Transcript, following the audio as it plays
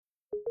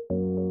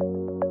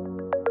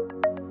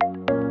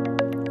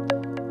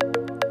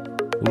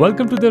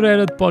Welcome to the Rare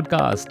Earth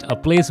Podcast, a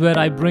place where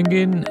I bring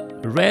in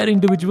rare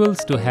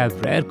individuals to have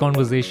rare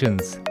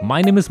conversations.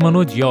 My name is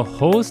Manoj, your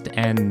host,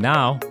 and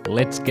now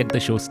let's get the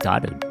show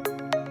started.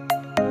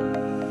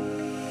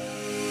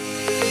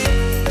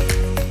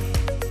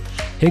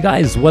 Hey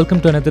guys, welcome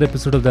to another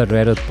episode of the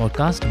Rare Earth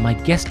Podcast. My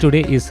guest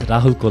today is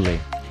Rahul Kole.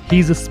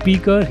 He's a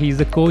speaker,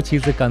 he's a coach,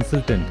 he's a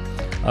consultant.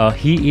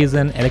 He is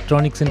an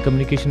electronics and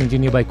communication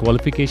engineer by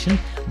qualification,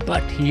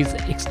 but he's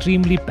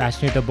extremely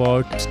passionate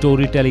about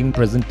storytelling,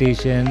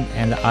 presentation,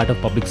 and the art of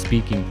public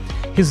speaking.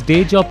 His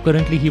day job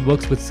currently, he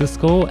works with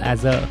Cisco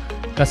as a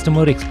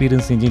customer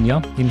experience engineer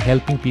in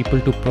helping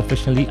people to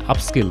professionally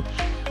upskill.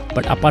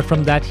 But apart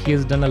from that, he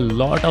has done a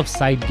lot of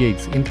side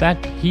gigs. In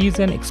fact, he is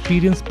an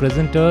experienced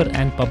presenter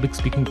and public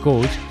speaking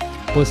coach,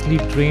 personally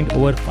trained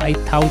over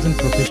 5,000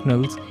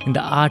 professionals in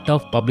the art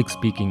of public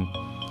speaking.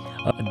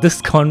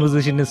 This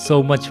conversation is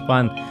so much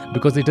fun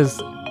because it is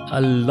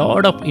a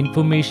lot of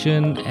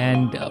information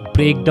and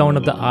breakdown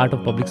of the art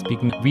of public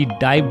speaking. We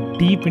dive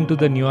deep into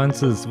the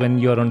nuances when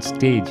you're on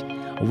stage.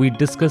 We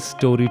discuss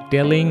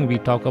storytelling. We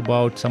talk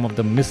about some of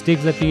the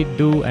mistakes that we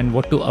do and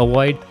what to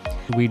avoid.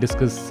 We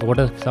discuss what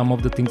are some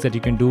of the things that you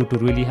can do to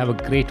really have a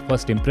great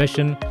first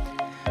impression.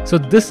 So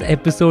this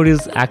episode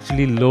is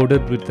actually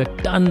loaded with a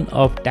ton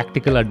of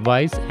tactical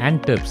advice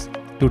and tips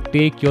to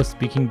take your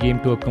speaking game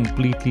to a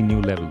completely new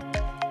level.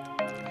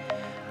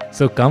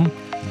 So come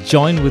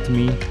join with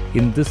me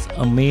in this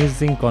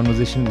amazing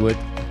conversation with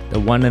the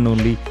one and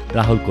only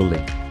Rahul Kole.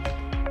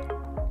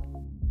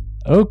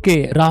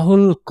 Okay,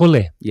 Rahul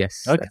Kole.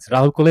 Yes. Okay,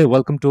 Rahul Kole,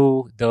 welcome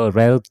to the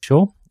Rare Earth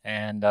Show.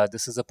 And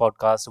this is a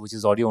podcast which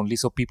is audio only,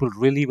 so people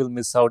really will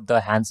miss out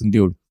the handsome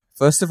dude.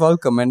 First of all,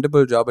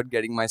 commendable job at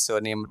getting my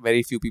surname.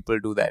 Very few people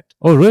do that.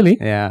 Oh, really?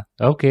 Yeah.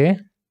 Okay.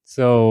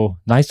 So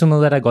nice to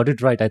know that I got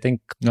it right. I think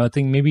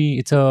maybe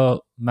it's a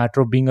matter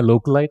of being a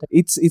localite.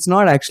 It's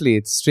not actually.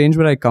 It's strange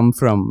where I come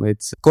from.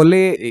 It's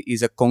Kole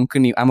is a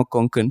Konkani. I'm a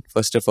Konkan,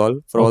 first of all.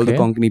 For all the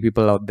Konkani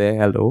people out there,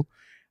 hello.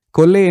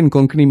 Kole in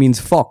Konkani means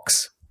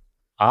fox.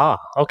 Ah,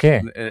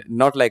 okay.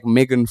 Not like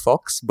Megan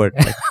Fox, but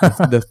like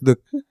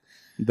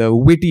the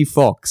witty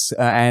fox.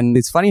 And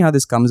it's funny how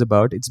this comes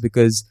about. It's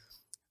because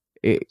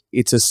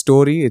it's a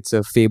story. It's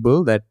a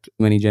fable that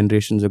many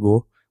generations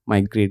ago, my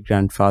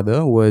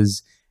great-grandfather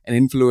was an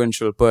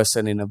influential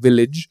person in a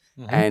village,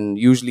 and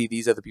usually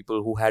these are the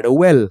people who had a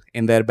well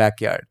in their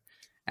backyard.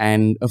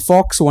 And a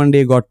fox one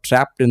day got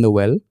trapped in the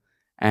well,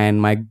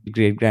 and my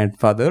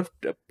great-grandfather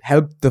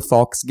helped the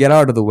fox get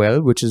out of the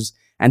well,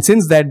 and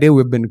since that day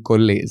we've been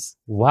Koles.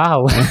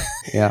 Wow.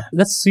 Yeah.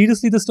 That's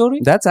seriously the story?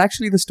 That's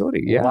actually the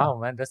story, yeah. Wow,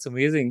 man, that's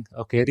amazing.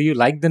 Okay, do you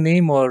like the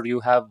name or you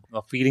have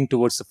a feeling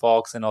towards the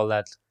fox and all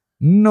that?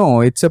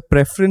 No, it's a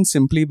preference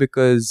simply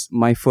because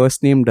my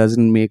first name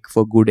doesn't make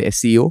for good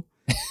SEO.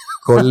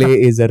 Kole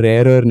is a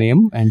rarer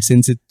name, and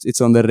since it's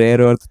on the Rare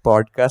Earth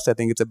Podcast, I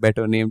think it's a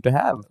better name to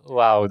have.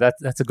 Wow,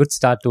 that's a good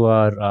start to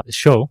our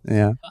show.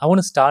 Yeah. I want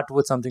to start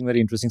with something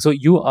very interesting. So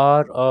you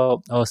are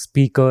a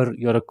speaker,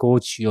 you're a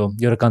coach,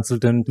 you're a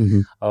consultant,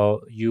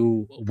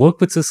 you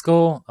work with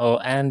Cisco,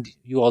 and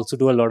you also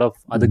do a lot of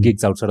other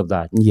gigs outside of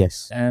that.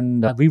 Yes.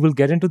 And we will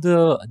get into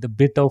the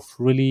bit of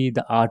really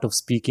the art of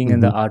speaking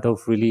and the art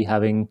of really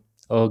having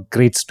a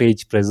great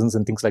stage presence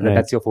and things like that.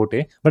 That's your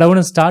forte. But I want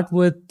to start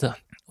with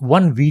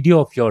one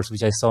video of yours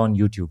which I saw on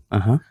YouTube.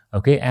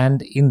 Okay,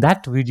 and in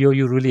that video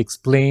you really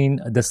explain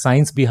the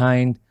science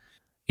behind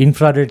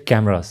infrared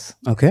cameras.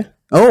 Okay.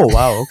 Oh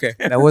wow. Okay,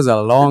 that was a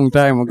long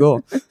time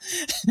ago.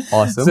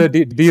 Awesome. So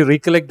do you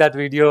recollect that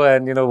video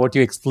and what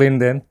you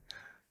explained then?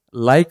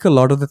 Like a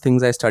lot of the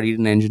things I studied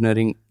in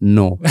engineering,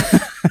 no.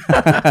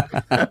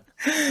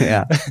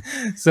 Yeah.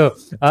 So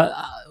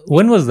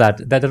when was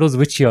that? That was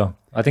which year?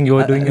 I think you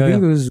were doing. I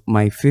think it was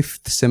my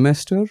 5th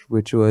semester,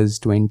 which was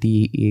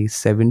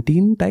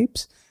 2017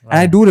 types. Wow. And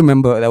I do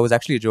remember, that was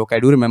actually a joke. I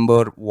do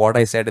remember what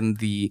I said in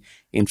the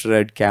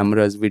infrared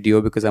cameras video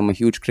because I'm a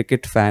huge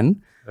cricket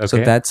fan. Okay. So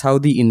that's how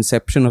the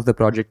inception of the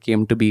project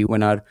came to be.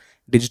 When our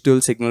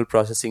digital signal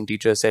processing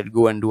teacher said,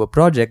 go and do a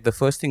project, the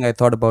first thing I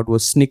thought about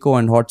was Snicko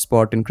and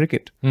Hotspot in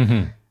cricket.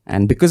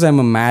 And because I'm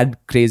a mad,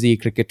 crazy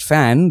cricket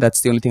fan, that's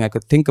the only thing I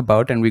could think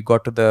about. And we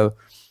got to the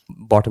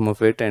bottom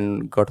of it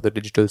and got to the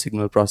digital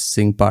signal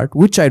processing part,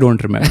 which I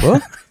don't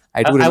remember.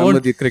 I do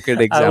remember the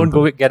cricket example.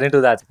 I won't get into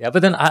that. Yeah,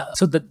 but then,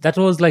 so that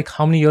was like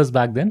how many years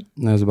back then?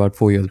 That was about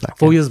 4 years back.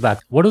 4 years back.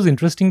 What was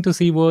interesting to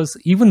see was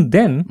even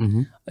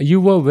then, you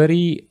were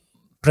very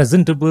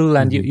presentable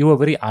and you were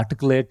very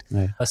articulate.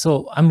 Right.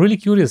 So I'm really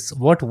curious,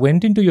 what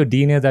went into your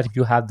DNA that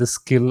you have this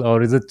skill,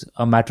 or is it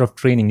a matter of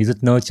training? Is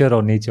it nurture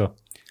or nature?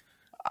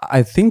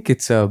 I think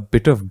it's a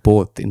bit of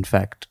both, in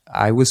fact.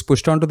 I was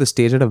pushed onto the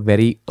stage at a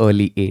very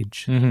early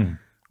age.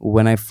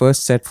 When I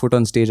first set foot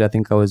on stage, I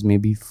think I was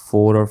maybe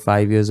 4 or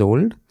 5 years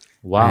old.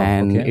 Wow.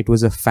 And it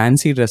was a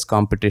fancy dress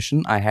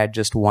competition. I had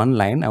just one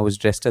line. I was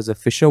dressed as a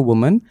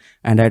fisherwoman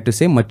and I had to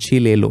say,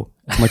 Machhi le lo,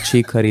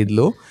 Machhi kharid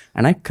lo.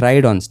 And I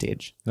cried on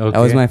stage. Okay.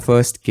 That was my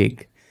first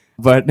gig.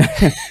 But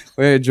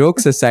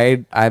jokes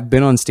aside, I've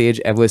been on stage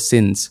ever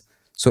since.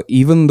 So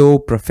even though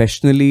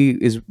professionally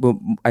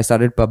I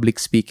started public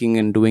speaking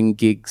and doing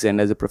gigs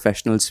and as a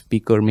professional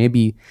speaker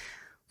maybe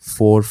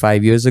 4 or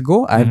 5 years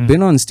ago, I've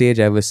been on stage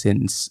ever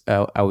since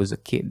I was a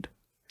kid.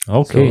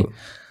 Okay. So,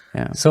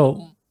 yeah. So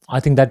I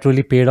think that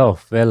really paid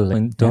off well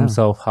in terms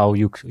of how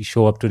you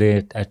show up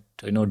today at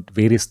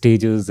various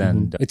stages,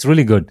 and it's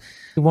really good.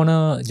 I want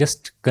to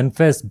just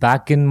confess,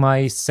 back in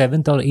my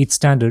 7th or 8th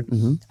standard,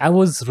 I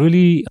was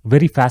really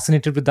very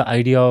fascinated with the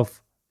idea of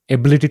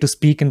ability to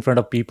speak in front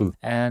of people,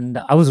 and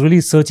I was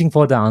really searching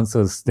for the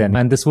answers then.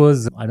 And this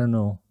was, I don't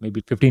know,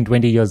 maybe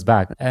 15-20 years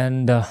back,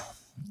 and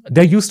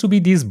there used to be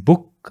these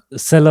book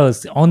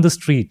sellers on the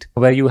street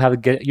where you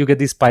get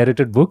these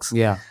pirated books.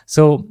 Yeah.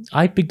 So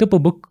I picked up a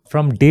book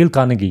from Dale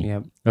Carnegie. Yeah.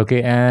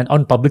 Okay, and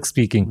on public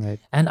speaking. Right.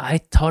 And I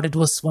thought it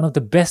was one of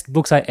the best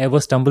books I ever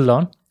stumbled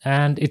on.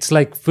 And it's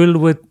like filled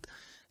with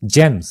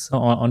gems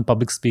on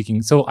public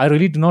speaking. So I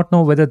really do not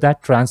know whether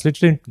that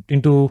translated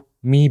into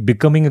me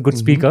becoming a good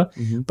speaker.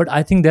 But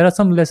I think there are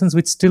some lessons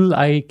which still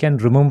I can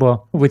remember,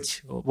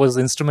 which was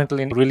instrumental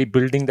in really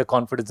building the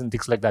confidence and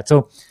things like that.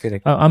 So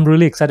Correct. I'm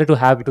really excited to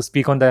have you to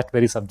speak on that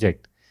very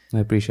subject. I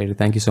appreciate it.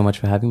 Thank you so much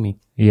for having me.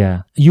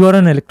 Yeah. You are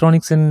an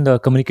electronics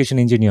and communication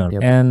engineer.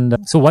 Yep. And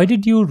so why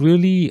did you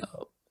really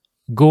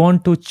go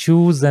on to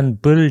choose and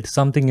build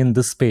something in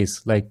this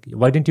space? Like,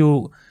 why didn't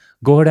you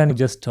go ahead and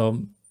just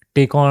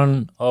take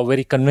on a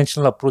very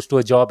conventional approach to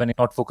a job and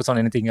not focus on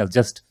anything else,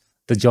 just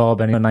the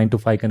job and a 9 to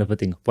 5 kind of a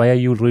thing? Why are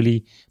you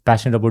really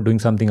passionate about doing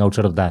something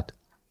outside of that?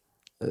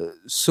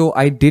 So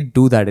I did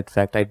do that. In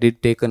fact, I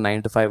did take a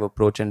 9 to 5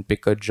 approach and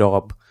pick a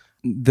job.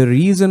 The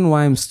reason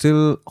why I'm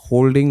still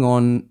holding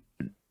on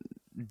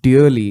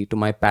dearly to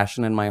my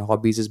passion and my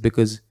hobbies is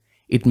because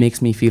it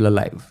makes me feel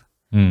alive.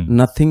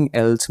 Nothing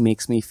else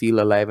makes me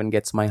feel alive and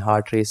gets my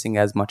heart racing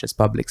as much as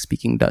public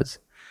speaking does.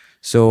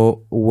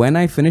 So when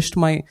I finished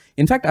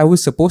in fact, I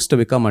was supposed to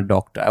become a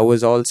doctor. I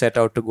was all set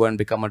out to go and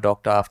become a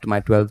doctor after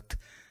my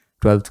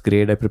 12th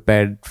grade. I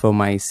prepared for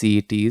my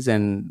CETs,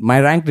 and my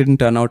rank didn't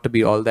turn out to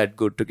be all that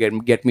good to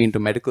get me into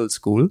medical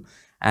school.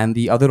 And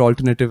the other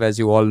alternative, as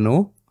you all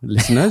know,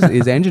 listeners,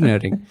 is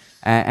engineering.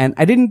 And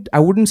I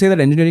wouldn't say that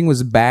engineering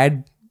was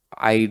bad.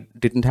 I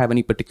didn't have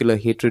any particular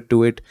hatred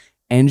to it.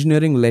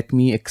 Engineering let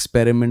me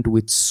experiment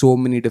with so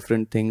many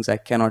different things I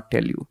cannot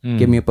tell you.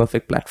 Gave me a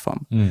perfect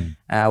platform.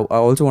 I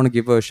also want to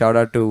give a shout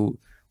out to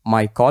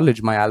my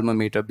college, my alma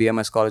mater,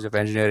 BMS College of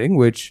Engineering,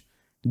 which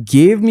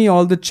gave me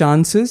all the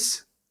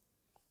chances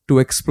to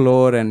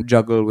explore and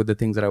juggle with the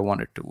things that I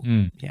wanted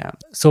to. Yeah.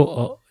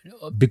 So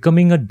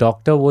becoming a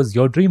doctor was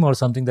your dream or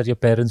something that your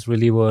parents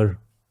really were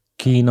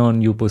keen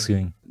on you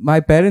pursuing?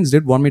 My parents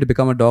did want me to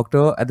become a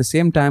doctor. At the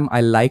same time,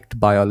 I liked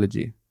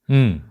biology.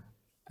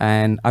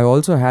 And I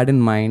also had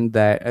in mind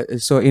that,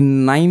 so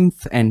in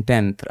 9th and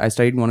 10th, I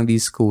studied in one of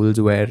these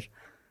schools where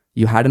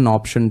you had an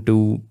option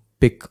to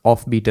pick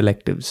offbeat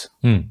electives.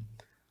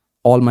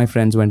 All my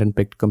friends went and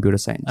picked computer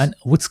science. And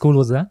which school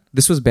was that?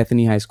 This was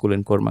Bethany High School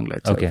in Kormangla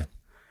itself. Okay.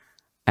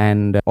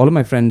 And all of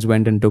my friends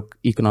went and took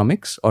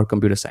economics or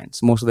computer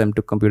science. Most of them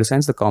took computer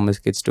science. The commerce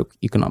kids took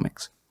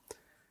economics.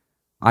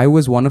 I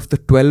was one of the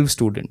 12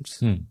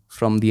 students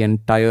from the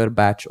entire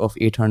batch of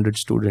 800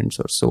 students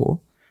or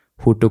so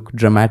who took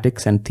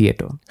dramatics and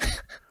theater.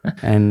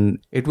 And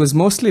it was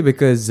mostly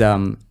because I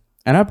ended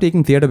up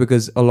taking theater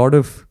because a lot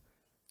of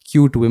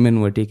cute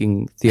women were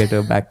taking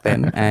theater back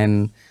then.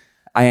 And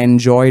I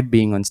enjoyed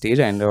being on stage.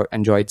 I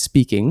enjoyed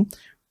speaking.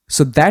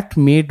 So that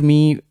made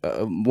me,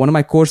 one of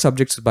my core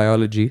subjects is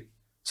biology.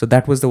 So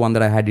that was the one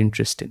that I had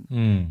interest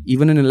in.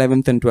 Even in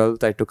 11th and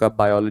 12th, I took up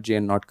biology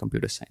and not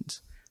computer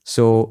science.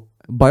 So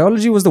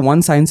biology was the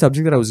one science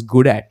subject that I was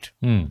good at.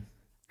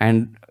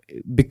 And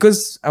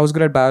because I was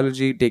good at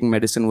biology, taking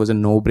medicine was a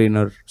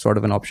no-brainer sort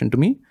of an option to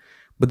me.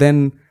 But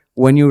then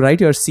when you write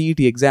your CET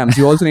exams,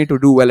 you also need to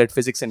do well at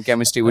physics and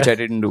chemistry, which I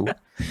didn't do.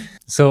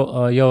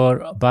 So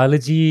your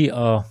biology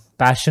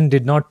passion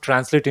did not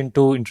translate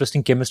into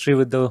interesting chemistry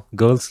with the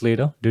girls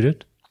later, did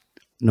it?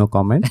 No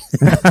comment.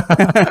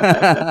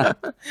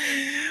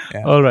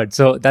 All right.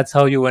 So that's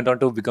how you went on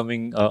to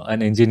becoming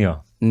an engineer.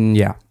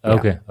 Yeah.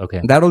 Okay.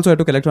 That also I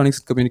took electronics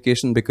and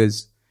communication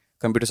because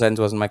computer science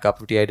wasn't my cup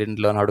of tea. I didn't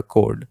learn how to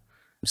code.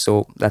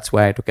 So that's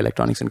why I took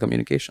electronics and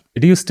communication.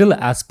 Do you still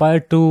aspire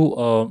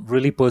to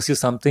really pursue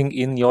something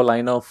in your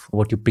line of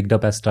what you picked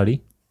up as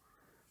study?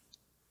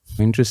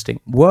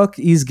 Interesting. Work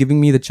is giving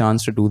me the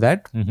chance to do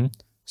that.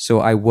 So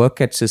I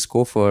work at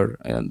Cisco for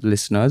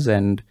listeners,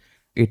 and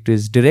it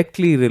is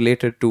directly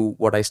related to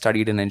what I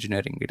studied in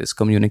engineering. It is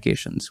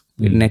communications,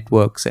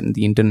 networks and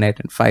the internet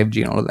and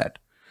 5G and all of that.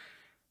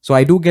 So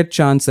I do get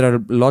chance. There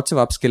are lots of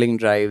upskilling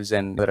drives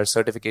and there are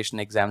certification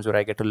exams where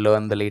I get to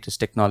learn the latest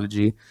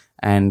technology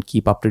and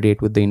keep up to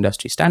date with the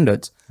industry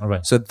standards. All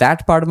right. So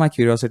that part of my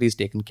curiosity is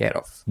taken care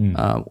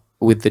of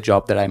with the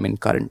job that I'm in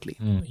currently.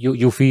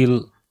 You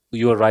feel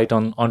you are right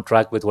on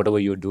track with whatever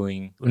you're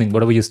doing,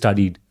 whatever you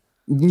studied.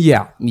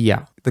 Yeah.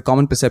 The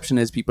common perception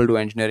is people do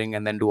engineering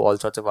and then do all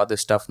sorts of other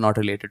stuff not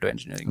related to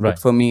engineering. Right. But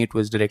for me, it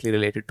was directly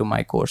related to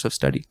my course of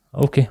study.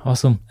 Okay,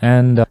 awesome.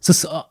 And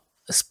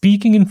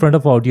speaking in front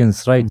of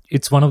audience, right?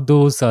 It's one of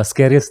those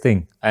scariest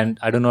thing, and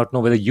I do not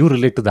know whether you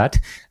relate to that,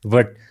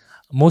 but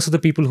most of the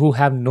people who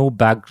have no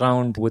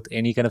background with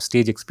any kind of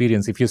stage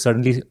experience, if you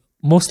suddenly,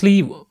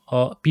 mostly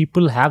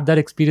people have that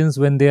experience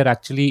when they're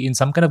actually in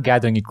some kind of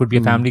gathering. It could be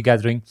a family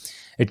gathering,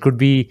 it could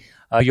be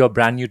you're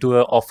brand new to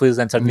an office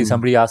and suddenly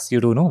somebody asks you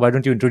to, why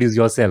don't you introduce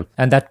yourself?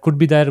 And that could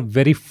be their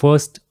very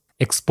first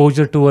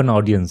exposure to an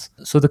audience.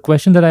 So the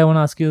question that I want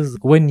to ask you is,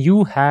 when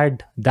you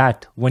had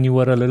that, when you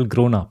were a little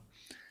grown up,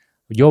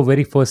 your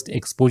very first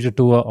exposure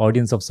to an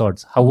audience of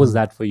sorts, how was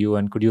that for you,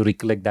 and could you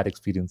recollect that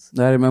experience?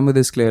 I remember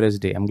this clear as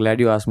day. I'm glad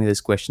you asked me this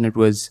question. It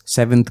was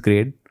 7th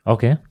grade,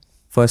 Okay.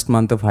 first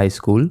month of high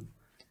school,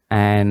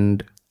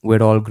 and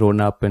we'd all grown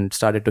up and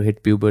started to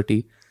hit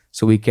puberty.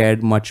 So we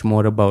cared much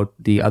more about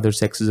the other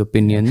sex's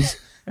opinions.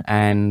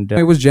 And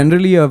it was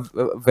generally a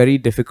very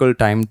difficult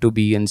time to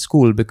be in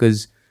school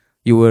because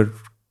you were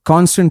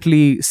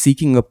constantly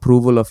seeking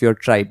approval of your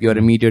tribe, your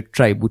immediate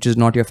tribe, which is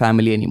not your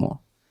family anymore.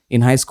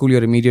 In high school,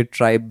 your immediate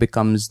tribe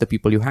becomes the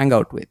people you hang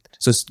out with.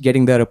 So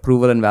getting their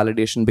approval and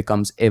validation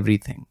becomes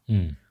everything.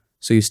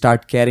 So you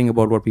start caring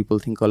about what people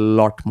think a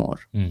lot more.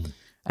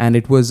 And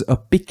it was a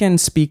pick and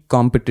speak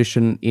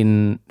competition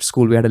in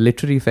school. We had a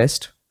literary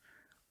fest,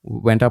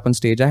 went up on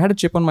stage. I had a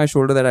chip on my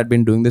shoulder that I'd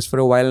been doing this for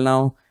a while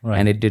now,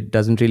 and it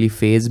doesn't really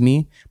faze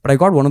me. But I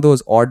got one of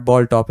those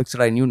oddball topics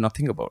that I knew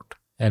nothing about.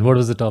 And what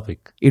was the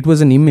topic? It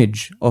was an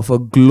image of a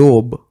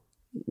globe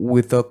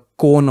with a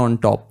cone on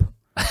top.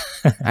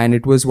 And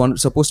it was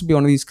supposed to be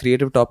one of these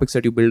creative topics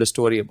that you build a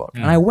story about.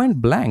 And I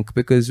went blank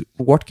because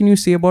what can you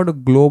say about a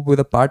globe with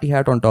a party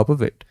hat on top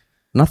of it?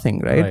 Nothing,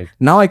 right?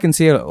 Now I can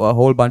say a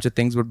whole bunch of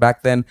things, but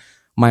back then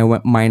my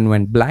mind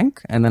went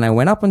blank. And then I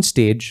went up on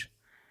stage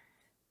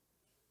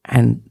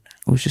and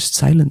it was just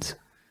silence.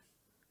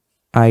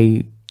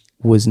 I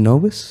was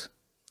nervous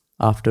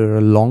after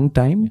a long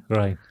time.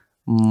 Right.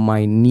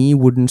 My knee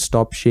wouldn't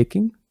stop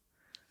shaking.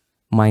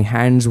 My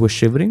hands were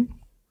shivering.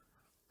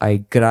 I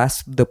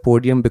grasped the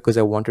podium because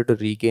I wanted to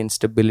regain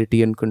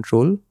stability and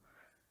control.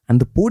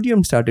 And the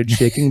podium started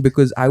shaking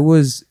because I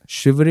was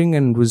shivering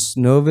and was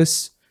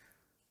nervous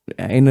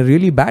in a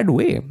really bad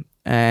way.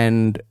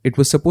 And it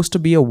was supposed to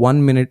be a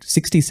 1 minute,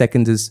 60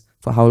 seconds is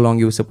for how long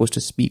you were supposed to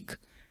speak.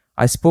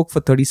 I spoke for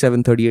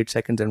 37, 38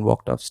 seconds and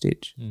walked off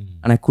stage.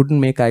 And I couldn't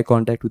make eye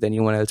contact with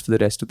anyone else for the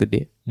rest of the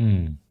day.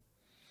 It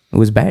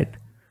was bad.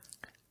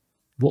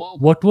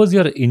 What was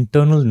your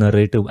internal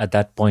narrative at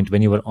that point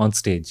when you were on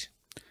stage?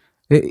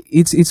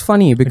 It's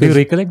funny because... Do you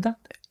recollect that?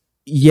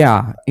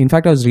 Yeah. In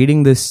fact, I was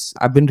reading this.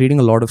 I've been reading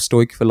a lot of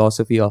Stoic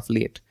philosophy of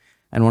late.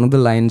 And one of the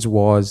lines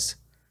was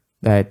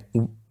that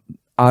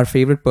our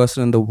favorite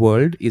person in the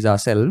world is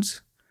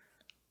ourselves.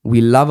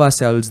 We love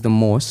ourselves the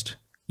most,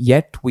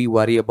 yet we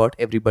worry about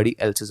everybody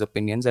else's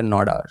opinions and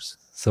not ours.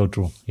 So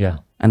true. Yeah.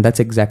 And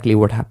that's exactly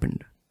what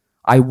happened.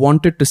 I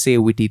wanted to say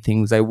witty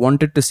things. I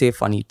wanted to say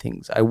funny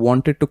things. I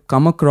wanted to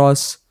come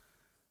across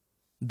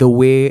the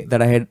way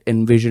that I had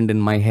envisioned in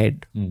my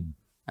head.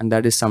 And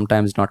that is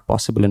sometimes not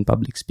possible in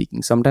public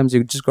speaking. Sometimes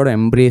you just got to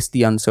embrace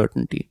the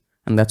uncertainty.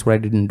 And that's what I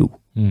didn't do.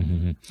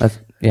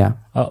 Yeah.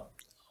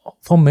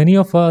 For many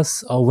of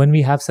us, when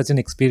we have such an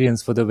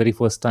experience for the very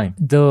first time,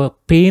 the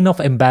pain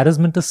of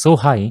embarrassment is so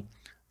high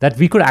that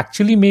we could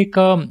actually make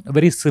a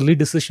very silly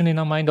decision in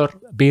our mind or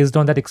based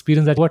on that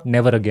experience that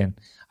never again.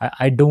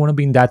 I don't want to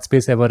be in that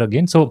space ever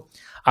again. So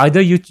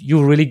either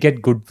you really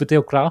get good with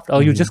your craft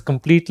or you just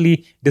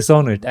completely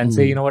disown it and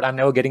say, you know what, I'm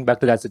never getting back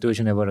to that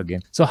situation ever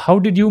again. So how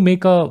did you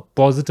make a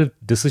positive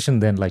decision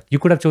then? Like, you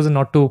could have chosen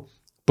not to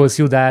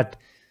pursue that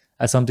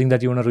as something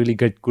that you want to really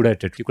get good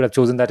at it. You could have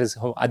chosen that as,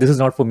 this is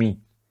not for me.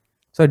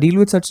 So I deal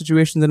with such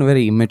situations in a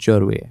very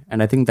immature way.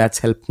 And I think that's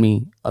helped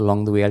me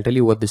along the way. I'll tell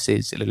you what this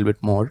is a little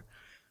bit more.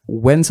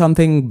 When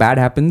something bad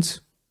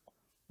happens,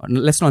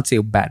 let's not say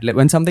bad,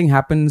 when something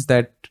happens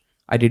that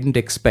I didn't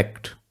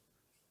expect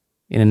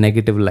in a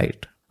negative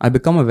light, I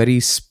become a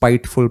very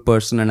spiteful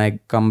person and I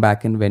come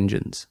back in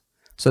vengeance.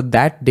 So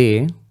that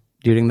day,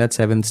 during that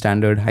 7th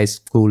standard high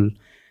school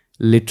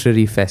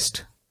literary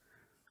fest,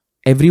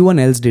 everyone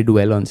else did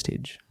well on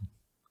stage.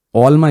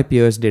 All my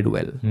peers did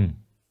well.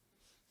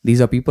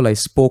 These are people I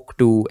spoke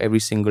to every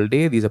single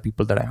day. These are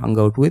people that I hung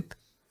out with.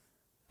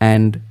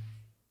 And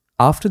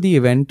after the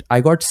event,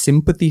 I got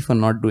sympathy for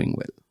not doing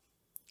well.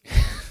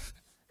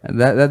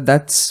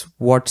 That's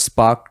what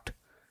sparked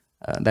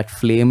that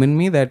flame in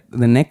me, that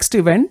the next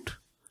event,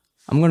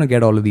 I'm going to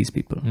get all of these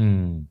people.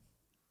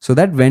 So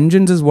that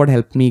vengeance is what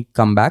helped me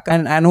come back.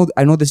 And I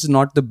know this is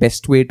not the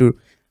best way to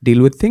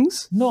deal with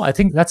things. No, I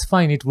think that's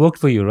fine. It worked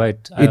for you,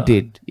 right? It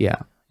did, yeah.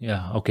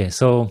 Yeah, okay.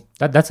 So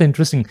that's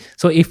interesting.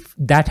 So if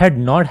that had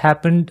not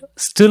happened,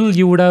 still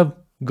you would have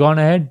gone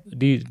ahead?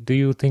 Do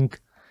you think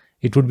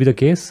it would be the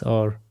case,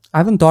 or? I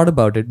haven't thought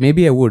about it.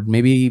 Maybe I would.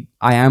 Maybe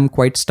I am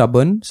quite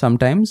stubborn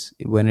sometimes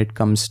when it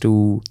comes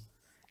to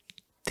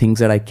things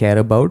that I care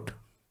about,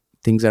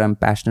 things that I'm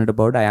passionate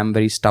about. I am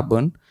very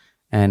stubborn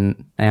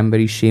and I am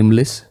very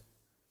shameless.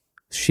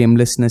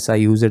 Shamelessness, I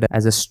use it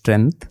as a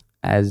strength,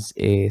 as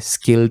a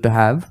skill to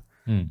have.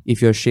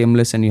 If you're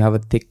shameless and you have a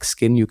thick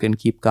skin, you can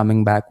keep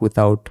coming back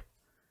without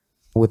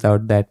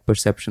that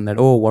perception that,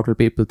 oh, what will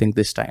people think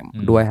this time?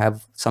 Do I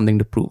have something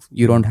to prove?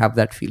 You don't have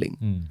that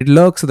feeling. It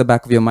lurks at the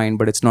back of your mind,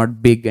 but it's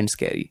not big and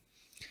scary.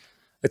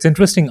 It's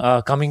interesting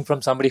coming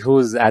from somebody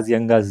who's as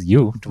young as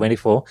you,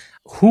 24,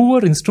 who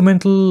were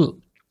instrumental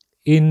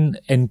in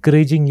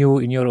encouraging you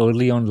in your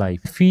early on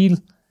life. I feel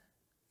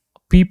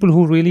people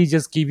who really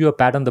just give you a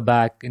pat on the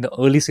back in the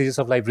early stages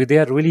of life, they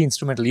are really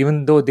instrumental,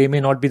 even though they may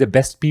not be the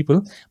best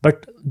people,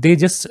 but they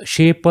just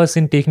shape us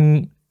in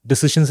taking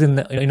decisions in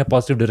a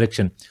positive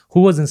direction.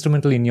 Who was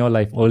instrumental in your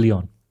life early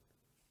on?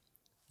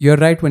 You're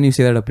right when you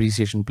say that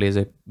appreciation plays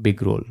a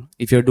big role.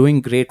 If you're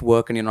doing great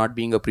work and you're not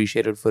being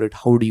appreciated for it,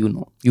 how do you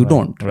know? You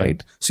don't,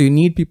 right? So you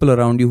need people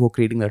around you who are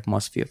creating that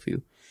atmosphere for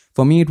you.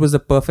 For me, it was the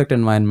perfect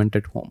environment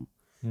at home.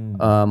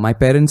 My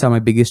parents are my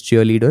biggest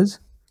cheerleaders.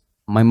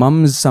 My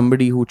mom is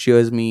somebody who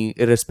cheers me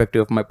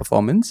irrespective of my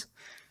performance.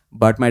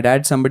 But my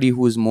dad's somebody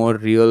who is more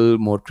real,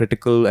 more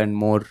critical, and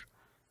more...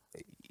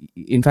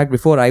 In fact,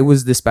 before I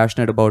was this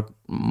passionate about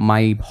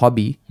my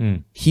hobby,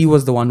 he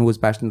was the one who was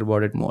passionate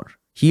about it more.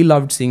 He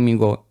loved seeing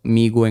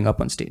me going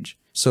up on stage.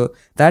 So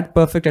that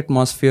perfect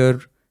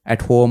atmosphere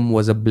at home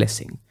was a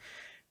blessing.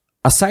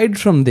 Aside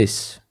from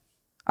this,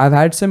 I've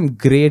had some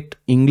great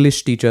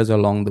English teachers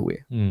along the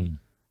way.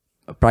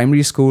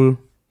 Primary school,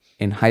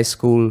 in high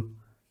school,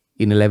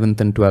 in 11th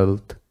and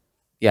 12th.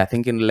 Yeah, I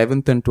think in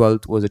 11th and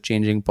 12th was a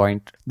changing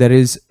point.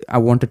 I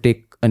want to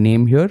take a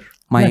name here.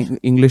 My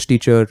English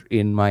teacher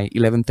in my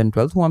 11th and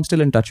 12th, who I'm still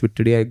in touch with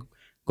today. I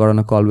got on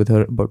a call with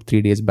her about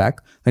 3 days back.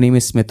 Her name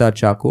is Smita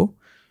Chako.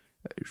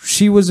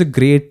 She was a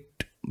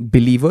great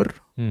believer.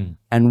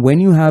 And when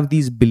you have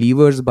these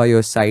believers by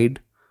your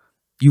side,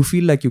 you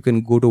feel like you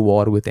can go to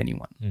war with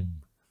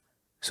anyone.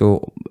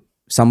 So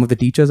some of the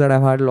teachers that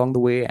I've had along the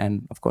way,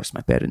 and of course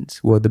my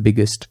parents, were the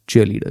biggest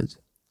cheerleaders.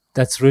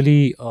 That's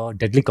really a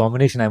deadly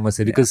combination, I must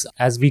say, because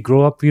as we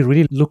grow up, we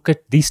really look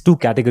at these two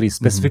categories,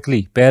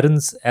 specifically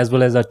parents as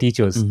well as our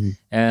teachers,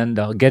 and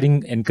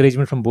getting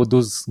encouragement from both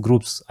those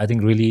groups. I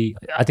think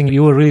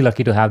you were really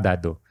lucky to have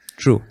that, though.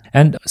 True.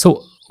 And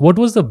so what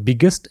was the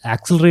biggest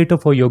accelerator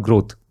for your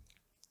growth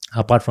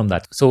apart from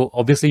that? So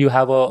obviously you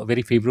have a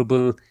very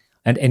favorable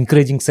and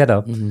encouraging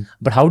setup,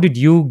 but how did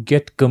you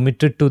get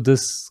committed to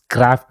this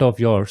craft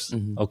of yours?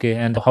 Okay.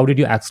 And how did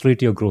you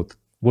accelerate your growth?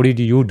 What did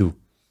you do?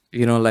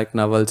 You know, like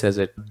Naval says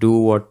it, do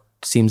what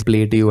seems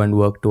play to you and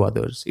work to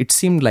others. It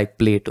seemed like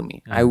play to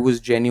me. I was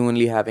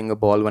genuinely having a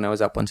ball when I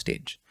was up on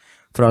stage.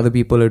 For other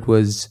people, it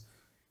was,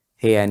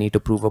 hey, I need to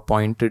prove a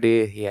point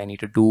today. Hey, I need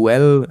to do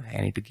well.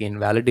 I need to gain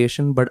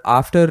validation. But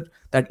after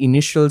that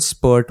initial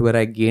spurt where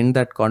I gained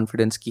that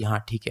confidence, ki,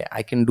 haan, theek hai,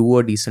 I can do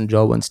a decent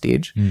job on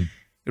stage.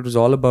 It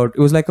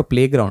was like a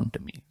playground to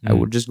me. I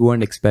would just go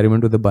and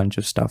experiment with a bunch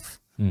of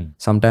stuff.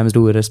 Sometimes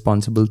do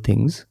irresponsible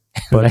things,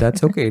 but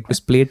that's okay. It was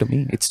play to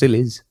me. It still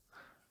is.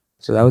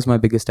 So that was my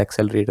biggest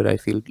accelerator, I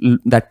feel.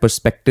 That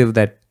perspective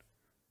that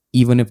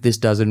even if this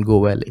doesn't go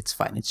well, it's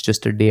fine. It's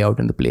just a day out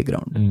in the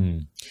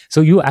playground.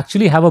 So you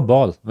actually have a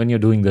ball when you're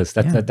doing this.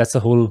 That's the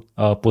whole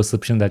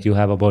perception that you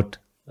have about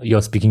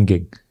your speaking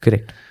gig.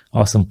 Correct.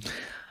 Awesome.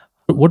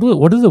 What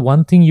is the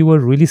one thing you were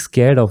really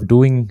scared of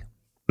doing?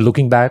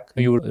 Looking back,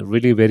 you were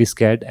really very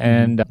scared,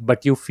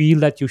 but you feel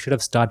that you should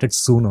have started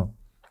sooner.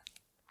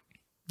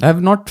 I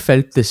have not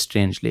felt this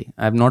strangely.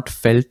 I have not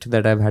felt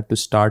that I've had to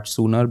start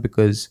sooner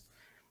because,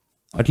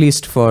 at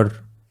least for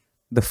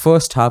the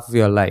first half of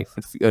your life,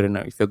 if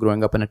you're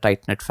growing up in a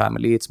tight-knit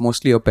family, it's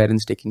mostly your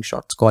parents taking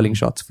shots, calling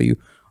shots for you,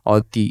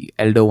 or the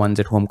elder ones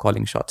at home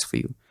calling shots for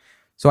you.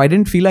 So I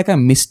didn't feel like I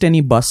missed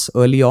any bus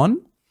early on,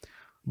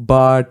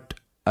 but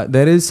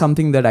there is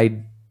something that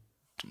I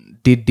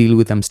did deal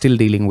with. I'm still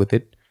dealing with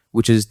it,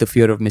 which is the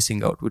fear of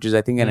missing out, which is,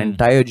 I think, an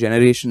entire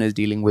generation is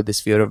dealing with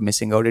this fear of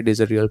missing out. It is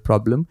a real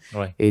problem.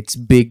 Right. It's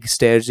big,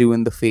 stares you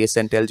in the face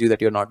and tells you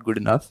that you're not good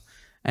enough.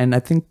 And I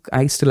think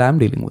I still am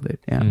dealing with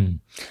it. Yeah.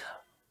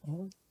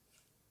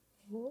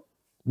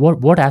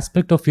 What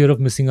aspect of fear of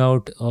missing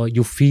out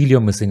you feel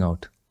you're missing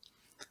out?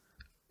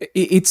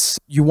 It's,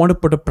 you want to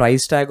put a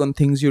price tag on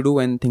things you do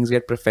when things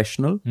get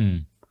professional.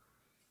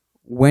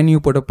 When you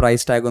put a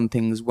price tag on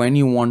things, when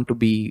you want to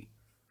be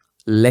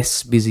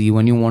less busy,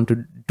 when you want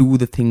to do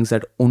the things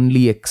that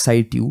only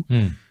excite you,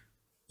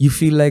 you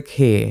feel like,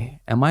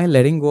 hey, am I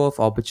letting go of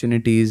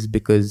opportunities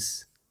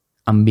because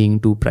I'm being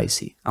too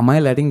pricey? Am I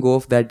letting go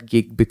of that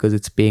gig because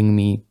it's paying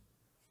me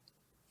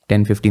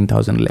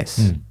 10,000-15,000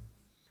 less?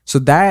 So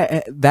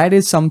that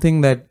is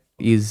something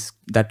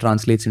that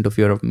translates into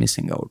fear of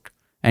missing out.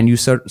 And you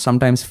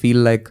sometimes feel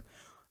like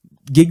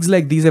gigs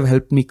like these have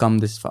helped me come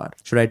this far.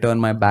 Should I turn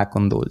my back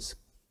on those?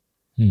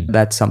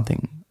 That's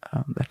something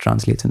that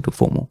translates into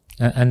FOMO.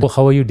 And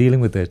how are you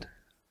dealing with it?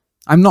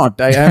 I'm not.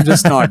 I'm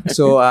just not.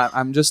 So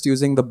I'm just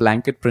using the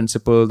blanket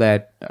principle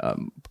that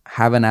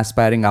have an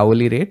aspiring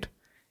hourly rate.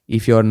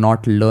 If you're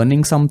not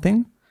learning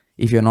something,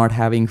 if you're not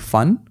having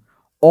fun,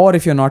 or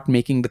if you're not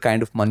making the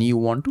kind of money you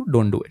want to,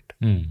 don't do it.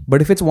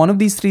 But if it's one of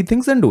these three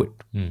things, then do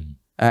it.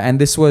 And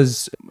this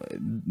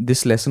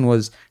lesson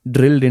was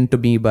drilled into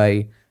me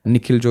by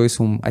Nikhil Joyce,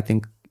 whom I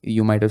think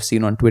you might have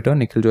seen on Twitter.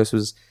 Nikhil Joyce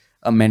was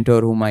a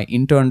mentor whom I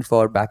interned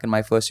for back in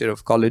my first year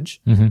of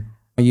college.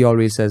 He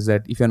always says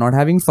that if you're not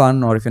having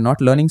fun, or if you're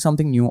not learning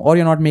something new, or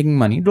you're not making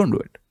money, don't do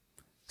it.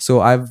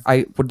 So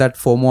I put that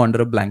FOMO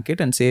under a blanket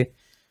and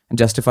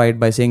justify it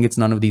by saying it's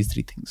none of these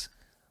three things.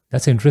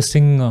 That's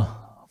interesting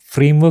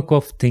framework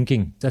of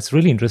thinking. That's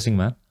really interesting,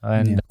 man.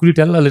 And could you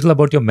tell a little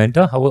about your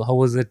mentor? How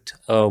was it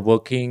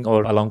working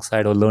or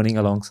alongside or learning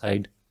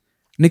alongside?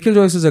 Nikhil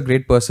Joyce is a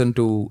great person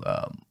to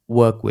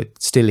work with.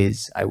 Still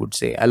is, I would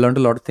say. I learned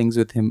a lot of things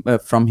with him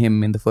from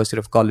him in the first year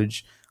of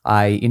college.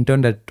 I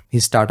interned at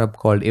his startup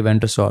called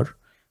Eventosaur,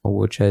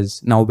 which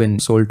has now been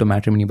sold to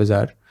Matrimony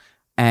Bazaar.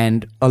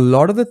 And a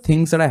lot of the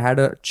things that I had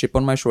a chip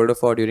on my shoulder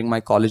for during my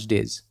college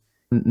days,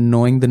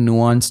 knowing the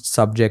nuanced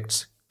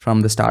subjects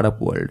from the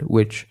startup world,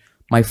 which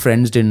my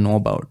friends didn't know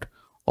about,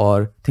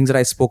 or things that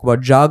I spoke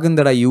about, jargon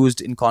that I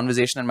used in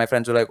conversation, and my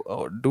friends were like,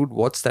 "Oh, dude,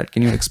 what's that?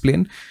 Can you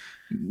explain?"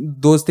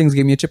 Those things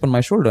gave me a chip on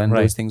my shoulder, and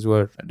those things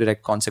were a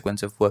direct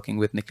consequence of working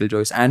with Nikhil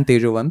Joyce and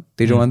Tejavant,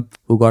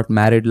 who got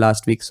married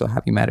last week. So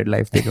happy married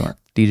life, Tejavant,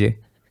 TJ.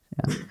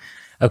 Yeah.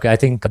 Okay, I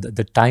think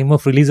the time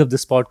of release of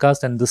this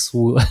podcast and this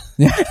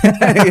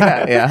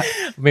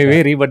may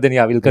vary, but then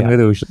we'll convey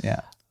the vision.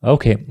 Yeah.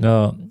 Okay,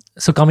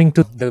 so coming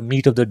to the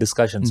meat of the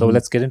discussion, so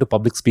let's get into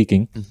public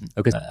speaking.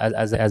 Okay,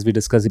 as we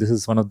discussed, this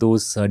is one of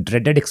those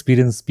dreaded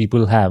experience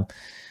people have.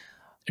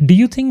 Do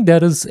you think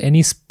there is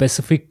any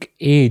specific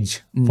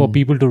age for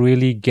people to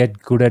really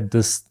get good at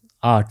this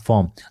art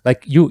form?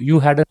 Like you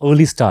had an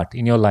early start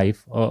in your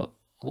life,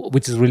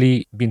 which has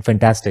really been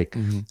fantastic.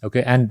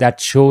 Okay, and that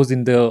shows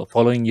in the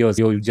following years.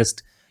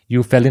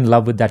 You fell in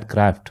love with that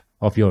craft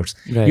of yours.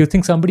 Right. You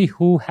think somebody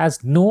who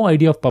has no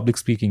idea of public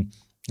speaking,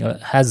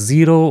 has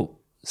zero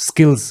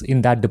skills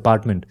in that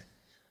department,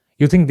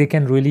 you think they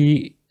can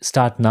really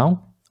start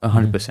now?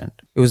 100%.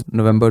 It was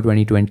November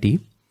 2020.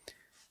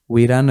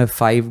 We ran a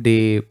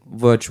 5-day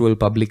virtual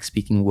public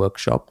speaking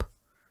workshop,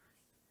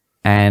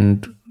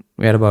 and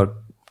we had about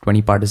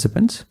 20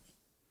 participants.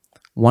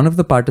 One of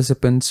the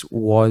participants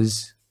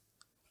was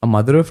a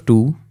mother of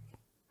two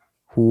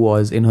who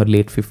was in her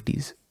late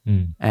 50s.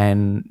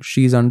 And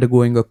she's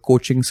undergoing a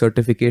coaching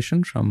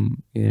certification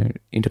from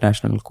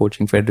International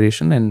Coaching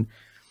Federation, and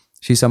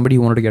she's somebody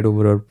who wanted to get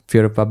over her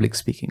fear of public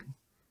speaking.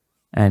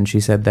 And she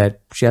said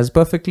that she has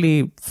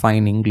perfectly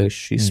fine English.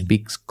 She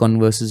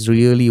converses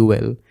really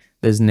well.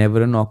 There's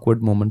never an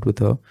awkward moment with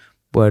her.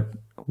 But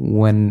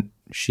when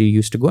she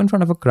used to go in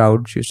front of a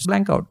crowd, she used to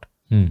blank out.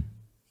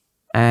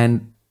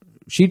 And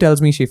she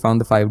tells me she found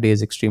the 5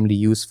 days extremely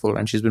useful,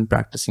 and she's been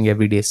practicing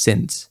every day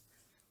since.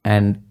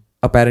 And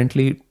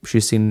apparently,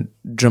 she's seen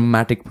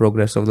dramatic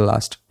progress over the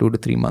last 2 to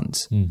 3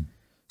 months.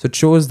 So it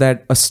shows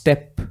that a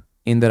step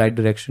in the right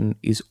direction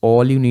is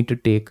all you need to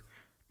take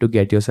to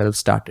get yourself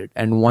started.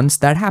 And once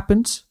that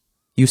happens,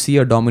 you see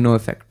a domino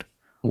effect.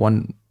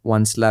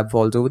 One slab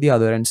falls over the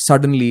other, and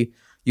suddenly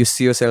you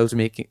see yourself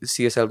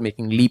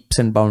making leaps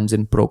and bounds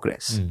in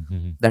progress.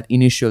 That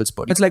initial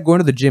spurt. It's like going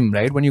to the gym,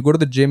 right? When you go to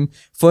the gym,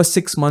 first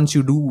 6 months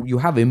you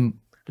have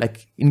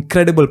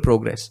incredible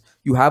progress.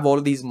 You have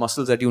all these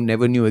muscles that you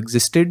never knew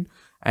existed,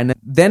 and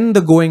then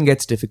the going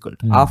gets difficult.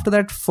 After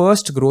that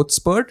first growth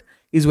spurt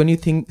is when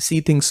you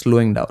see things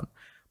slowing down.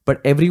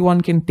 But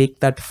everyone can take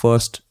that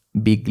first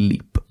big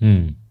leap.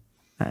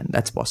 And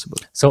that's possible.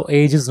 So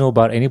age is no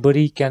bar.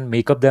 Anybody can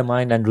make up their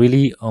mind and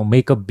really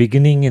make a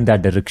beginning in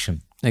that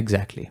direction.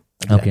 Exactly.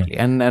 Okay.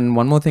 And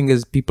one more thing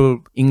is,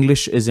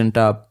 English isn't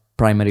our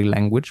primary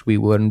language. We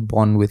weren't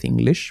born with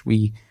English.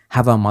 We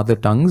have our mother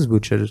tongues,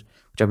 which are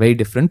very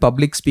different.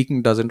 Public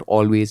speaking doesn't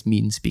always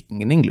mean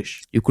speaking in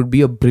English. You could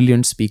be a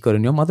brilliant speaker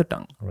in your mother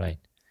tongue. Right.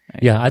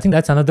 Yeah, I think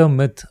that's another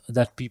myth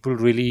that people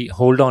really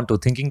hold on to,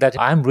 thinking that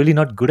I'm really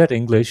not good at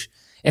English.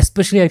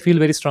 Especially, I feel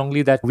very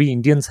strongly that we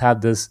Indians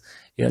have this,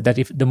 that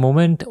if the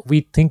moment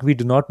we think we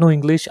do not know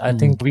English, I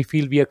think we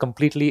feel we are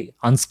completely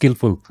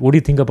unskillful. What do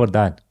you think about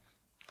that?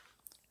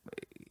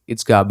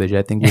 It's garbage.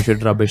 I think we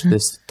should rubbish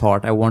this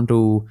thought. I want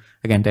to,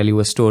 again, tell you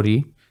a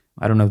story.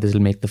 I don't know if this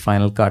will make the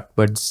final cut,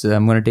 but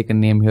I'm going to take a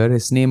name here.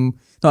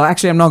 No,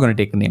 actually, I'm not going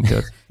to take a name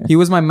here. He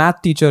was my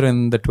math teacher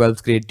in the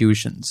 12th grade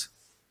tuitions.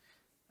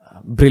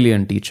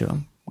 Brilliant teacher.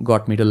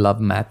 Got me to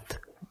love math.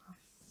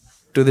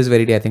 To this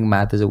very day, I think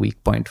math is a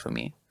weak point for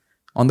me.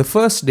 On the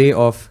first day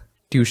of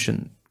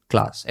tuition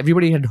class,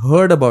 everybody had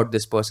heard about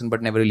this person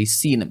but never really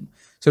seen him.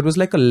 So it was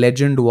like a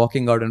legend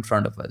walking out in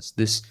front of us.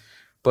 This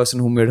person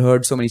whom we had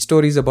heard so many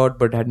stories about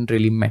but hadn't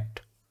really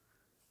met.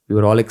 We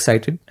were all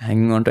excited,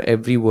 hanging on to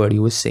every word he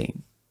was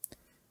saying.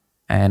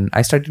 And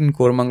I studied in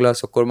Koramangala.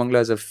 So Koramangala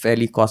is a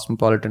fairly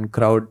cosmopolitan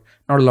crowd.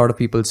 Not a lot of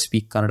people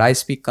speak Kannada. I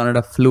speak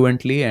Kannada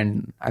fluently,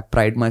 and I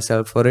pride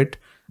myself for it.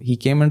 He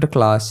came into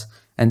class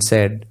and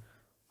said,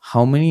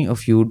 "How many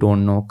of you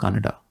don't know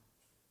Kannada?"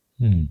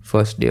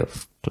 First day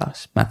of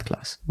class, math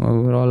class. We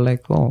were all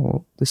like,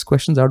 "Oh, this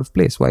question's out of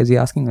place. Why is he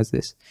asking us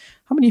this?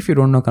 How many of you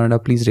don't know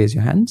Kannada? Please raise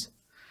your hands."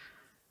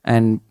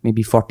 And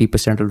maybe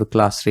 40% of the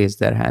class raised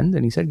their hands,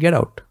 and he said, "Get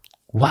out."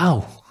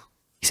 Wow.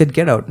 He said,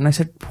 "Get out." And I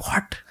said,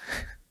 "What?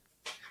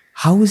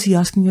 How is he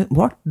asking me?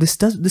 What?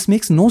 This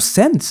makes no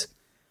sense.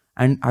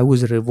 And I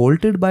was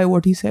revolted by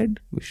what he said.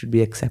 We should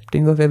be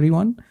accepting of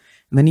everyone.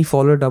 And then he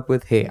followed up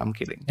with, hey, I'm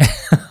kidding.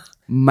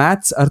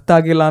 Maths artha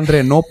agilla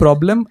andre no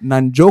problem.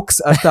 Nan jokes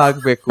artha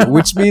agbeku.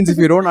 Which means if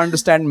you don't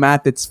understand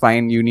math, it's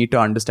fine. You need to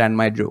understand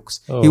my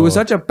jokes. He was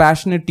such a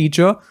passionate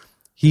teacher.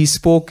 He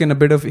spoke in a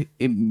bit of,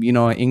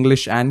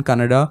 English and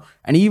Kannada.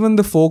 And even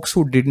the folks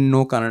who didn't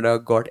know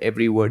Kannada got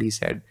every word he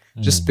said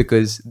just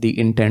because the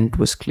intent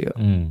was clear.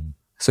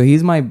 So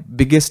he's my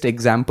biggest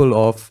example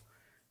of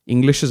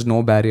English is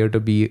no barrier to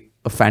be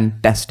a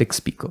fantastic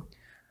speaker.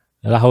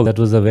 Rahul, that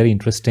was a very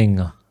interesting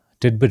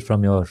tidbit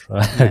from your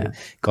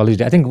college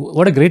day. I think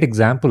what a great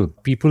example.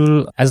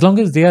 People, as long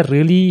as they are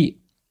really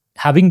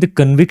having the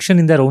conviction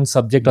in their own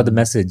subject or the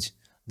message,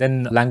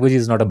 then language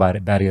is not a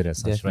barrier as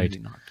such, Definitely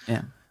right? not.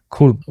 Yeah.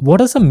 Cool.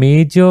 What are some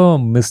major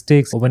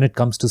mistakes when it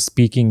comes to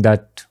speaking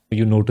that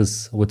you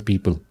notice with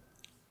people?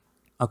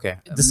 Okay.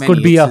 This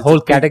could be a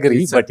whole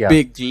category, it's but a yeah.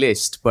 big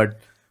list. But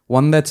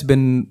one that's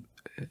been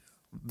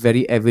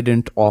very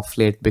evident off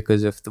late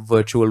because of the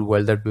virtual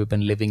world that we've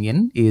been living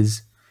in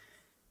is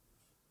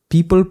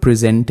people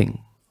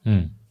presenting.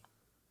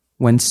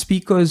 When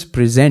speakers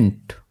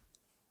present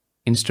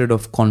instead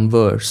of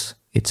converse,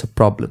 it's a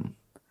problem.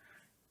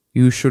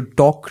 You should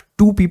talk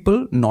to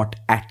people, not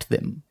at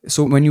them.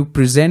 So when you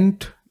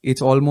present,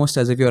 it's almost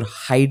as if you're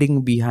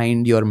hiding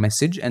behind your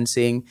message and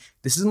saying,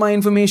 this is my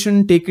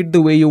information, take it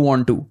the way you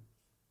want to.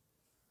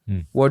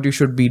 What you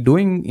should be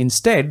doing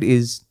instead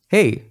is,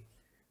 hey,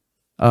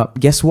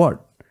 guess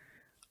what?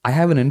 I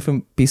have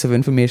an piece of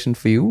information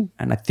for you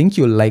and I think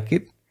you'll like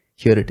it.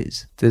 Here it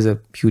is. There's a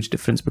huge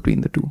difference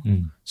between the two.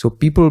 So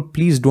people,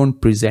 please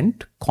don't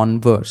present,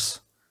 converse.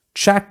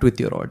 Chat with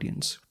your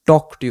audience.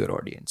 Talk to your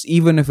audience.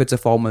 Even if it's a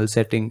formal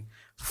setting,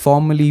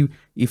 formally,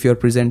 if you're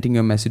presenting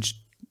your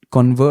message,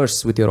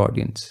 converse with your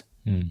audience.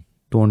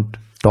 Don't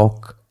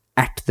talk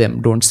at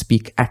them. Don't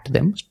speak at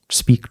them.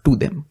 Speak to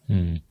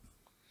them.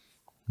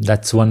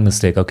 That's one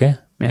mistake, okay?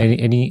 Yeah.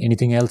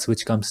 Anything else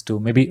which comes to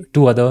maybe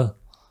two other?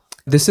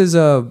 This is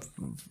a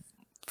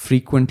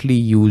frequently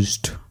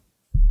used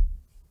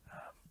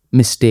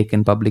mistake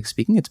in public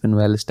speaking. It's been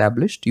well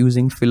established.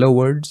 Using filler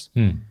words.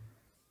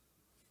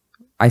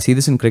 I see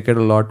this in cricket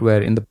a lot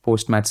where in the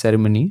post-match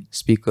ceremony,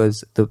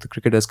 speakers, the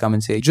cricketers come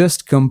and say,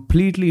 just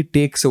completely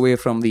takes away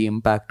from the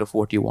impact of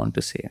what you want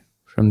to say,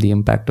 from the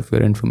impact of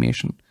your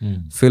information.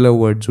 Filler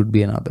words would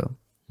be another.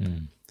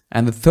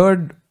 And the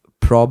third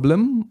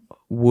problem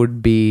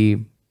would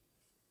be,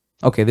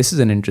 okay, this is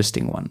an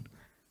interesting one.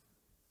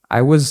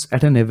 I was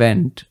at an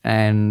event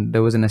and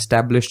there was an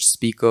established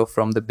speaker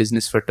from the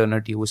business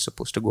fraternity who was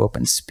supposed to go up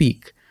and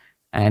speak.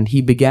 And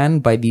he began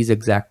by these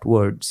exact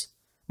words.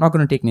 I'm not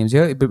going to take names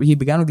here, but he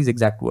began with these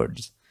exact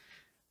words.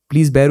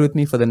 Please bear with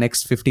me for the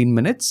next 15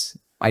 minutes.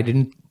 I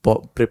didn't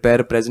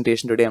prepare a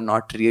presentation today. I'm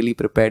not really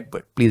prepared,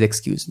 but please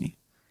excuse me.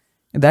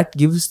 And that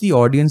gives the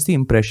audience the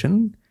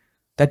impression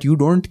that you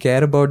don't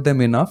care about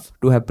them enough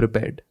to have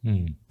prepared,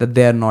 that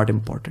they are not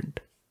important.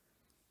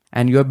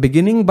 And you're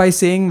beginning by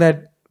saying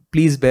that,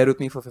 please bear with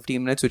me for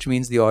 15 minutes, which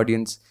means the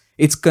audience,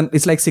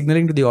 it's like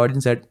signaling to the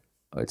audience that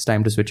it's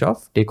time to switch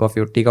off, take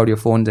out your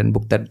phones and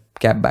book that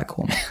cab back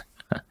home.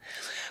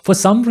 For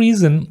some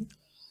reason,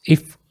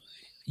 if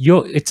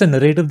it's a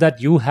narrative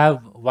that you have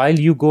while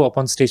you go up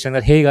on stage and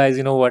that, hey guys,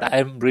 you know what,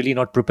 I'm really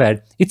not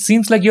prepared. It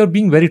seems like you're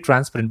being very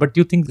transparent, but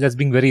do you think that's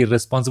being very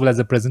irresponsible as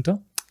a presenter?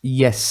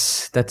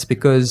 Yes, that's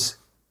because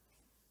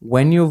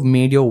when you've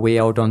made your way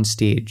out on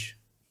stage,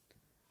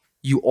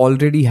 you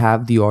already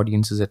have the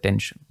audience's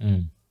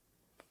attention.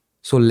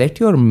 So let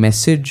your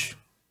message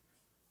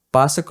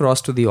pass across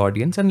to the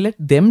audience and let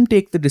them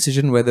take the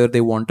decision whether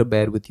they want to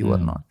bear with you or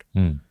not.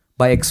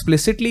 By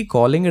explicitly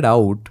calling it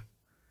out,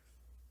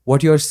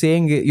 what you're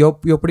saying, you're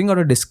putting out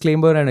a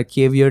disclaimer and a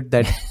caveat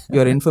that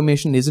your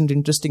information isn't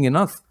interesting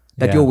enough,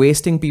 that you're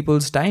wasting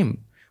people's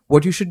time.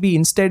 What you should be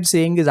instead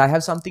saying is, I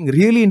have something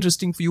really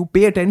interesting for you,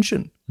 pay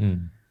attention.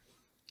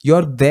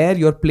 You're there,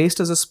 you're placed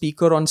as a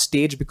speaker on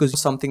stage because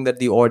it's something that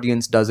the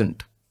audience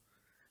doesn't.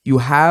 You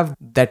have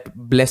that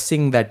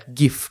blessing, that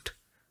gift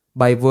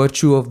by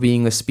virtue of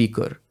being a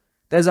speaker.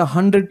 There's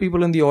 100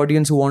 people in the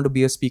audience who want to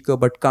be a speaker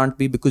but can't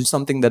be because it's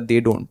something that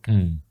they don't.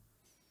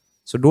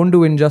 So don't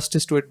do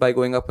injustice to it by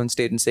going up on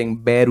stage and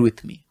saying, bear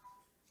with me.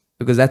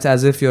 Because that's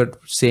as if you're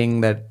saying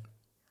that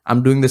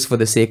I'm doing this for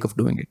the sake of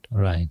doing it.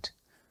 Right.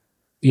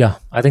 Yeah,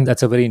 I think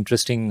that's a very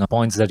interesting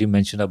points that you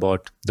mentioned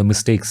about the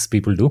mistakes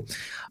people do.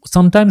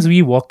 Sometimes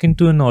we walk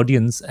into an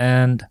audience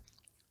and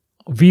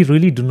we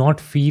really do not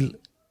feel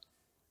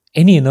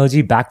any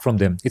energy back from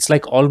them. It's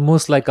like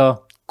almost like a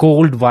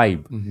cold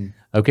vibe.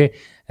 Okay.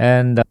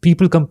 And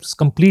people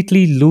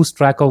completely lose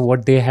track of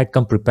what they had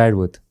come prepared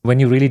with when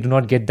you really do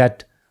not get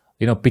that,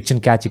 pitch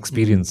and catch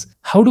experience.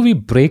 How do we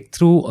break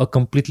through a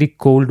completely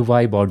cold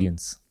vibe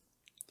audience?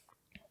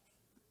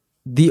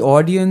 The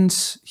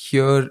audience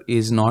here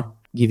is not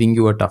giving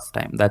you a tough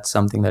time. That's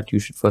something that you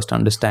should first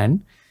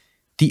understand.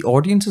 The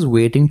audience is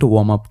waiting to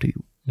warm up to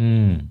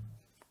you.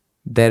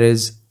 There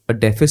is a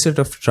deficit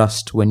of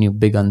trust when you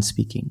begin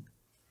speaking.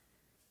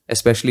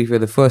 especially if you're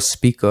the first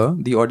speaker,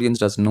 the audience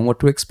doesn't know what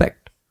to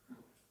expect.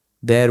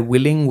 They're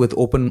willing with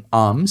open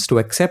arms to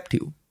accept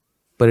you,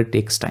 but it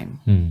takes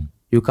time.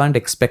 You can't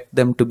expect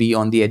them to be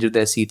on the edge of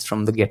their seats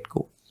from the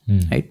get-go,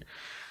 right?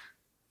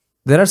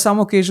 There are some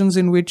occasions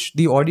in which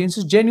the audience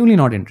is genuinely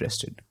not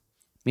interested.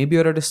 Maybe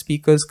you're at a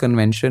speaker's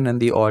convention and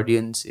the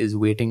audience is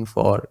waiting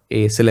for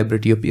a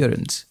celebrity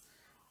appearance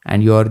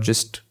and you're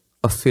just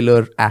a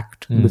filler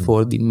act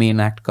before the main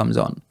act comes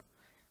on.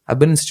 I've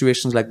been in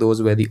situations like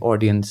those where the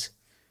audience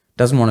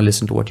doesn't want to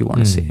listen to what you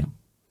want to say.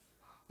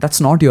 That's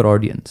not your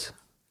audience.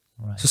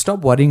 Right. So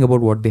stop worrying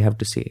about what they have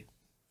to say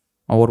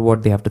or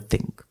what they have to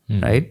think,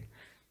 right?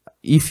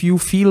 If you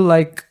feel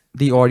like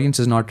the audience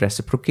is not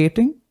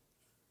reciprocating,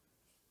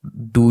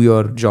 do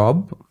your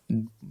job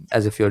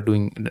as if you're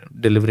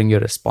delivering your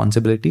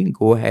responsibility.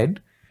 Go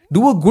ahead,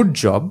 do a good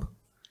job.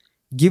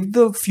 Give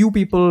the few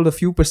people, the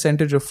few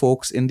percentage of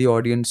folks in the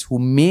audience who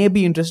may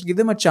be interested, give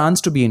them a chance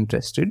to be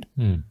interested.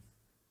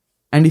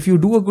 And if you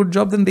do a good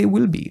job, then they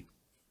will be.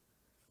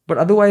 But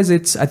otherwise,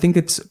 I think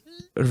it's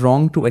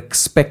wrong to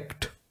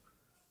expect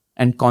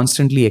and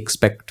constantly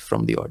expect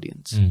from the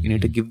audience. You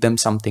need to give them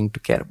something to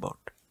care about.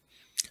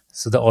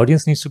 So the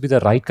audience needs to be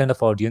the right kind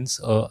of audience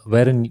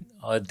wherein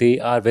they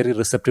are very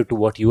receptive to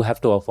what you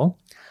have to offer.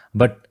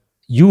 But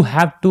you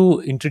have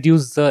to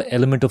introduce the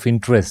element of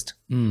interest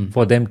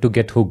for them to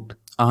get hooked.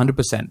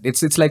 100%.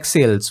 It's like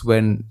sales.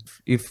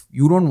 If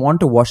you don't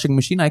want a washing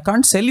machine, I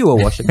can't sell you a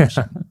washing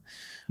machine.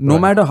 No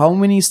matter how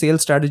many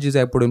sales strategies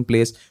I put in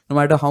place, no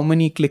matter how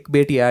many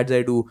clickbaity ads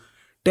I do,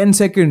 10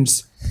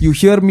 seconds, you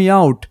hear me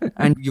out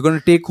and you're going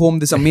to take home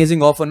this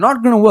amazing offer.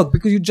 Not going to work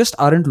because you just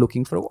aren't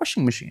looking for a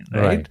washing machine,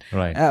 right?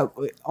 Right.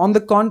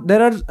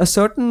 There are a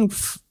certain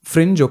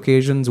fringe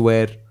occasions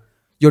where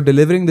you're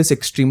delivering this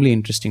extremely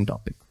interesting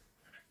topic.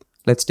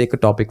 Let's take a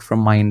topic from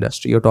my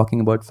industry. You're talking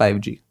about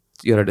 5G.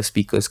 You're at a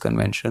speaker's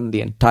convention.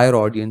 The entire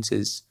audience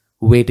is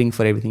waiting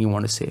for everything you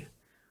want to say.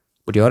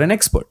 But you're an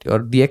expert.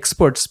 You're the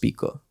expert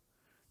speaker.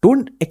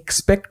 Don't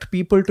expect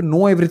people to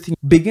know everything.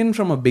 Begin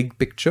from a big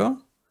picture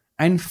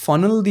and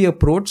funnel the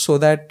approach so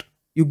that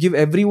you give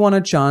everyone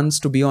a chance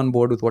to be on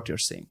board with what you're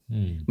saying.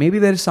 Maybe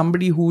there's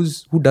somebody who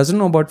doesn't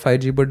know about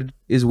 5G but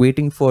is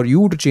waiting for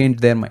you to change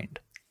their mind.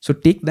 So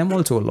take them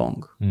also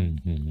along.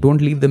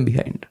 Don't leave them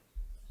behind.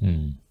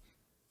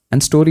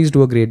 And stories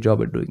do a great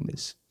job at doing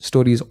this.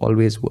 Stories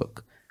always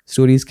work.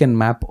 Stories can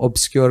map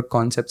obscure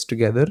concepts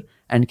together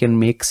and can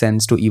make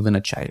sense to even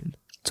a child.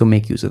 So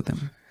make use of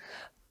them.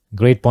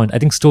 Great point. I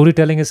think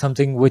storytelling is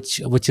something which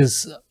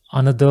is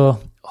another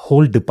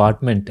whole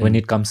department when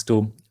it comes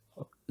to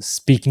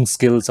speaking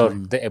skills or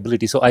the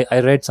ability. So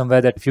I read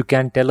somewhere that if you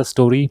can tell a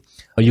story,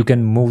 you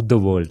can move the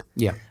world.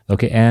 Yeah.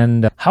 Okay.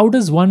 And how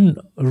does one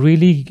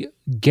really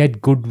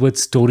get good with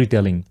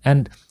storytelling?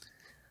 And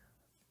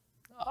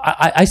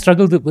I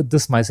struggle with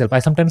this myself. I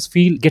sometimes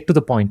get to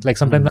the point, like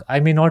sometimes I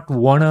may not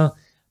want to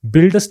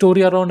build a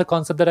story around a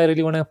concept that I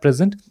really want to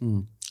present.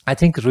 I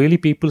think really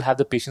people have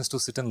the patience to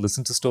sit and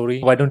listen to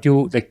story. Why don't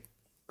you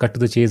cut to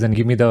the chase and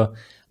give me the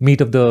meat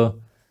of the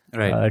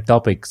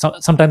topic?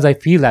 Sometimes I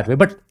feel that way.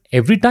 But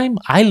every time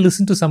I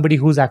listen to somebody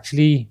who's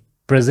actually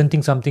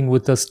presenting something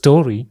with a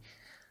story,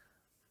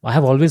 I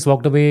have always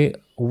walked away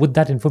with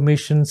that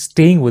information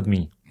staying with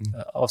me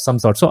of some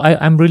sort. So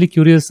I'm really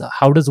curious,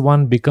 how does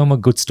one become a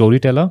good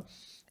storyteller?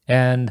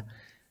 And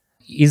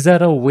is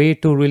there a way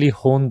to really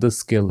hone the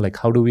skill? Like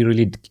how do we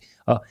really...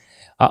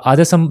 are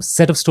there some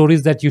set of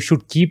stories that you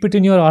should keep it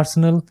in your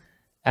arsenal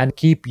and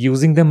keep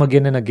using them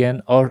again and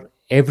again? Or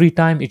every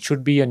time it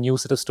should be a new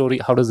set of story?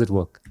 How does it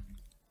work?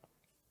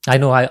 I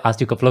know I asked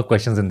you a couple of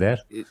questions in there.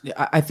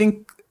 I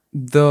think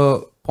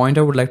the point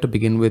I would like to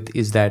begin with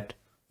is that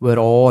we're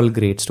all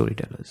great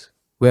storytellers.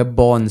 We're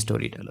born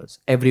storytellers.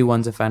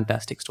 Everyone's a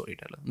fantastic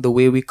storyteller. The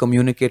way we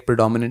communicate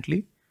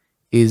predominantly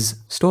is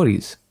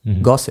stories,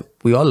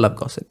 gossip. We all love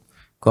gossip.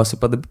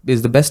 Gossip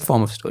is the best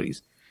form of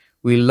stories.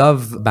 We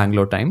love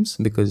Bangalore Times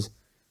because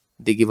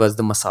they give us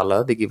the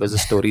masala, they give us the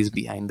stories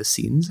behind the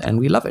scenes, and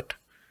we love it.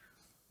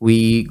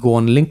 We go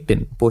on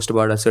LinkedIn, post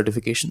about our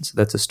certifications.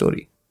 That's a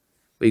story.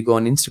 We go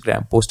on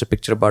Instagram, post a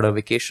picture about our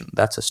vacation.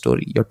 That's a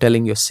story.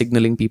 You're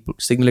signaling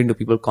to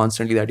people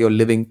constantly that you're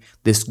living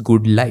this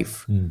good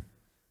life.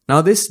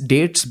 Now, this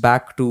dates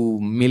back to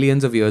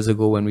millions of years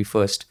ago when we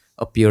first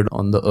appeared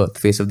on the earth,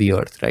 face of the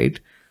earth, right?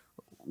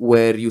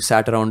 Where you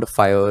sat around a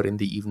fire in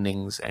the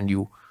evenings and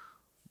you,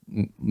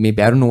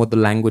 maybe, I don't know what the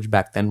language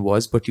back then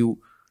was, but you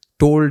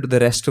told the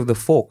rest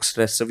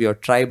of your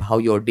tribe how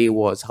your day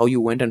was, how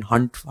you went and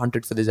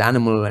hunted for this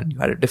animal and you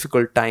had a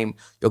difficult time.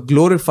 You're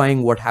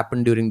glorifying what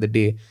happened during the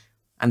day.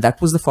 And that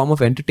was the form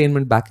of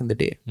entertainment back in the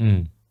day.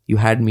 You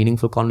had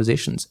meaningful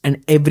conversations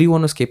and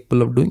everyone was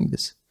capable of doing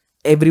this.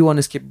 Everyone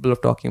is capable of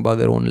talking about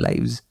their own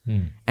lives.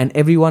 And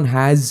everyone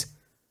has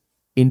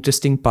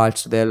interesting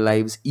parts to their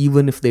lives,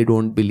 even if they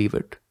don't believe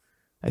it.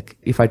 Like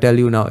if I tell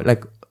you now,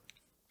 like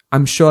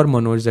I'm sure,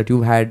 Manoj, that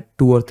you've had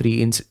 2 or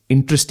 3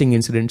 interesting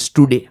incidents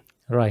today.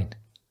 Right.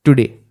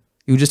 Today.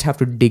 You just have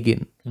to dig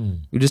in.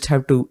 You just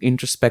have to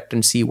introspect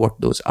and see what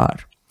those are.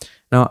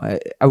 Now,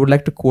 I would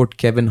like to quote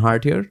Kevin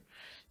Hart here.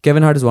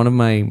 Kevin Hart is one of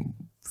my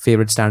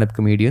favorite stand-up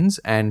comedians,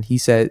 and he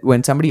said,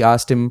 when somebody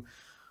asked him,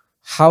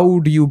 how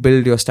do you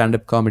build your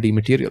stand-up comedy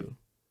material?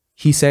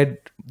 He said,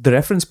 the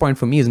reference point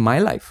for me is my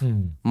life,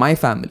 my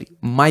family,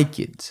 my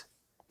kids,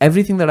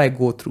 everything that I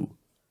go through.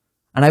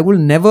 And I will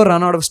never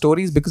run out of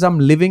stories because I'm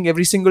living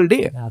every single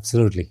day.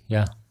 Absolutely.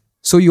 Yeah.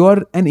 So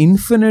you're an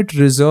infinite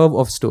reserve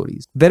of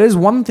stories. There is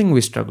one thing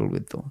we struggle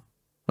with though.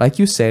 Like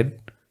you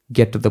said,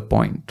 get to the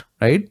point,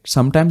 right?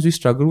 Sometimes we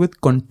struggle with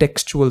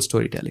contextual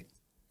storytelling.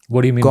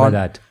 What do you mean by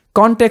that?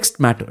 Context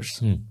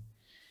matters.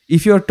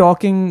 If you're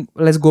talking,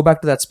 let's go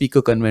back to that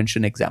speaker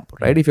convention example,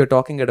 right? If you're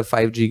talking at a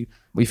 5G,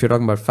 if you're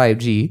talking about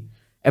 5G,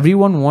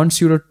 everyone wants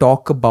you to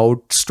talk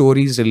about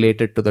stories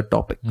related to the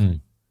topic.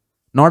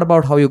 Not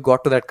about how you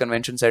got to that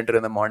convention center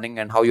in the morning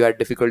and how you had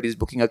difficulties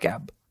booking a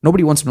cab.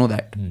 Nobody wants to know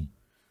that.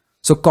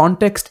 So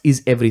context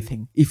is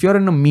everything. If you're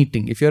in a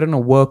meeting, if you're in a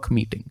work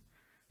meeting,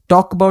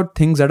 talk about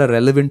things that are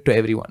relevant to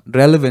everyone.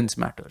 Relevance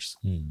matters.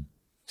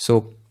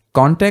 So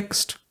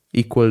context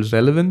equals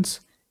relevance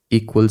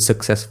equals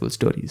successful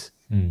stories.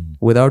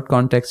 Without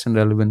context and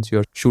relevance,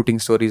 you're shooting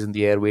stories in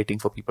the air, waiting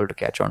for people to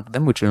catch on to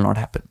them, which will not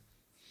happen.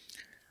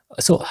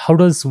 So how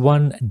does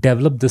one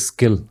develop the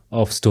skill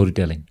of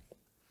storytelling?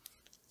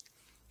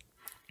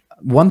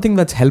 One thing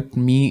that's helped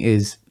me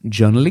is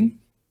journaling.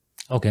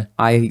 Okay.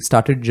 I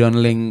started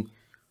journaling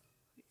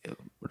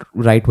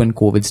right when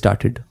COVID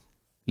started,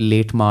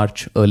 late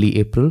March, early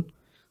April.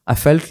 I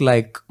felt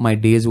like my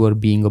days were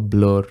being a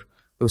blur.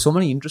 There were so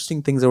many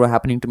interesting things that were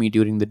happening to me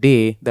during the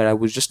day that I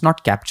was just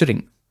not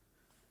capturing.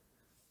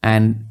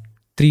 And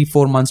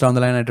 3-4 months down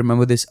the line, I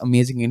remember this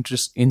amazing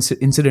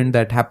incident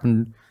that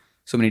happened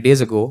so many days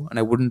ago, and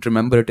I wouldn't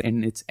remember it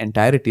in its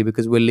entirety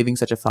because we're living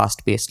such a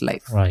fast-paced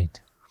life. Right.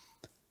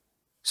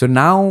 So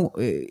now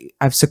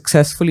I've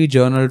successfully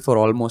journaled for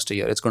almost a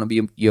year. It's going to be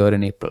a year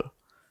in April.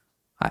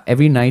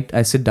 Every night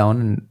I sit down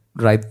and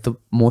write the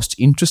most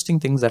interesting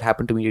things that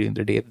happened to me during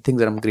the day, the things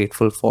that I'm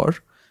grateful for,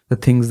 the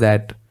things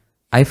that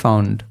I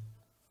found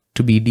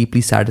to be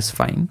deeply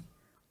satisfying.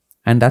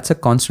 And that's a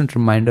constant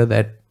reminder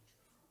that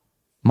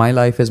my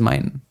life is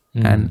mine.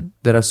 And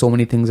there are so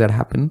many things that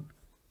happen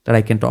that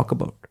I can talk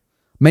about.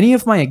 Many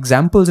of my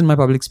examples in my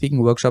public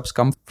speaking workshops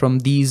come from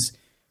these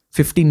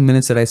 15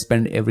 minutes that I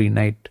spend every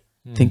night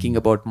thinking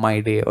about my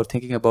day, or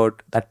thinking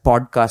about that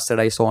podcast that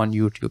I saw on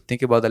YouTube,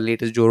 thinking about the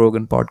latest Joe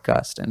Rogan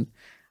podcast and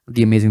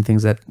the amazing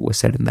things that were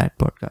said in that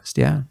podcast.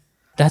 Yeah.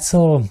 That's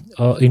a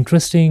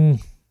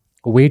interesting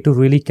way to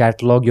really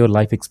catalog your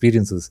life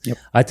experiences. Yep.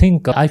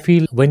 I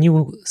feel when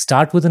you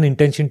start with an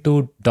intention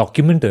to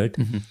document it,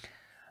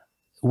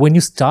 when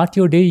you start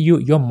your day,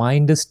 your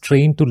mind is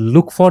trained to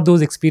look for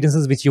those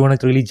experiences which you want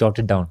to really jot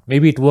it down.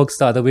 Maybe it works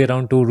the other way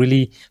around, to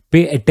really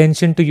pay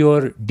attention to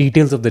your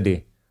details of the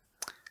day.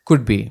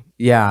 Could be.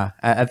 Yeah.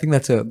 I think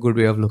that's a good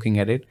way of looking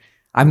at it.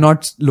 I've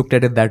not looked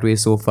at it that way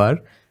so far.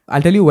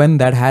 I'll tell you when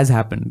that has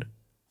happened.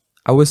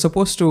 I was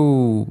supposed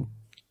to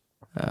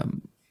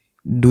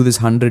do this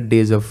 100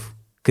 days of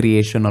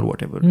creation or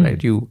whatever, right?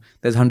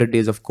 There's 100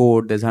 days of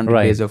code, there's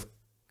 100 days of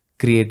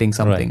creating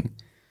something.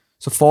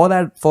 So for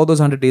those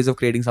 100 days of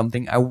creating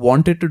something, I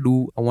wanted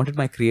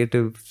my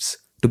creatives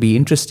to be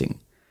interesting.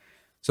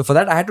 So for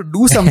that, I had to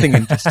do something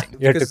interesting.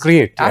 You had to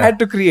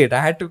create. I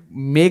had to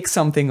make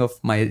something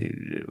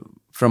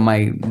from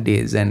my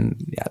days,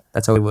 and yeah,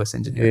 that's how reverse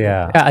engineering.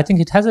 Yeah, I think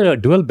it has a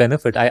dual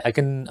benefit. I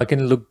can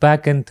look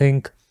back and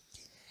think,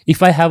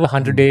 if I have a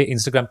 100-day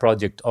Instagram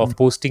project of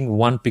posting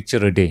one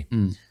picture a day,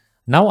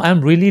 now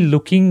I'm really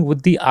looking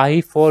with the eye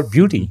for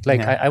beauty.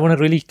 Like I want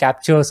to really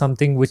capture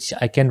something which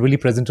I can really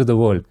present to the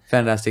world.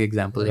 Fantastic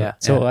example. Yeah.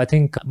 So I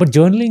think, but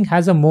journaling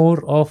has a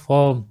more of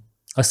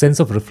a sense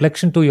of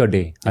reflection to your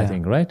day, I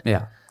think, right?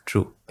 Yeah,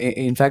 true.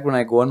 In fact, when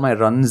I go on my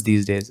runs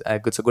these days,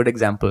 it's a good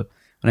example.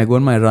 When I go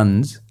on my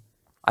runs,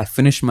 I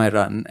finish my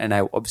run and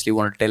I obviously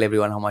want to tell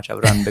everyone how much I've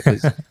run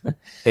because,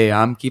 hey,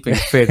 I'm keeping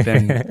fit.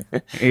 And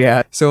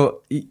yeah,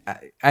 so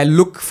I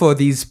look for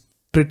these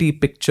pretty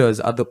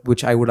pictures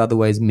which I would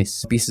otherwise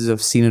miss. Pieces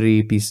of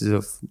scenery, pieces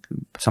of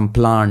some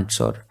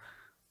plants, or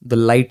the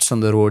lights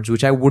on the roads,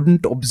 which I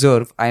wouldn't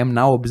observe. I am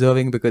now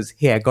observing because,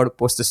 hey, I got to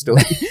post a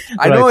story.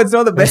 I know it's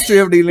not the best way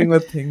of dealing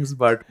with things,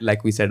 but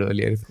like we said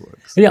earlier, it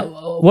works. Yeah.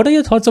 What are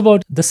your thoughts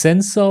about the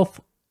sense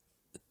of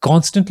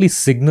constantly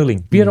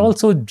signaling? We are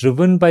also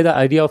driven by the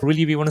idea of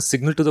really, we want to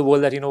signal to the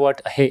world that, you know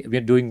what, hey, we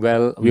are doing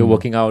well, we are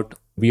working out,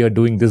 we are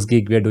doing this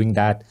gig, we are doing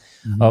that.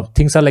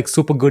 Things are like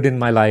super good in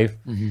my life.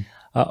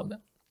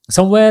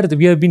 Somewhere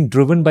we have been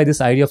driven by this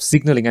idea of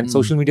signaling, and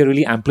social media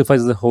really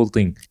amplifies the whole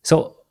thing.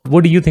 So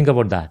what do you think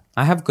about that?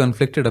 I have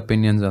conflicted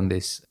opinions on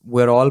this.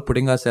 We're all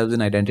putting ourselves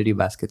in identity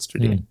baskets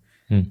today.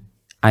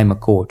 I'm a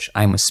coach,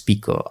 I'm a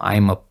speaker,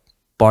 I'm a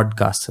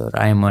podcaster,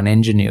 I'm an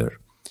engineer.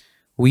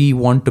 We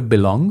want to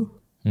belong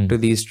to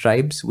these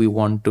tribes.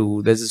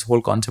 There's this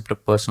whole concept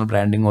of personal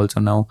branding also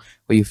now,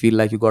 where you feel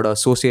like you got to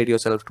associate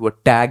yourself to a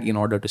tag in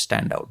order to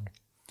stand out.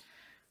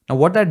 Now,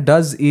 what that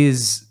does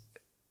is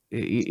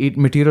it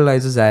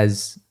materializes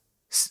as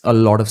a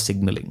lot of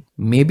signaling.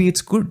 Maybe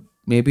it's good.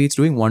 maybe it's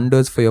doing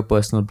wonders for your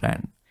personal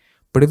brand.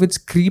 But if it's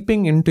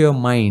creeping into your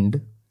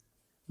mind,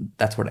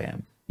 that's what I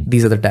am.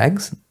 These are the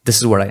tags. This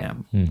is what I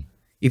am.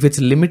 If it's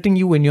limiting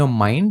you in your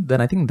mind,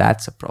 then I think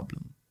that's a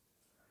problem.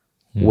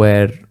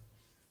 Where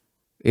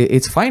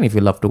it's fine if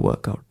you love to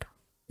work out.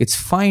 It's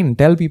fine.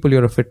 Tell people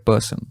you're a fit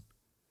person.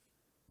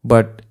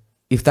 But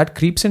if that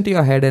creeps into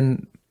your head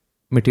and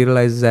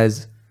materializes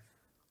as,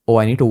 oh,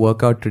 I need to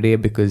work out today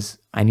because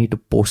I need to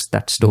post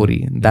that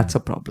story, that's a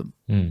problem.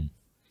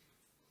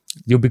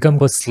 You become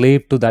a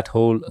slave to that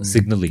whole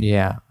signaling.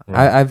 Yeah.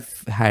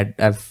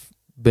 I've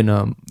been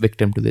a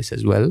victim to this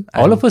as well.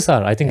 All of us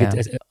are. I think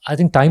I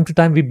think time to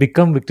time we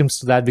become victims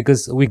to that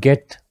because we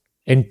get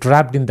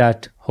entrapped in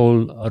that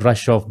whole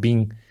rush of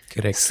being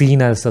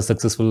seen as a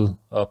successful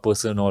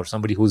person or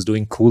somebody who's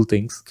doing cool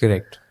things.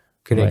 Correct.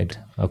 Right.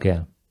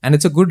 Okay. And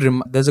it's a good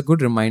there's a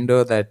good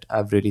reminder that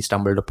I've really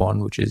stumbled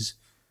upon, which is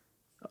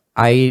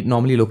I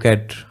normally look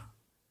at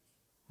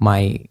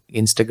my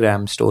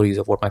Instagram stories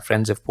of what my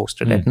friends have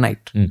posted at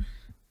night,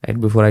 right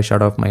before I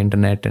shut off my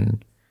internet,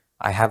 and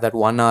I have that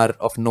 1 hour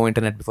of no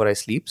internet before I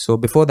sleep. So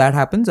before that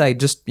happens, I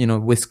just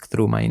whisk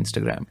through my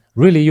Instagram.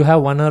 Really, you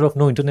have 1 hour of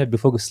no internet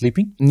before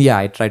sleeping? Yeah,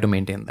 I try to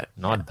maintain that.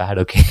 Not bad.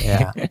 Okay.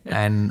 Yeah,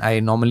 and I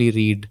normally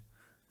read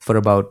for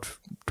about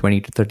 20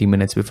 to 30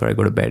 minutes before I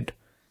go to bed.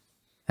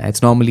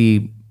 It's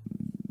normally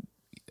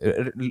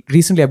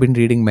recently I've been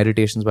reading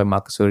Meditations by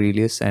Marcus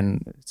Aurelius,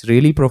 and it's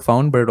really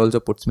profound, but it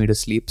also puts me to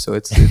sleep, so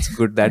it's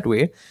good that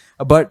way.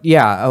 But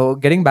yeah,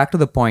 getting back to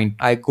the point,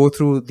 I go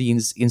through the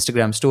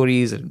Instagram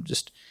stories and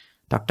just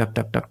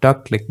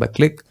tuck, click by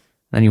click,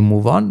 then you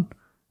move on.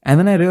 And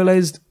then I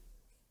realized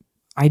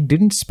I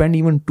didn't spend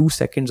even 2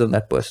 seconds on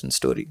that person's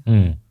story.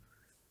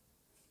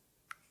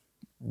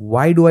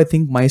 Why do I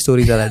think my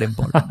stories are that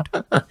important?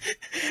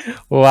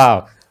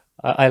 Wow.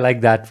 I like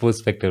that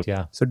perspective.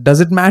 Yeah. So does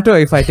it matter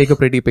if I take a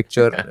pretty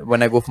picture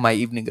when I go for my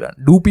evening run?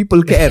 Do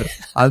people care?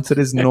 Answer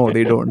is no,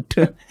 they don't.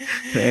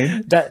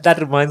 Right? That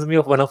reminds me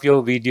of one of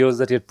your videos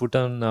that you had put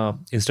on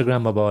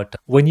Instagram about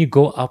when you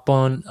go up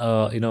on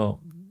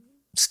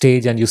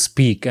stage and you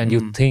speak and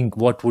you think,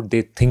 what would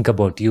they think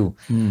about you?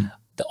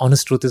 The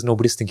honest truth is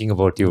nobody's thinking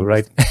about you,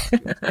 right?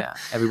 Yeah.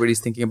 Everybody's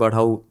thinking about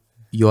how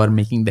you are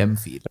making them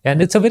feel. And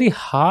it's a very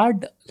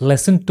hard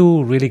lesson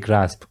to really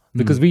grasp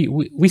because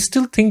we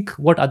still think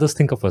what others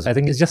think of us. I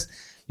think it's just,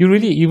 you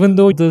really, even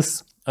though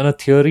this on a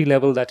theory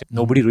level that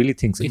nobody really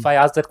thinks. If I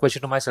ask that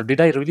question to myself, did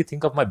I really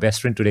think of my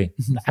best friend today?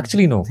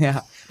 Actually, no.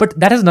 Yeah. But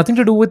that has nothing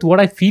to do with what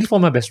I feel for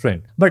my best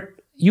friend. But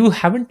you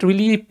haven't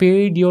really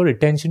paid your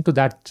attention to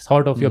that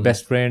thought of your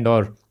best friend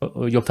or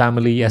your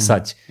family as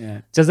such.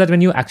 Yeah. Just that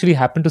when you actually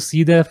happen to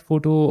see their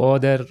photo or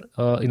their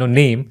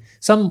name,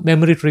 some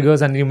memory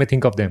triggers and you may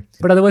think of them.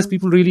 But otherwise,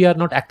 people really are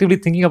not actively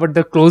thinking about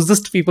the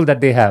closest people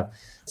that they have.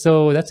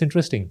 So that's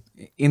interesting.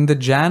 In the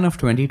Jan of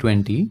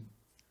 2020,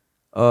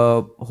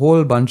 a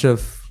whole bunch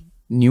of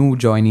new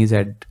joinees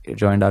had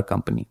joined our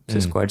company,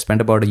 Cisco. I'd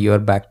spent about a year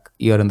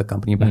in the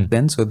company back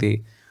then. So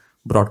they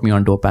brought me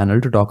onto a panel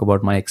to talk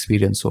about my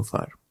experience so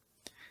far.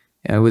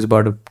 It was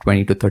about a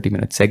 20 to 30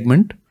 minute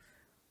segment.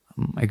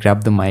 I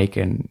grabbed the mic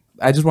and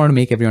I just wanted to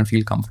make everyone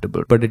feel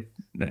comfortable, but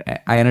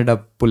I ended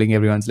up pulling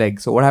everyone's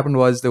leg. So what happened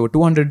was there were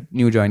 200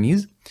 new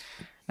joinees,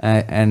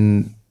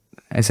 and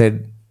I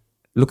said,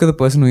 look at the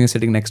person who you're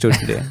sitting next to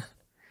today.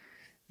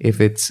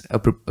 If it's a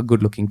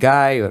good looking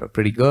guy or a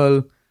pretty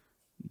girl,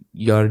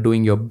 you're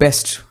doing your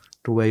best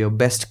to wear your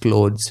best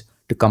clothes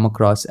to come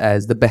across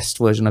as the best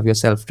version of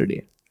yourself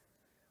today.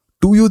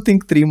 Do you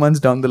think 3 months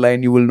down the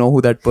line, you will know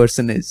who that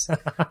person is?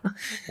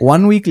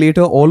 1 week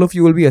later, all of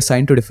you will be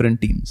assigned to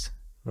different teams.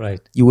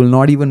 Right. You will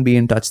not even be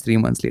in touch 3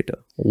 months later.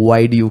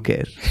 Why do you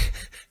care?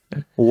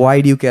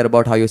 Why do you care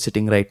about how you're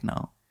sitting right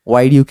now?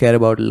 Why do you care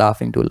about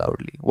laughing too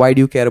loudly? Why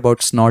do you care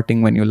about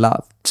snorting when you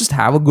laugh? Just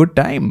have a good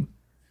time.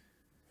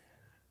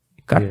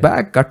 Cut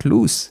back, cut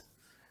loose.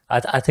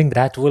 I think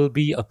that will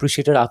be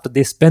appreciated after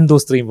they spend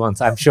those 3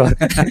 months, I'm sure.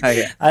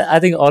 Yeah. I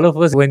think all of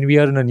us, when we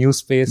are in a new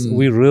space,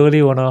 we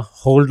really want to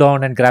hold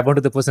on and grab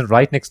onto the person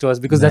right next to us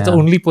because that's the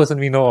only person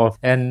we know of.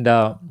 And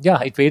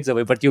it fades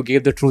away. But you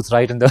gave the truth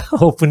right in the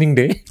opening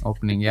day.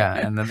 Yeah.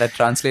 And then that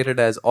translated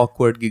as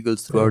awkward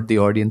giggles throughout the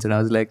audience. And I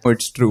was like, oh,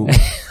 it's true.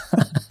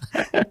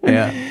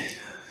 Yeah.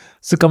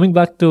 So coming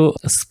back to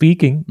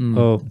speaking,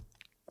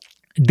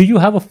 do you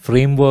have a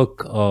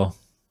framework of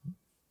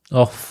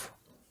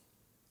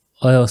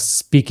a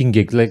speaking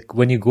gig? Like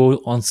when you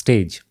go on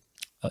stage,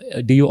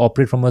 do you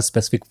operate from a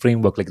specific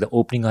framework? Like the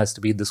opening has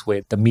to be this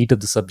way, the meat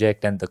of the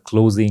subject and the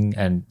closing.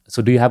 And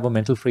so do you have a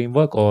mental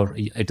framework or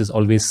it is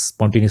always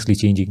spontaneously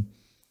changing?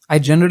 I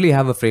generally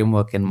have a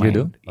framework in mind.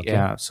 You do? Okay.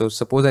 Yeah. So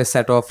suppose I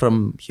set off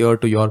from here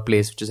to your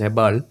place, which is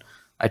Hebbal.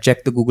 I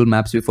check the Google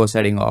Maps before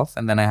setting off,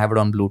 and then I have it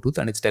on Bluetooth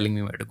and it's telling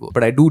me where to go.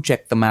 But I do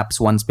check the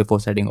maps once before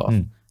setting off.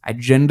 I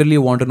generally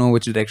want to know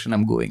which direction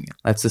I'm going in.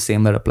 That's the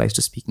same that applies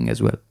to speaking as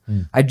well.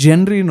 I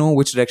generally know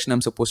which direction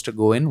I'm supposed to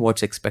go in,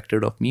 what's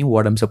expected of me,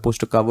 what I'm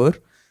supposed to cover.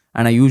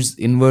 And I use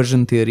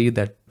inversion theory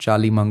that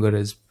Charlie Munger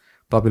has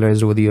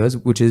popularized over the years,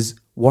 which is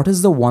what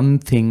is the one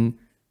thing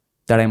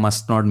that I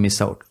must not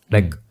miss out?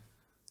 Like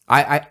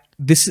I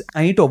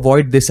need to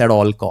avoid this at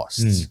all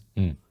costs.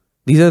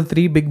 These are the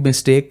 3 big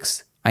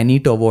mistakes. I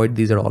need to avoid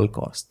these at all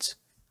costs.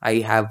 I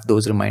have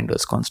those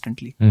reminders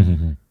constantly.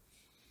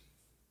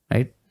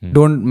 Right?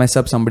 Don't mess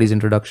up somebody's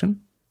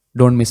introduction.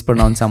 Don't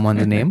mispronounce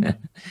someone's name.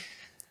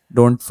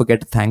 Don't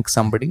forget to thank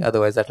somebody.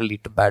 Otherwise, that will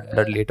lead to bad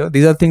blood later.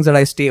 These are things that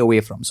I stay away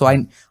from.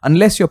 So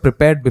unless you're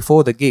prepared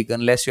before the gig,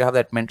 unless you have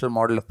that mental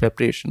model of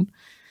preparation,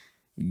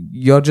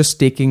 you're just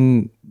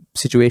taking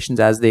situations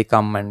as they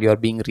come and you're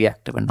being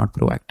reactive and not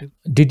proactive.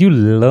 Did you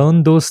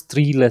learn those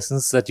 3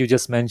 lessons that you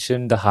just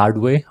mentioned the hard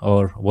way,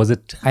 or was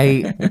it?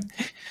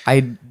 I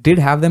did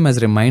have them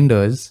as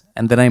reminders,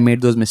 and then I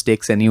made those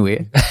mistakes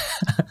anyway.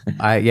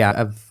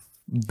 I've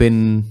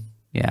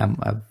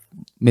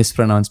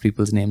mispronounced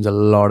people's names a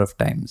lot of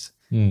times.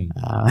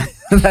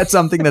 That's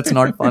something that's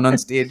not fun on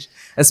stage,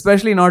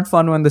 especially not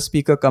fun when the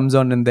speaker comes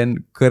on and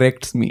then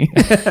corrects me.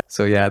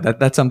 So yeah,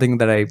 that's something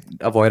that I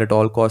avoid at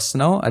all costs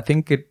now. I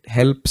think it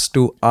helps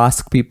to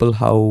ask people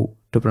how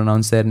to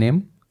pronounce their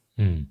name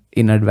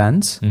in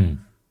advance.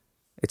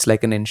 It's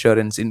like an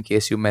insurance in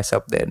case you mess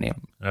up their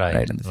name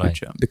right in the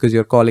future, because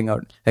you're calling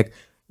out like,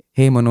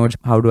 hey Manoj,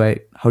 how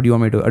do you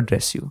want me to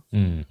address you?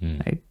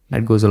 Right?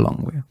 That goes a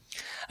long way.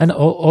 And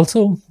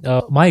also,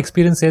 my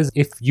experience is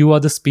if you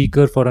are the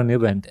speaker for an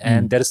event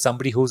and there is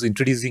somebody who's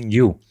introducing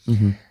you,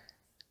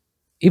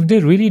 if they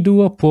really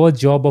do a poor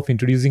job of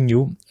introducing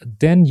you,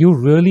 then you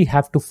really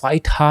have to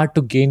fight hard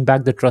to gain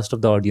back the trust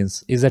of the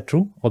audience. Is that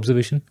true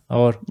observation?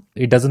 Or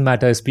it doesn't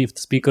matter, if the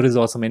speaker is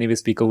awesome, anyway,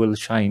 speaker will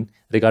shine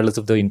regardless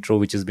of the intro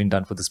which has been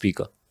done for the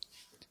speaker?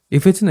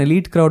 If it's an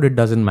elite crowd, it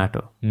doesn't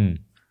matter.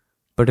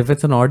 But if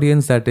it's an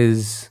audience that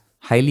is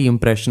highly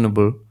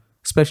impressionable,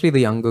 especially the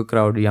younger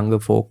crowd, younger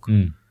folk,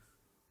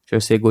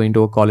 just say going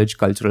to a college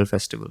cultural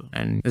festival.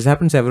 And this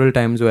happened several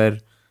times where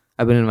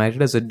I've been invited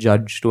as a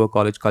judge to a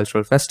college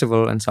cultural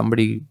festival and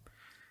somebody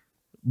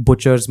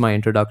butchers my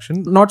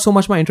introduction. Not so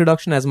much my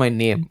introduction as my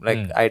name.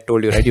 Like I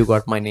told you, right, you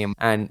got my name.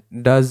 And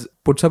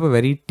puts up a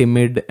very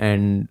timid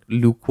and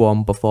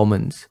lukewarm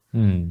performance.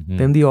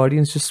 Then the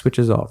audience just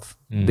switches off.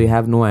 They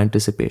have no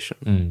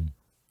anticipation.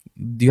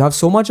 You have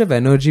so much of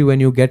energy when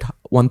you get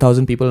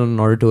 1,000 people in an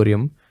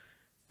auditorium,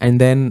 and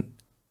then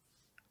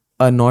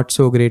a not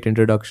so great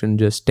introduction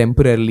just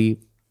temporarily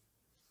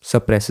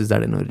suppresses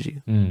that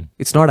energy.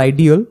 It's not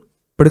ideal,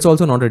 but it's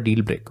also not a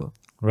deal breaker.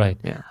 Right.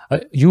 Yeah.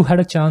 You had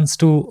a chance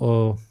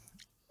to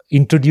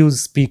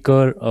introduce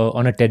speaker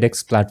on a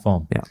TEDx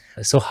platform. Yeah.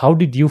 So how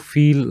did you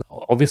feel?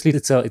 Obviously,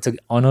 it's an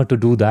honor to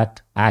do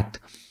that act.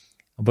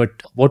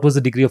 But what was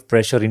the degree of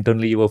pressure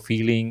internally you were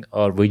feeling,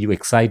 or were you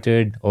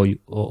excited,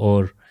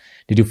 or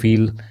did you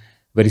feel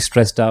very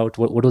stressed out?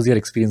 What was your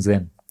experience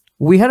then?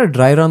 We had a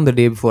dry run the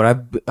day before.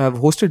 I've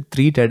hosted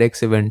 3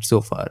 TEDx events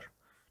so far.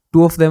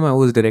 2 of them I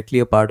was directly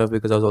a part of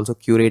because I was also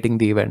curating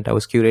the event. I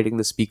was curating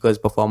the speakers'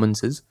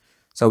 performances.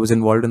 So I was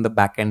involved in the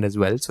back end as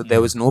well. So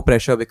there was no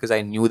pressure because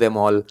I knew them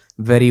all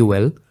very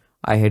well.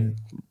 I had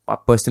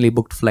personally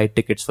booked flight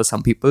tickets for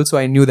some people, so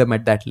I knew them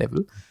at that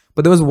level.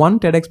 But there was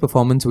one TEDx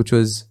performance which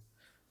was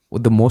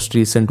the most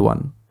recent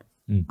one.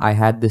 I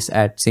had this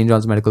at St.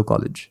 John's Medical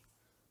College,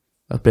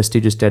 a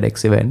prestigious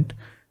TEDx event.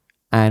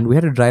 And we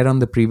had a dry run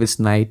the previous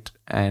night,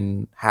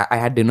 and I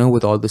had dinner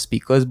with all the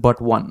speakers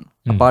but one,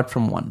 apart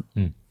from one.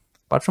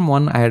 Apart from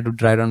one, I had a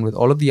dry run with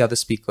all of the other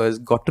speakers,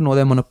 got to know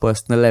them on a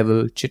personal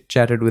level,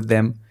 chit-chatted with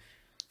them.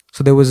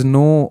 So there was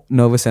no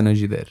nervous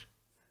energy there.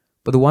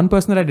 But the one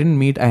person that I didn't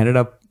meet, I ended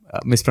up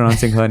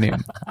mispronouncing her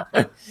name.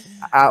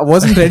 I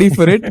wasn't ready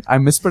for it. I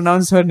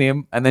mispronounced her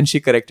name, and then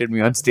she corrected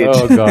me on stage.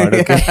 Oh, God.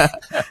 Okay.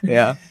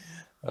 Yeah.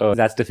 Oh,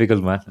 that's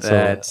difficult, man. So,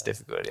 that's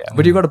difficult, yeah.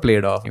 But you got to play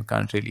it off. You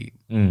can't really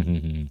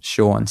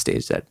show on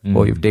stage that,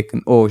 you've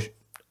taken,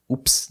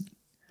 oops.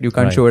 You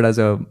can't show it as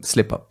a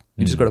slip up.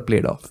 You just got to play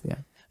it off, yeah.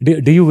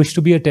 Do you wish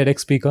to be a TEDx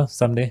speaker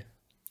someday?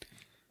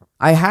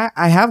 I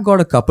have got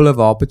a couple of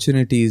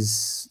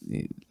opportunities.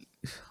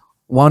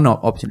 One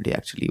opportunity,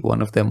 actually.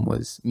 One of them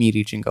was me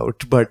reaching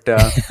out. But,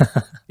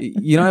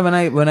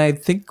 when I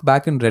think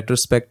back in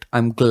retrospect,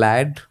 I'm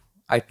glad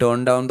I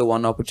turned down the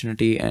one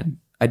opportunity and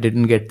I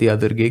didn't get the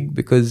other gig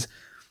because,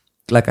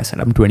 like I said,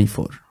 I'm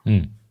 24.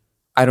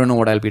 I don't know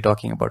what I'll be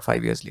talking about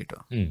 5 years later.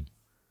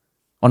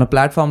 On a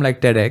platform like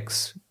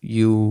TEDx,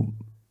 you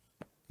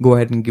go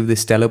ahead and give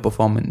this stellar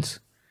performance.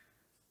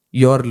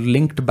 You're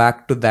linked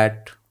back to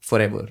that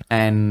forever.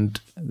 And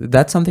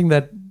that's something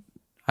that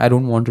I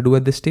don't want to do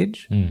at this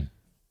stage.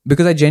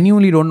 Because I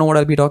genuinely don't know what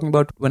I'll be talking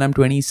about when I'm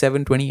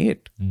 27,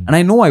 28. And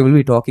I know I will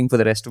be talking for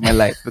the rest of my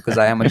life because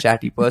I am a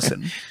chatty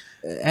person.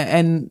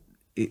 And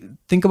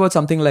think about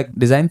something like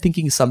design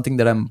thinking is something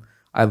that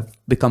I've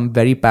become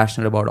very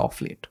passionate about off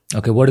late.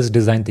 Okay, what is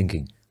design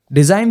thinking?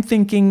 Design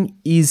thinking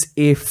is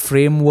a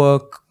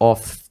framework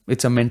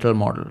it's a mental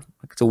model.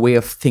 It's a way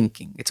of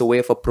thinking. It's a way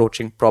of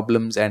approaching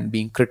problems and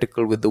being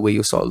critical with the way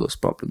you solve those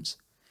problems.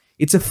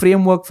 It's a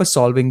framework for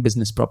solving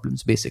business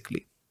problems,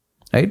 basically,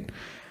 right?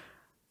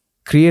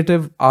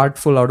 Creative,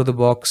 artful, out of the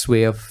box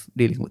way of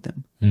dealing with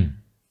them.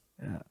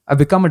 I've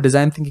become a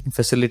design thinking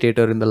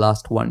facilitator in the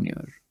last 1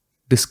 year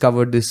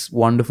discovered this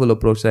wonderful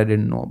approach that I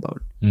didn't know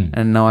about.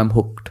 And now I'm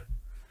hooked.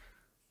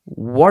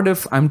 What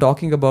if I'm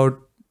talking about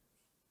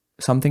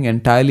something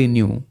entirely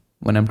new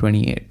when I'm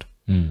 28?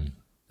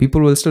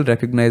 People will still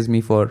recognize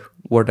me for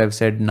what I've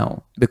said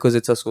now because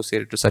it's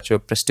associated to such a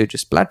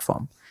prestigious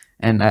platform.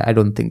 And I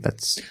don't think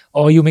that's...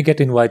 Or you may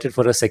get invited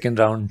for a second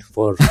round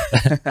for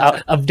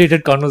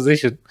updated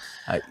conversation.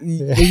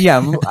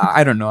 Yeah,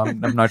 I don't know.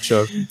 I'm not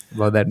sure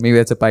about that. Maybe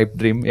it's a pipe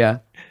dream. Yeah.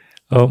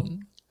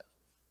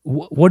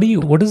 What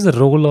is the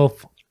role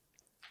of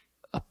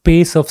a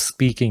pace of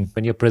speaking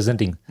when you're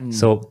presenting?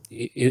 So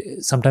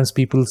sometimes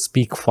people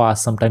speak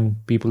fast, sometimes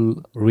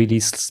people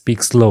really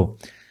speak slow.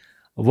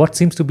 What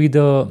seems to be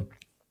the...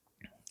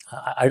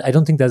 I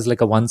don't think there's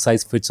like a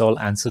one-size-fits-all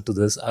answer to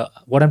this.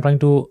 What I'm trying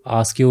to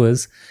ask you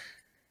is,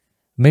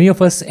 many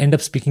of us end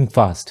up speaking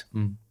fast,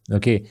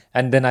 okay?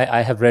 And then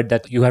I have read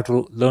that you have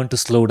to learn to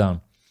slow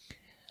down.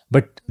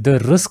 But the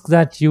risk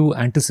that you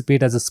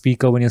anticipate as a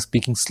speaker when you're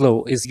speaking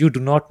slow is you do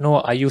not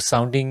know, are you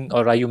sounding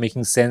or are you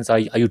making sense? Are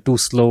you too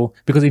slow?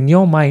 Because in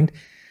your mind,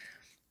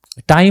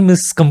 time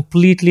is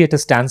completely at a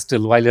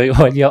standstill while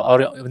you're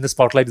or when the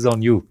spotlight is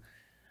on you.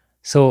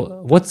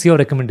 So what's your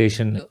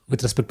recommendation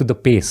with respect to the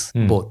pace?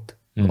 Both.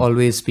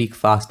 Always speak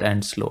fast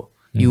and slow.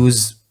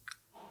 Use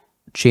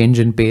change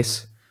in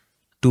pace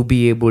to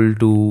be able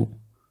to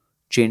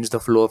change the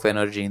flow of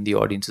energy in the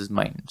audience's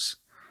minds.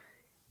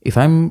 If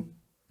I'm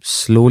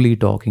slowly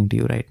talking to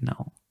you right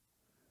now,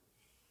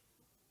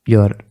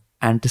 you're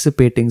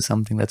anticipating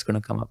something that's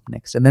going to come up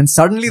next. And then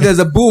suddenly there's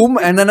a boom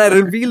and then I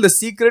reveal the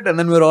secret and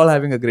then we're all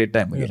having a great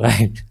time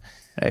again.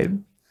 Right?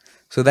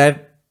 So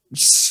that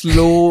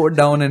slow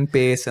down in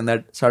pace and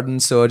that sudden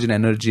surge in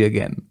energy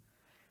again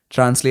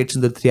translates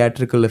into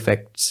theatrical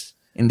effects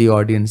in the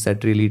audience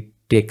that really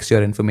takes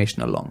your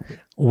information along.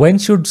 When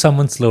should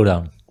someone slow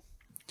down?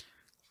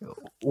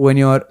 When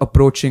you're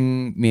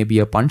approaching maybe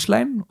a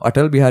punchline.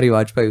 Atal Bihari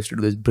Vajpayee used to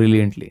do this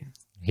brilliantly.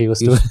 He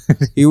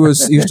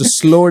used to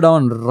slow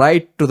down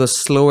right to the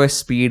slowest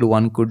speed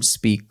one could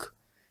speak,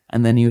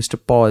 and then he used to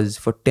pause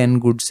for 10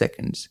 good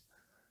seconds.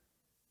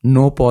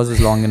 No pause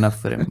is long enough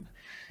for him.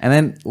 And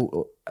then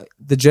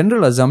the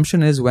general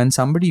assumption is when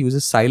somebody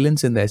uses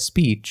silence in their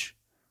speech,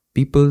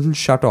 people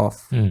shut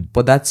off.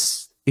 But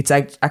it's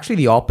actually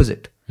the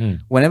opposite.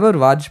 Whenever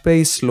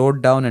Vajpayee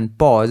slowed down and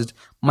paused,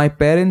 my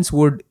parents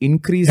would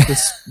increase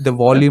the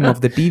volume of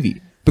the TV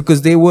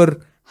because they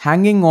were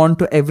hanging on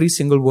to every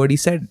single word he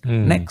said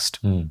next.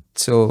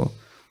 So,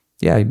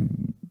 yeah,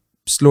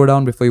 slow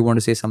down before you want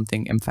to say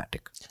something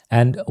emphatic.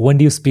 And when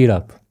do you speed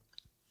up?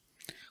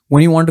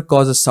 When you want to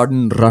cause a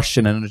sudden rush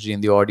in energy in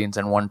the audience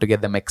and want to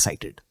get them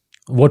excited.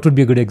 What would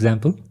be a good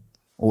example?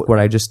 What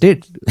I just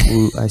did.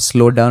 I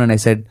slowed down and I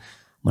said,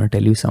 I'm going to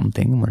tell you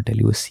something. I'm going to tell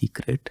you a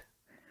secret.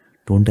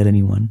 Don't tell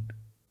anyone.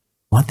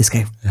 What? This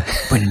guy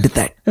went and did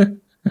that.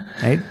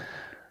 Right?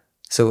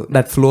 So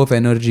that flow of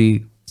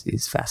energy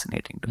is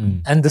fascinating to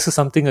me. And this is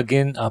something,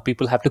 again,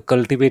 people have to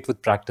cultivate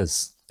with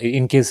practice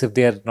in case if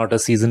they are not a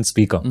seasoned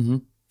speaker.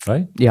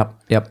 Right?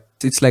 Yep.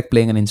 It's like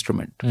playing an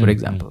instrument, for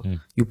example.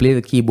 You play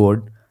the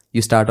keyboard.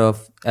 You start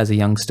off as a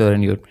youngster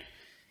and you're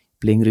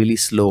playing really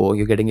slow.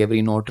 You're getting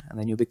every note and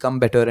then you become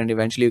better and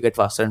eventually you get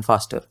faster and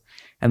faster.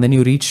 And then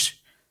you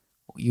reach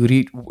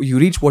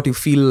what you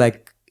feel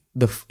like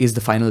is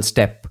the final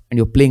step, and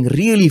you're playing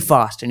really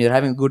fast and you're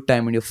having a good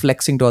time and you're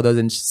flexing to others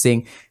and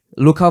saying,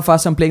 look how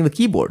fast I'm playing the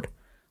keyboard.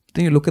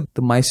 Then you look at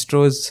the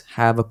maestros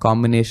have a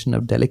combination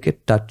of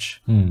delicate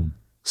touch,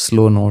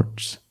 slow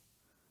notes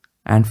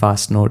and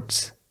fast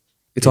notes.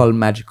 It's all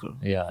magical.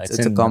 Yeah, it's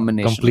a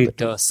combination.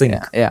 Complete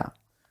sync. Yeah.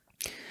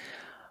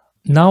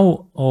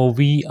 Now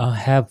we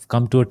have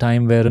come to a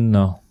time wherein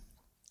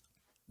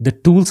the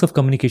tools of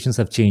communications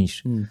have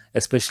changed,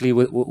 especially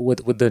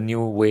with the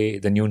new way,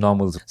 the new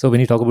normals. So when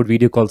you talk about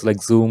video calls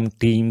like Zoom,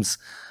 Teams,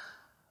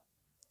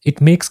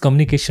 it makes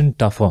communication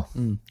tougher.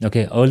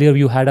 Okay, earlier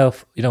you had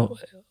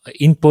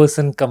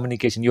in-person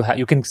communication.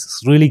 You can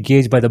really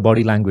gauge by the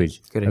body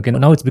language. Correct. Okay,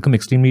 now it's become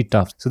extremely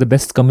tough. So the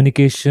best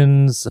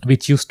communications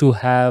which used to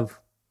have,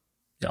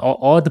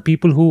 or the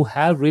people who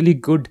have really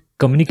good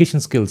communication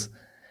skills,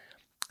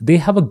 they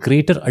have a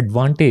greater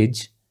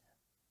advantage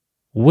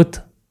with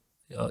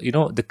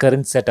the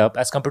current setup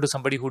as compared to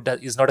somebody who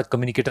is not a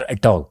communicator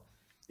at all.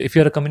 If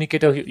you're a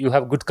communicator, you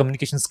have good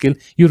communication skill,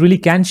 you really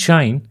can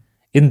shine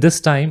in this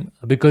time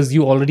because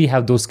you already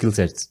have those skill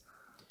sets.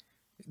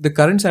 The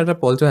current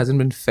setup also hasn't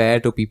been fair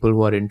to people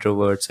who are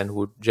introverts and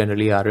who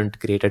generally aren't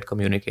great at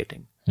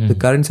communicating. The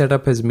current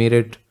setup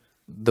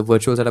the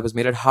virtual setup has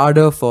made it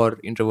harder for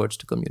introverts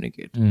to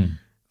communicate.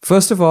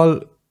 First of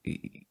all,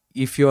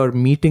 if your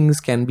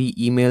meetings can be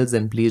emails,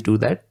 then please do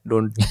that.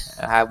 Don't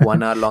have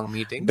 1 hour long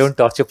meetings. Don't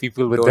torture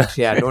people with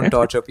that. Don't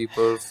torture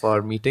people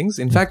for meetings.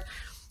 In fact,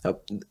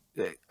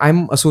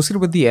 I'm associated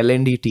with the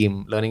L&D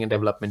team, learning and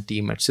development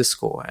team at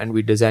Cisco, and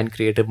we design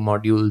creative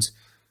modules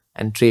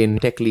and train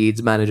tech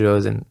leads,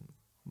 managers. And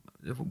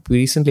we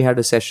recently had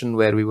a session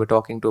where we were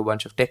talking to a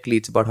bunch of tech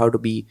leads about how to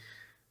be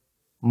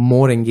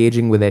more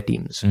engaging with their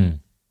teams.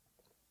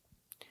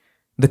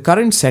 The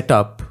current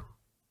setup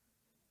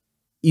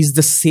is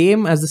the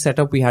same as the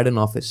setup we had in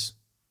office.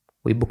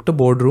 We booked a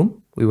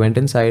boardroom, we went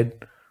inside,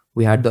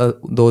 we had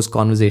those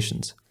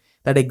conversations.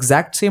 That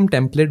exact same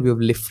template, we have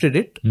lifted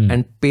it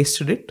and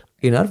pasted it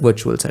in our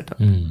virtual setup,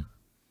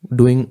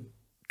 doing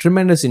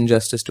tremendous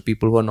injustice to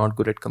people who are not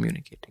good at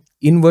communicating.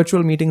 In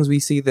virtual meetings, we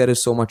see there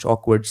is so much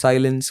awkward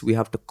silence. We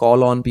have to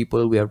call on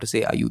people. We have to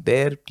say, are you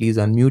there? Please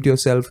unmute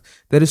yourself.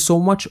 There is so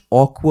much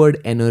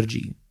awkward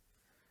energy.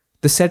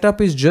 The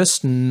setup is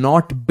just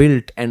not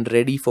built and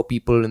ready for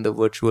people in the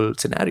virtual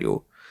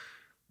scenario.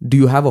 Do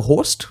you have a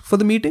host for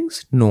the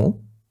meetings?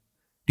 No.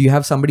 Do you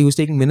have somebody who's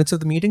taking minutes of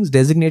the meetings?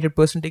 Designated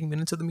person taking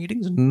minutes of the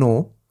meetings?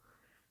 No.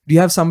 Do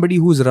you have somebody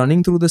who's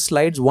running through the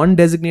slides? One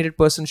designated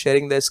person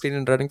sharing their screen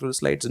and running through the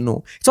slides?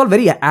 No. It's all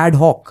very ad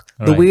hoc,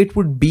 the way it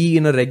would be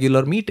in a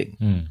regular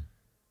meeting.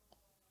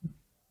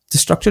 The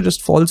structure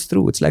just falls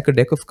through. It's like a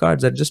deck of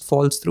cards that just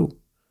falls through.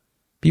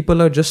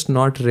 People are just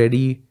not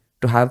ready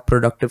to have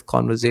productive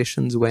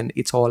conversations when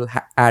it's all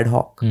ad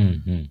hoc.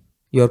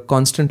 You're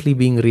constantly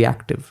being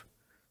reactive.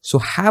 So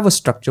have a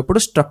structure, put a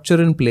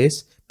structure in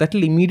place that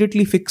will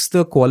immediately fix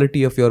the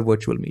quality of your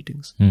virtual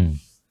meetings.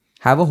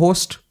 Have a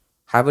host,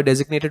 have a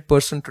designated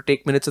person to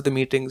take minutes of the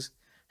meetings,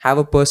 have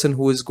a person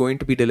who is going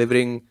to be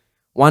delivering,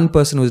 one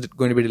person who is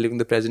going to be delivering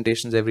the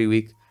presentations every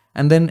week,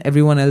 and then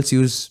everyone else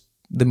use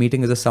the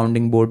meeting as a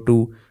sounding board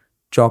to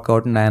chalk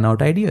out and iron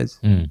out ideas.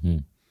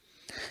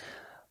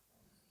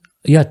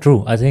 Yeah,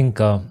 true. I think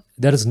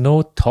there is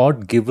no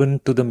thought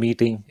given to the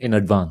meeting in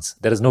advance.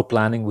 There is no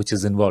planning which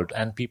is involved.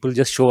 And people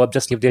just show up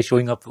just if they're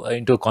showing up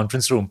into a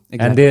conference room.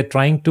 And they're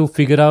trying to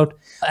figure out,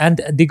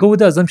 and they go with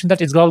the assumption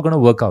that it's all going to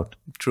work out.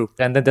 True.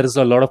 And then there is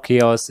a lot of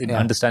chaos in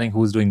understanding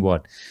who's doing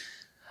what.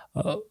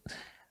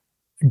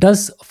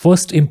 Does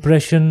first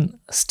impression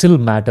still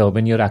matter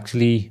when you're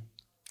actually...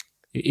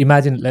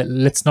 Imagine,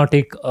 let's not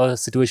take a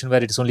situation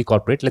where it is only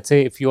corporate. Let's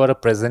say if you are a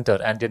presenter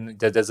and then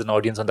there's an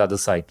audience on the other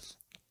side.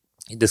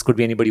 This could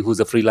be anybody who's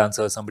a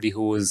freelancer, somebody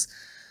who is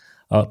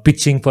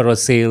pitching for a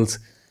sales.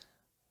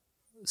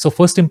 So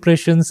first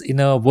impressions in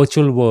a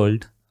virtual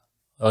world,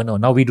 no,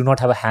 now we do not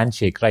have a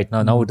handshake right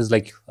now. Now it is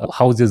like,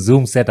 how's your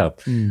Zoom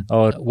setup?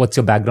 Or what's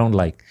your background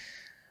like?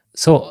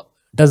 So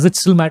does it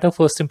still matter,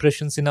 first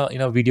impressions in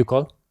a video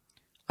call?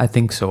 I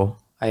think so.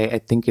 I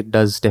think it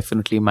does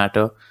definitely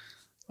matter.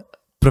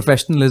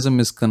 Professionalism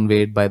is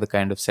conveyed by the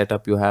kind of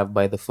setup you have,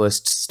 by the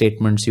first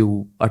statements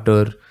you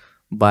utter,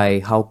 by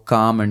how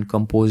calm and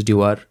composed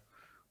you are.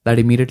 That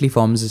immediately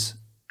forms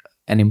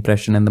an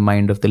impression in the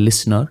mind of the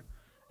listener.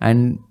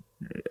 And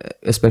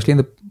especially in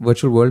the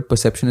virtual world,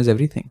 perception is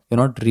everything. You're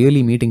not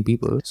really meeting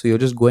people, so you're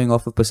just going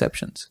off of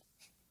perceptions.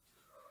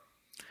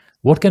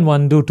 What can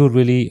one do to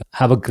really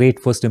have a great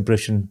first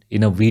impression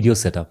in a video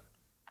setup?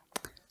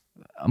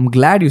 I'm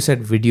glad you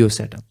said video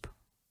setup,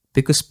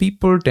 because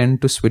people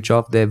tend to switch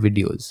off their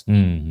videos.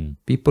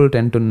 People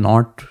tend to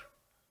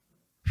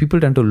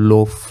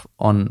loaf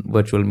on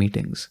virtual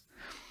meetings.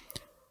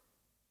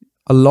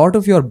 A lot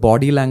of your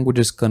body language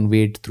is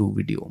conveyed through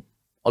video.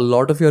 A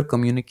lot of your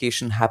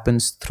communication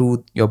happens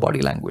through your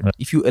body language.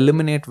 If you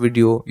eliminate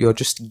video, you're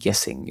just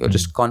guessing. You're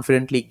just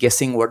confidently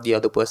guessing what the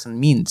other person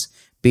means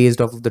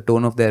based off of the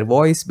tone of their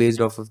voice, based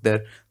off of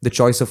the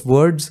choice of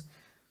words.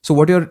 So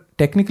what you're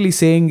technically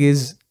saying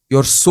is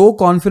you're so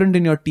confident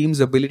in your team's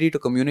ability to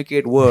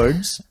communicate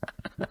words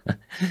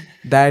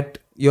that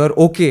you're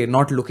okay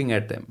not looking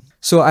at them.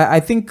 So I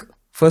think,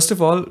 first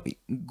of all,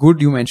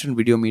 good you mentioned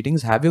video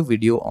meetings. Have your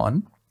video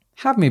on.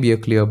 Have maybe a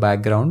clear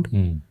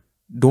background.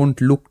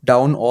 Don't look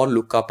down or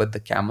look up at the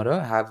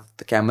camera. Have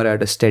the camera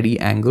at a steady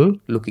angle,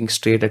 looking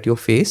straight at your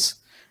face.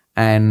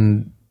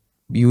 And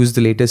use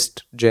the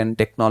latest gen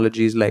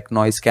technologies like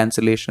noise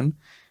cancellation.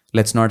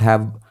 Let's not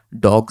have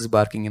dogs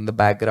barking in the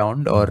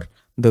background or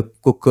the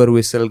cooker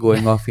whistle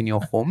going off in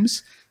your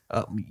homes.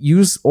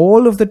 Use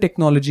all of the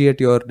technology at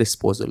your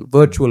disposal.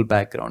 Virtual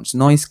backgrounds,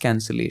 noise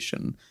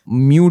cancellation,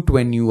 mute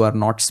when you are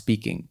not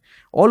speaking.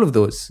 All of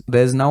those.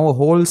 There's now a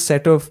whole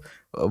set of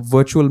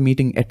virtual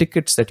meeting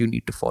etiquettes that you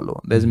need to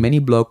follow. There's many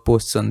blog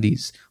posts on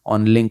these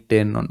on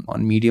LinkedIn,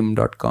 on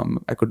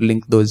medium.com. I could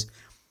link those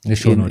in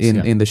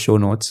the show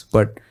notes.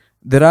 But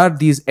there are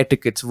these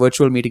etiquettes,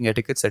 virtual meeting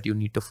etiquettes that you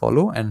need to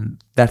follow,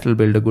 and that will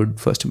build a good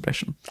first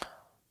impression.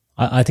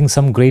 I think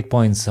some great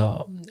points.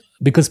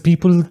 Because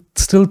people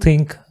still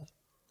think...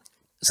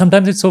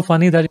 Sometimes it's so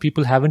funny that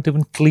people haven't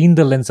even cleaned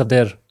the lens of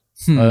their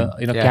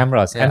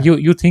cameras. And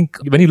you think,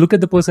 when you look at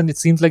the person, it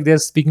seems like they're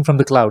speaking from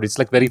the cloud. It's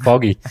like very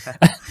foggy.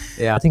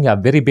 I think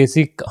very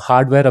basic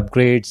hardware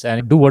upgrades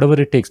and do whatever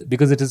it takes,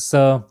 because it's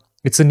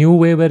a new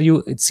way where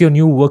it's your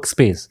new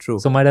workspace. True.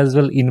 So might as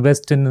well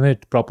invest in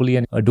it properly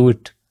and do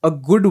it. A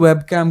good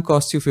webcam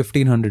costs you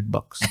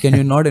 $1,500. Can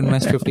you not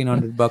invest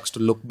 $1,500 to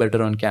look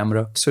better on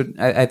camera? So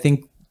I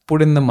think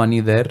put in the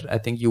money there. I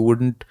think you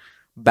wouldn't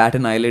bat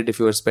an eyelid if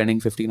you were spending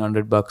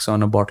 $1,500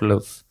 on a bottle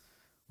of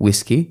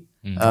whiskey.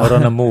 Or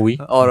on a movie.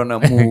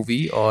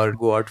 Or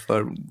go out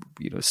for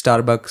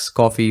Starbucks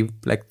coffee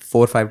like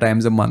 4 or 5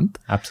 times a month.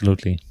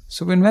 Absolutely.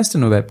 So invest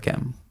in a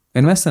webcam.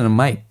 invest in a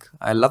mic.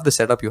 I love the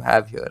setup you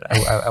have here.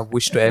 I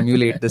wish to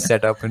emulate this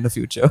setup in the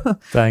future.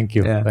 Thank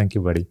you. Yeah. Thank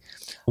you, buddy.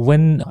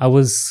 When I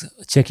was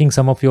checking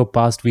some of your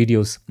past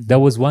videos, there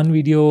was one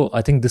video,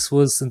 I think this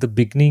was in the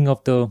beginning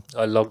of the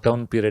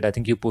lockdown period. I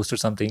think you posted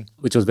something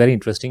which was very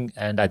interesting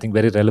and I think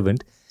very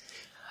relevant.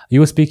 You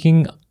were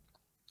speaking,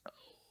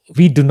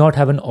 we do not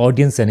have an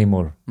audience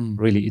anymore,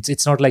 really.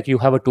 It's not like you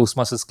have a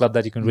Toastmasters club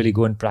that you can really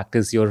go and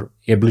practice your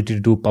ability to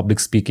do public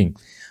speaking.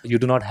 You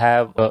do not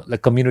have a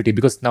community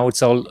because now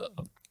it's all,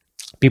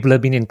 people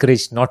have been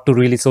encouraged not to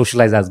really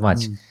socialize as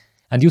much.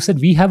 And you said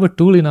we have a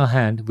tool in our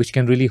hand which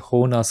can really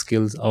hone our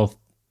skills of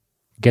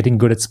getting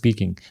good at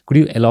speaking. Could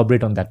you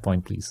elaborate on that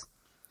point, please?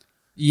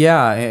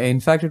 Yeah, in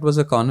fact, it was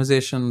a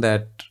conversation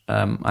that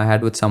I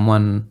had with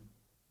someone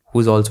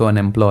who's also an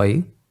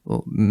employee,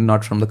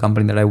 not from the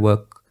company that I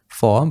work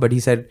for, but he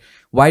said,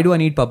 why do I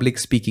need public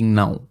speaking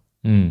now?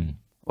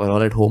 We're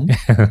all at home.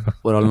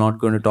 We're all not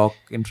going to talk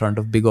in front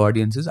of big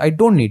audiences. I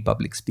don't need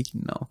public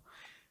speaking now.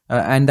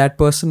 And that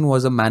person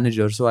was a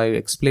manager. So I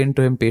explained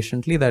to him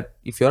patiently that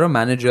if you're a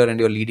manager and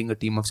you're leading a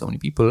team of so many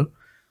people,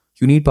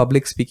 you need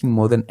public speaking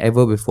more than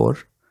ever before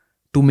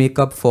to make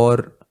up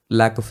for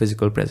lack of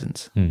physical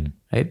presence,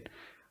 right?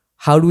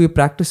 How do we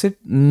practice it?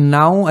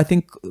 Now, I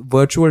think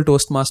virtual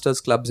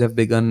Toastmasters clubs have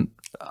begun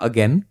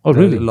again. Oh,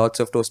 really? There are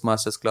lots of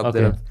Toastmasters clubs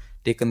that have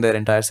taken their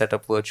entire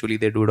setup virtually.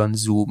 They do it on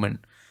Zoom, and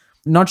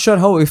not sure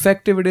how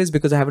effective it is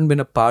because I haven't been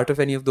a part of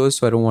any of those,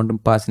 so I don't want to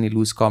pass any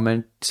loose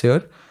comments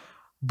here.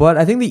 But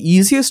I think the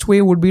easiest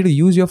way would be to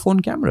use your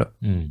phone camera.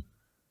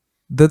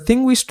 The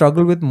thing we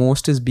struggle with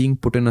most is being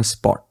put in a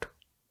spot.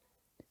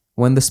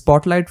 When the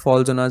spotlight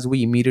falls on us,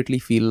 we immediately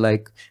feel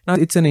like, now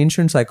it's an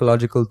ancient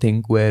psychological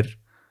thing where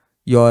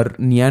your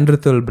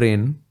Neanderthal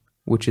brain,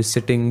 which is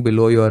sitting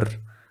below your,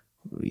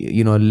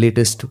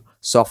 latest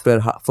software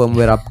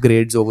firmware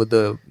upgrades over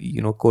the,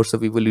 course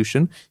of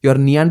evolution, your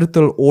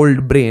Neanderthal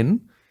old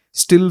brain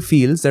still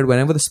feels that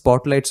whenever the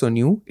spotlight's on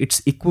you,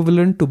 it's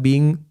equivalent to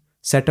being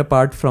set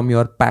apart from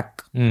your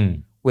pack.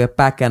 We're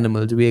pack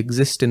animals. We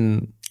exist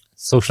in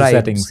social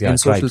settings. In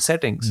social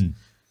settings.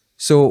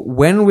 So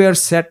when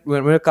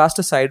we're cast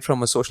aside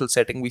from a social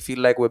setting, we feel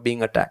like we're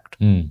being attacked.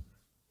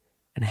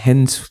 And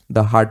hence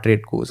the heart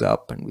rate goes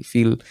up and we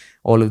feel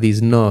all of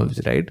these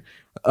nerves, right?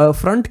 A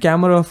front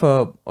camera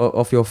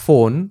of your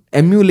phone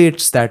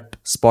emulates that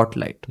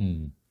spotlight.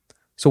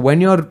 So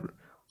when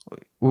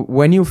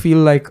you feel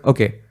like,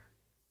 okay,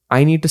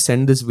 I need to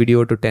send this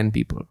video to 10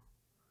 people,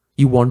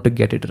 you want to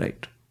get it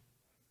right.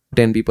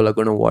 10 people are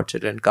going to watch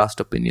it and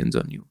cast opinions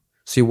on you.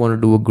 So you want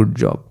to do a good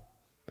job.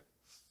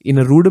 In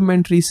a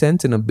rudimentary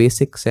sense, in a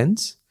basic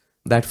sense,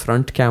 that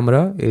front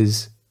camera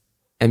is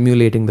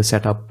emulating the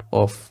setup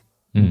of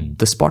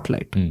the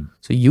spotlight.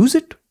 So use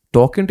it,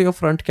 talk into your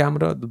front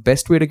camera. The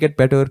best way to get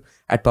better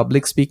at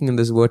public speaking in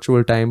this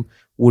virtual time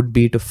would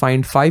be to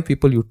find 5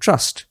 people you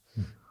trust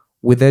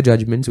with their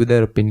judgments, with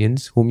their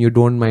opinions, whom you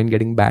don't mind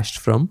getting bashed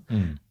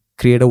from.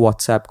 Create a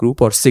WhatsApp group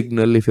or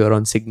Signal if you're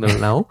on Signal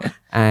now,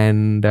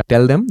 and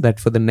tell them that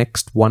for the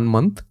next 1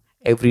 month,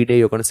 every day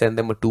you're going to send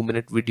them a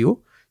 2-minute video.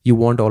 You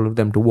want all of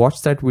them to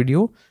watch that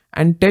video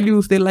and tell you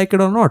if they like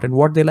it or not and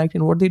what they liked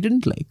and what they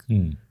didn't like.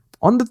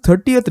 On the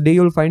 30th day,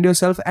 you'll find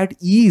yourself at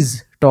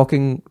ease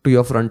talking to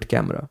your front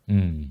camera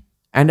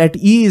and at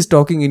ease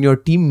talking in your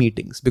team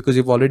meetings because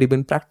you've already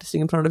been practicing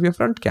in front of your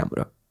front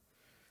camera.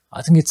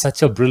 I think it's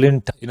such a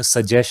brilliant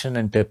suggestion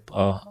and tip,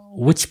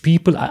 which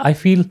people, I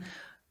feel,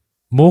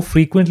 more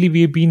frequently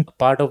we've been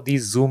part of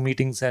these Zoom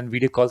meetings and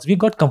video calls. We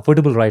got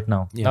comfortable right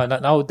now.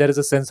 Now there is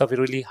a sense of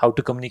really how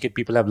to communicate.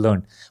 People have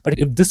learned. But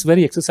if this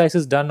very exercise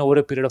is done over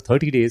a period of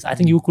 30 days, I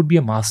think you could be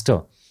a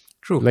master.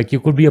 True. Like you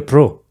could be a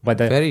pro. By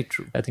that. Very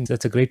true. I think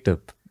that's a great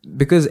tip.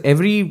 Because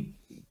every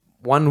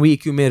 1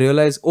 week you may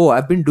realize, oh,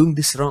 I've been doing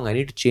this wrong. I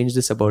need to change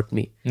this about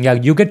me. Yeah,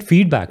 you get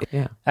feedback.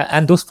 Yeah.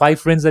 And those 5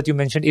 friends that you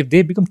mentioned, if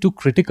they become too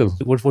critical,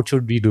 what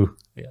should we do?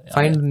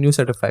 Find a new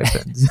set of 5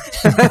 friends.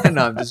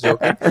 No, I'm just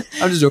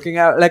joking.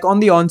 Like on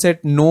the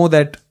onset, know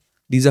that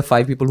these are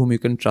 5 people whom you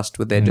can trust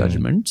with their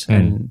judgments.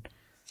 And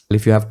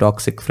if you have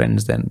toxic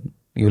friends, then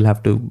you'll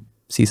have to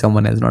see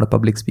someone else, not a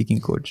public speaking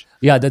coach.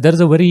 Yeah, there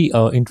is a very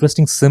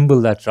interesting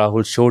symbol that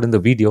Rahul showed in the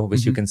video,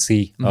 which you can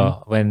see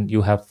when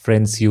you have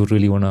friends you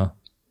really want to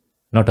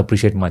not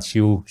appreciate much.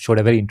 You showed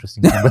a very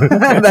interesting symbol.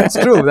 That's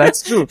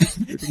true.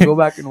 You can go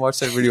back and watch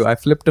that video. I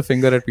flipped a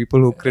finger at people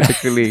who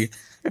critically,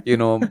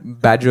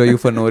 badger you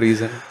for no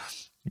reason.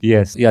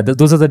 Yes. Yeah.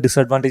 Those are the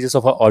disadvantages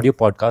of our audio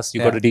podcast.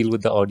 You got to deal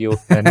with the audio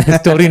and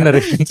story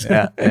narrations.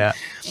 Yeah.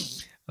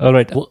 All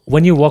right.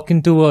 When you walk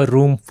into a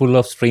room full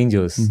of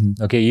strangers,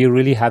 okay, you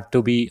really have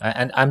to be,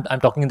 and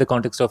I'm talking in the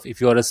context of if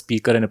you are a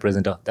speaker and a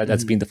presenter,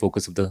 that's been the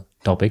focus of the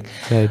topic.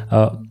 Right.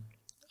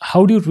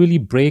 How do you really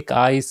break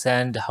ice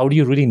and how do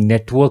you really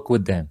network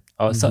with them?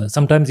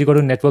 Sometimes you got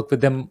to network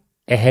with them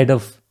ahead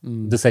of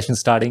the session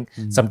starting.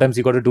 Sometimes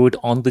you got to do it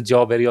on the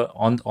job where you're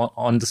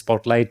on the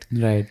spotlight.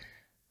 Right.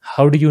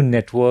 How do you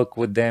network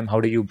with them? How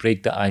do you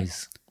break the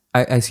ice?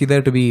 I see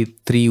there to be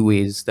 3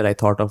 ways that I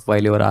thought of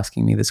while you were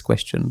asking me this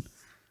question.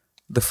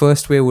 The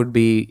first way would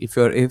be if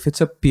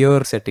it's a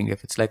peer setting,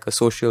 if it's like a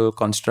social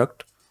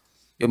construct,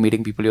 you're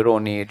meeting people your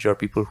own age or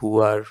people who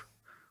are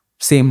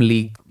same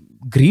league.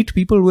 Greet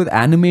people with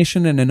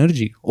animation and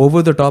energy,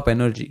 over the top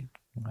energy.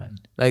 Right.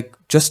 Like,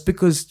 just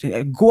because,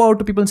 go out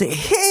to people and say,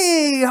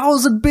 hey,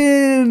 how's it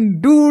been?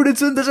 Dude,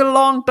 it's been such a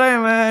long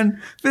time,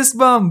 man. Fist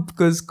bump,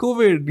 because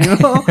COVID, you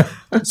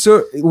know?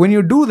 So when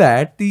you do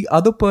that, the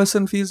other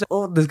person feels like,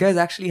 oh, this guy's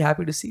actually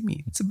happy to see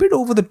me. It's a bit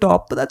over the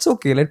top, but that's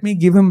okay. Let me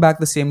give him back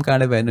the same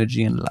kind of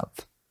energy and love.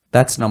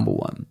 That's number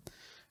one.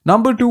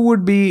 Number two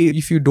would be,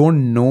 if you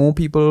don't know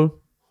people,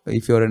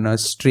 if you're in a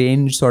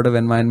strange sort of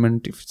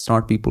environment, if it's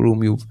not people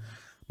whom you've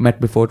met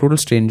before, total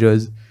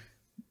strangers,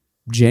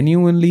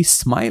 genuinely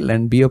smile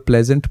and be a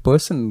pleasant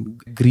person.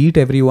 Greet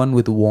everyone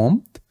with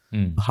warmth.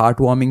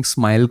 Heartwarming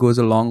smile goes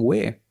a long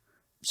way.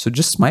 So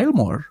just smile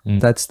more.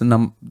 That's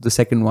the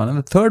second one. And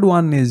the third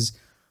one is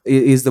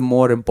the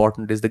more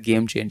important, is the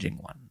game-changing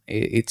one.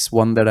 It's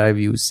one that I've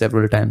used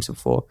several times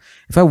before.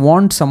 If I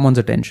want someone's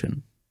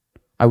attention,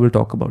 I will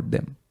talk about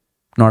them,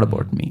 not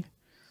about me.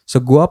 So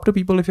go up to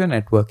people if you're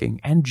networking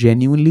and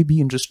genuinely be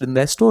interested in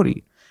their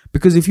story.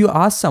 Because if you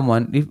ask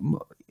someone,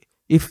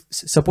 if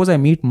suppose I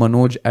meet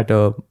Manoj at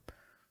a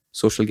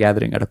social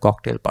gathering, at a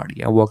cocktail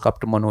party, I walk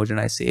up to Manoj and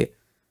I say,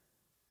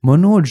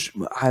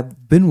 Manoj,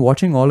 I've been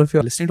watching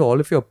listening to all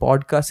of your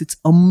podcasts. It's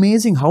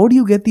amazing. How do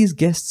you get these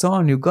guests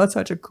on? You've got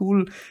such a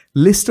cool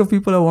list of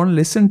people I want to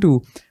listen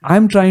to.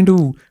 I'm trying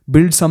to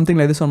build something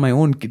like this on my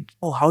own.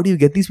 Oh, how do you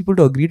get these people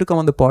to agree to come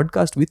on the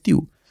podcast with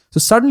you? So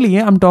suddenly,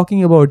 I'm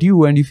talking about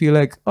you and you feel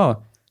like,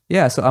 oh,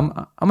 yeah, so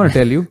I'm going to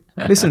tell you,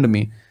 listen to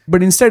me.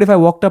 But instead, if I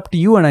walked up to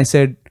you and I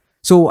said,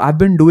 so I've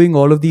been doing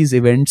all of these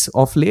events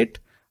of late.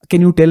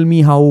 Can you tell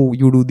me how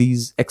you do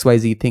these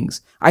XYZ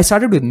things? I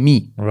started with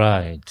me.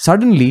 Right.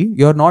 Suddenly,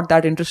 you're not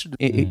that interested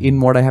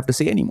in what I have to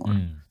say anymore.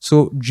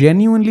 So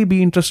genuinely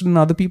be interested in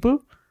other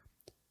people.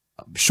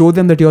 Show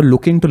them that you're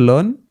looking to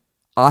learn.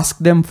 Ask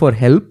them for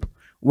help.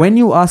 When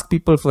you ask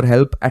people for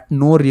help at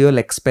no real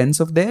expense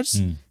of theirs,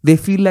 they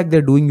feel like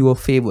they're doing you a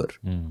favor.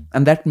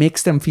 And that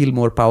makes them feel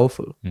more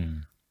powerful.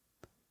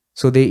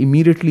 So they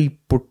immediately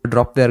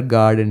drop their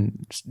guard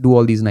and do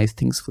all these nice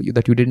things for you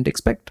that you didn't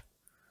expect.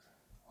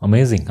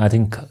 Amazing. I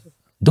think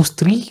those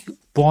 3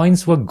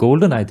 points were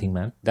golden, I think,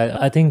 man.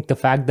 I think the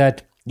fact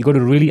that you got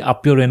to really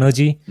up your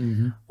energy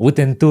with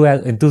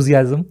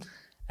enthusiasm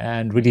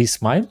and really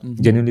smile,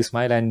 genuinely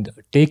smile, and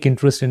take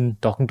interest in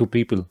talking to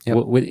people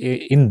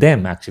in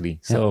them, actually.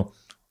 So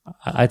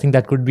I think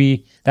that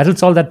will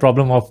solve that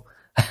problem of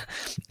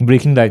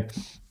breaking that.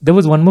 There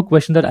was one more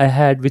question that I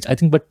had, which I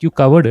think, but you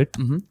covered it,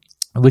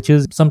 which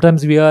is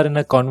sometimes we are in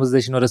a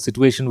conversation or a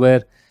situation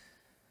where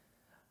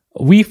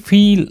we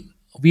feel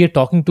we are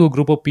talking to a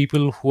group of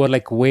people who are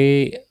like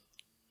way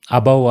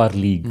above our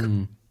league.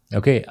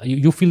 Okay.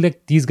 You feel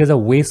like these guys are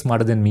way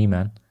smarter than me,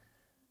 man.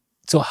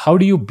 So how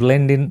do you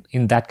blend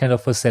in that kind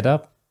of a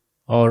setup,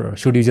 or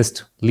should you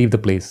just leave the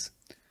place?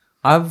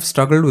 I've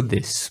struggled with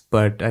this,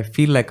 but I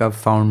feel like I've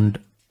found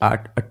a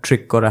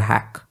trick or a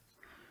hack.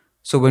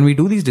 So when we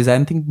do these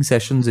design thinking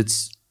sessions,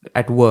 it's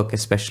at work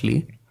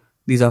especially.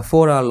 These are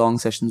 4-hour long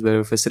sessions where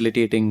we're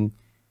facilitating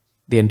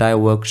the entire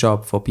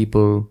workshop for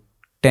people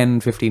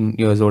 10, 15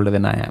 years older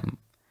than I am.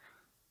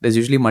 There's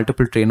usually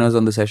multiple trainers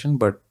on the session,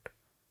 but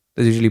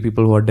there's usually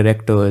people who are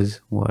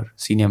directors, who are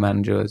senior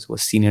managers, who are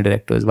senior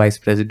directors, vice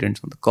presidents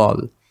on the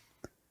call.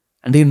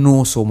 And they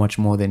know so much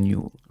more than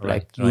you.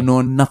 You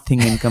know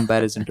nothing in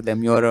comparison to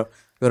them. You're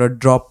a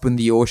drop in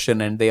the ocean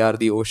and they are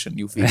the ocean,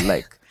 you feel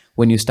like,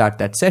 when you start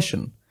that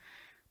session.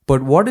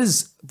 But what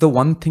is the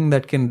one thing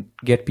that can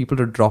get people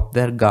to drop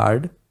their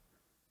guard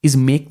is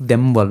make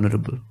them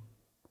vulnerable.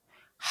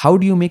 How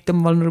do you make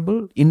them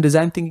vulnerable? In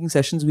design thinking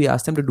sessions, we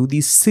ask them to do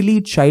these silly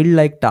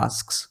childlike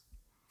tasks.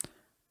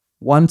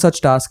 One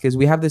such task is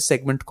we have this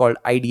segment called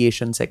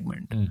ideation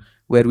segment,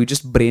 where we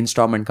just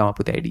brainstorm and come up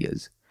with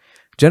ideas.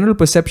 General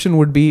perception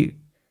would be,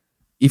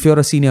 if you're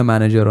a senior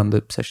manager on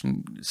the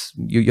session,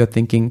 you're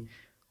thinking,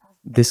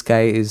 this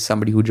guy is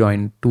somebody who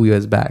joined 2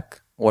 years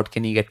back. What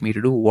can he get me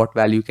to do? What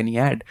value can he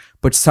add?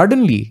 But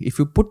suddenly, if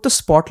you put the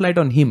spotlight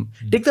on him,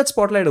 take that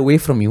spotlight away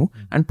from you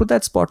and put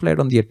that spotlight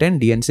on the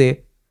attendee and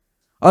say,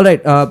 all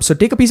right, so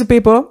take a piece of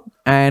paper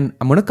and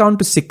I'm going to count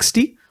to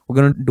 60. We're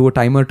going to do a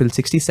timer till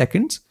 60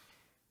 seconds.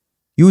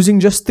 Using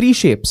just 3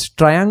 shapes,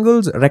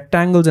 triangles,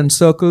 rectangles, and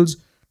circles,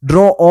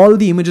 draw all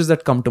the images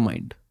that come to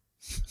mind.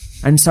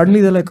 And suddenly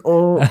they're like,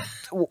 oh,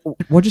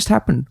 what just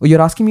happened? Oh,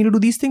 you're asking me to do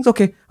these things?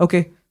 Okay,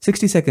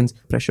 60 seconds,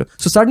 pressure.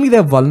 So suddenly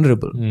they're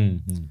vulnerable.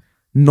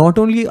 Not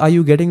only are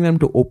you getting them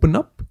to open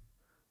up,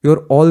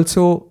 you're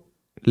also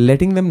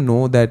letting them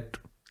know that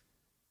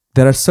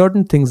there are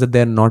certain things that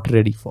they're not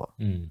ready for.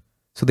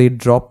 So they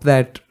drop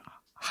that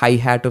high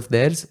hat of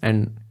theirs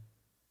and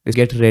they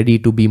get ready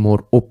to be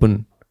more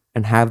open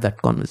and have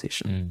that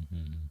conversation.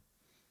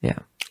 Yeah.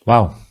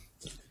 Wow.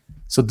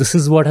 So this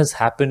is what has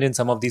happened in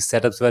some of these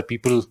setups where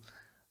people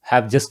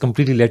have just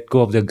completely let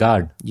go of their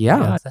guard.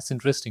 Yeah. That's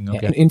interesting.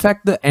 Okay. In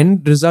fact, the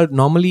end result,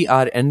 normally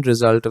our end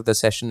result of the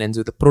session ends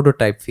with a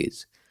prototype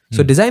phase.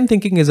 So design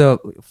thinking is a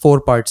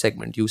 4-part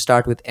segment. You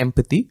start with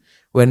empathy.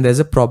 When there's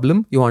a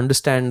problem, you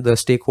understand the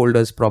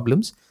stakeholders'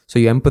 problems. So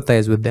you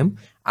empathize with them.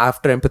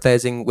 After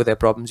empathizing with their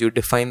problems, you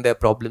define their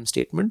problem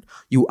statement.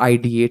 You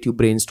ideate, you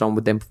brainstorm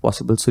with them for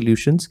possible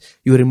solutions.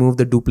 You remove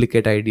the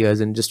duplicate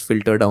ideas and just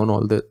filter down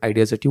all the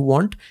ideas that you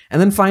want.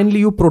 And then finally,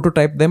 you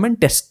prototype them and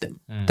test them.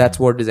 That's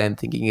what design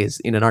thinking is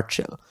in a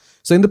nutshell.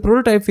 So in the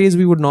prototype phase,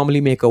 we would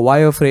normally make a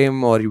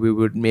wireframe, or we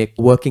would make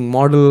a working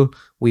model.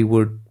 We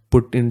would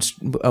put in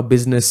a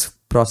business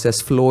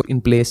process flow in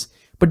place.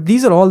 But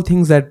these are all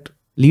things that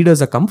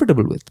leaders are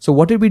comfortable with. So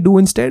what did we do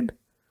instead?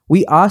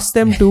 We asked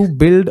them to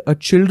build a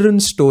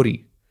children's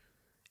story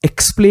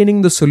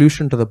explaining the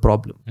solution to the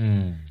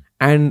problem.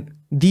 And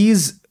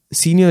these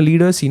senior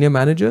leaders, senior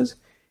managers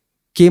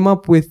came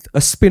up with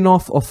a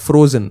spin-off of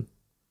Frozen,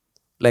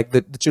 like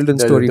the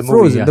children's story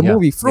Frozen, the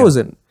movie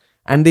Frozen.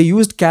 And they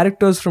used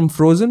characters from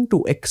Frozen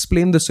to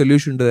explain the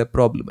solution to their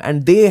problem.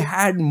 And they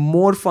had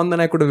more fun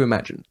than I could have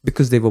imagined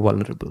because they were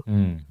vulnerable.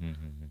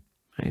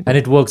 Right? And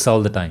it works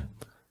all the time.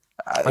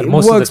 It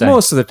works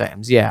most of the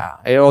times, yeah.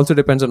 It also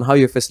depends on how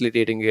you're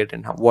facilitating it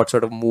and what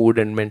sort of mood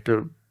and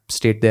mental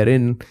state they're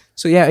in.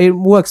 So yeah, it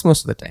works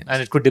most of the time.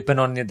 And it could depend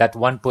on that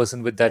one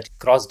person with that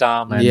crossed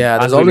arm. And yeah,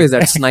 there's always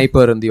that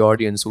sniper in the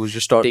audience who's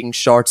just taking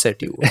shots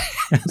at you.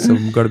 So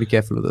you've got to be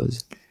careful of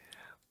those.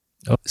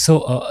 So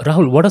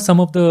Rahul, what are some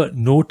of the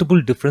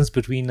notable difference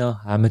between an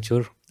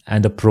amateur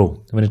and a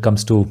pro when it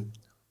comes to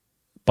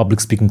public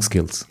speaking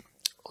skills?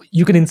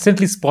 You can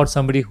instantly spot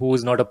somebody who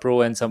is not a pro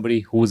and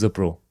somebody who is a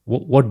pro.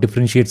 What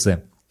differentiates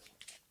them?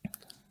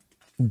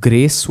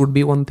 Grace would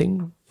be one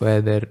thing, where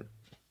they're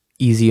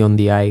easy on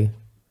the eye.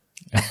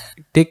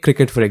 Take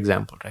cricket, for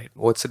example, right?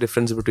 What's the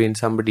difference between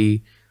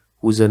somebody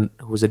who's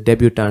a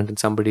debutant and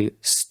somebody...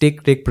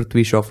 Take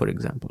Prithvi Shaw, for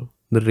example,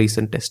 the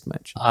recent test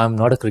match. I'm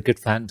not a cricket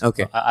fan.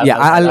 Okay.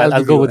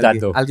 I'll go with that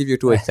though. I'll give you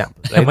 2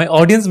 examples. Right? My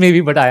audience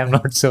maybe, but I am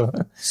not so.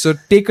 So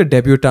take a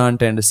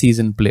debutant and a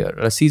seasoned player.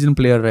 A seasoned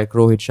player like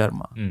Rohit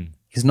Sharma.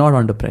 He's not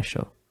under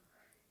pressure.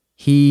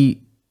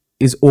 He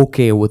is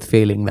okay with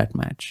failing that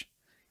match.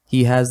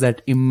 He has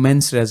that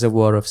immense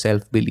reservoir of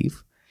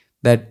self-belief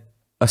that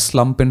a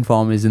slump in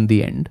form is in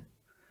the end.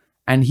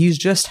 And he's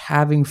just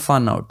having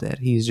fun out there.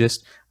 He's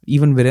just...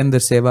 Even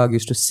Virender Sehwag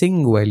used to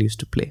sing while he used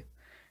to play.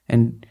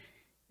 And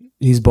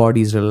his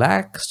body is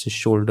relaxed. His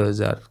shoulders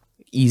are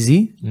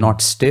easy,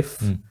 not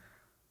stiff.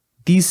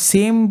 These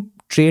same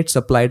traits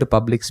apply to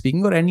public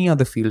speaking or any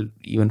other field,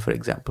 even for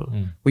example,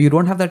 where you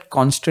don't have that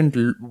constant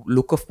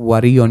look of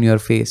worry on your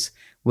face,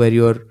 where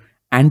you're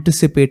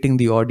anticipating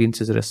the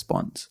audience's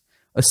response.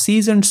 A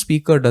seasoned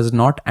speaker does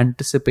not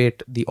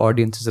anticipate the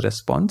audience's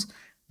response.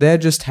 They're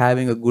just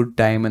having a good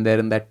time and they're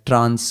in that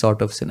trance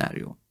sort of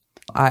scenario.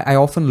 I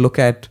often look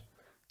at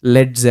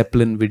Led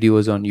Zeppelin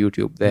videos on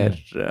YouTube, their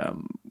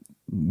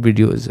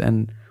videos,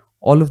 and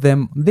all of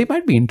them, they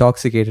might be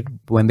intoxicated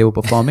when they were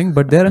performing,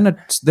 but they're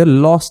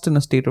lost in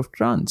a state of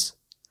trance.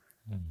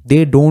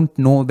 They don't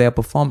know they're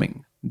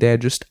performing. They're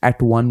just at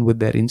one with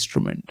their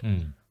instrument.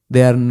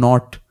 They are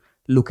not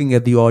looking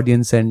at the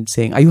audience and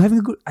saying, are you having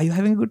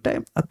a good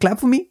time? A clap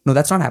for me? No,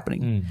 that's not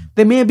happening.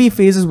 There may be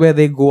phases where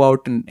they go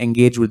out and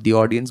engage with the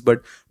audience,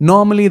 but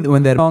normally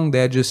when they're wrong,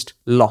 they're just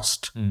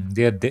lost.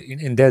 They're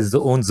in their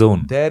own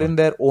zone. They're in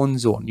their own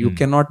zone. You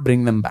cannot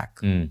bring them back.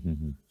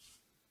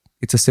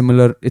 It's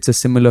a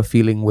similar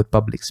feeling with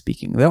public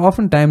speaking. There are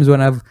often times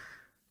when I've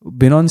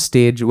been on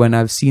stage, when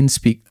I've seen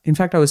speak. In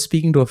fact, I was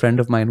speaking to a friend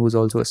of mine who's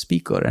also a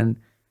speaker, and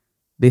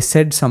they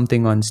said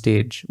something on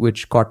stage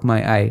which caught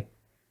my eye.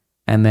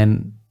 And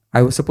then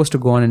I was supposed to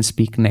go on and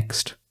speak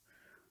next.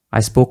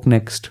 I spoke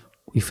next.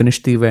 We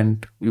finished the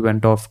event. We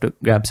went off to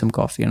grab some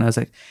coffee. And I was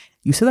like,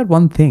 you said that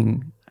one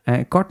thing.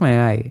 And it caught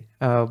my eye.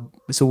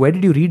 So where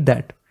did you read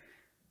that?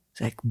 It's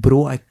like,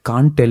 bro, I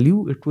can't tell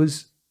you. It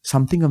was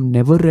something I've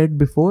never read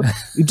before.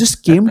 It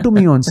just came to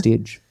me on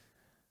stage.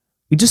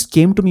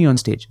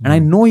 And I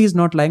know he's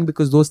not lying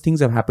because those things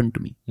have happened to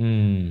me.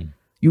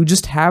 You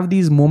just have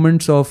these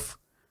moments of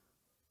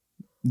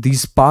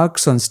these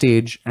sparks on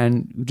stage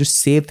and you just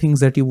say things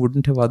that you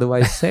wouldn't have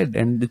otherwise said,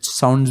 and it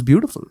sounds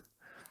beautiful.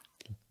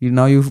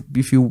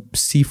 If you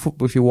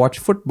watch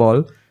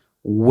football,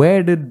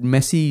 where did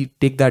Messi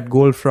take that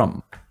goal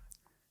from?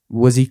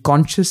 Was he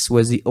conscious?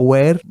 Was he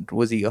aware?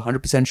 Was he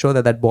 100% sure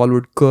that ball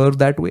would curve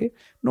that way?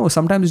 No,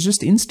 sometimes it's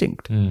just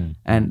instinct.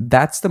 And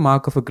that's the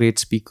mark of a great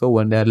speaker,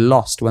 when they're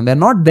lost, when they're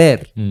not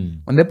there.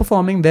 When they're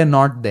performing, they're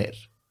not there.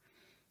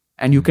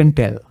 And you can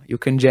tell. You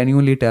can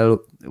genuinely tell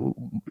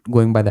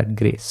going by that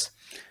grace.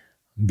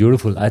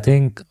 Beautiful. I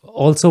think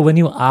also when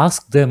you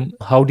ask them,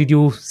 how did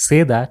you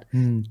say that?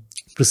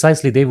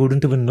 Precisely, they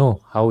wouldn't even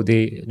know how it's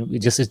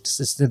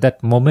that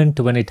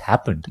moment when it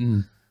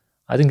happened.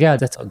 I think,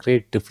 that's a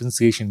great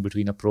differentiation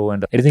between a pro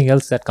and anything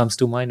else that comes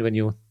to mind when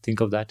you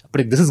think of that.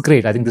 But this is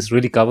great. I think this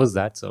really covers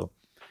that. So,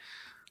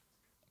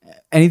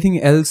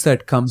 anything else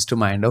that comes to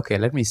mind? Okay,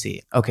 let me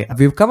see. Okay,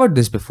 we've covered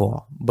this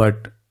before,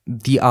 but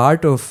the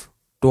art of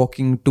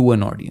talking to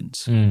an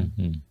audience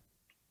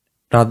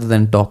rather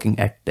than talking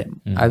at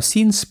them. I've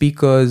seen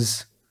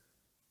speakers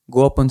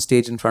go up on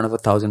stage in front of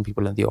 1,000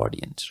 people in the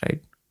audience,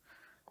 right?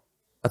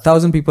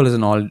 1,000 people is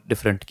an all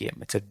different game.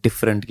 It's a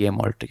different game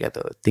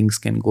altogether. Things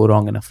can go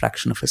wrong in a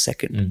fraction of a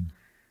second.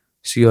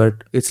 So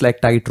it's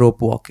like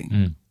tightrope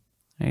walking,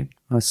 right?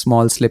 A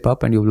small slip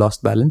up and you've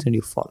lost balance and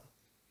you fall.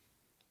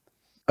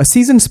 A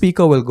seasoned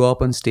speaker will go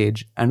up on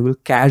stage and will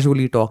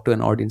casually talk to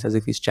an audience as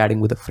if he's chatting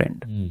with a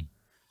friend.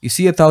 You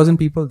see 1,000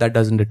 people, that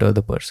doesn't deter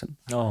the person.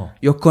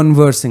 You're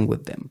conversing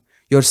with them.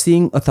 You're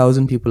seeing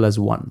 1,000 people as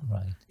one.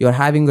 Right. You're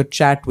having a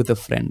chat with a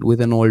friend,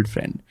 with an old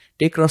friend.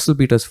 Take Russell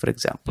Peters, for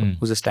example,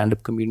 who's a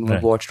stand-up comedian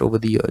I've watched over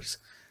the years.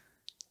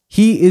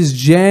 He is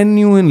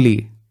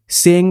genuinely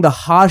saying the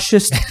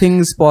harshest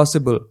things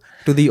possible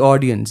to the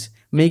audience,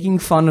 making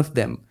fun of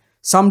them,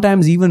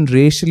 sometimes even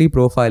racially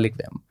profiling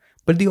them.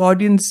 But the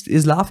audience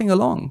is laughing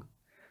along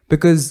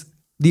because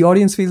the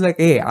audience feels like,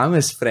 hey, I'm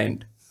his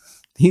friend.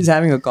 He's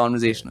having a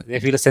conversation with me. They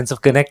feel a sense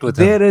of connect with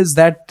him. There is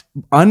that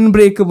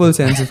unbreakable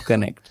sense of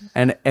connect.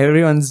 And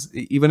everyone's,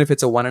 even if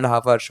it's a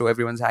 1.5 hour show,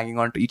 everyone's hanging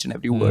on to each and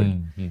every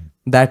word.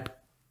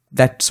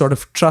 That sort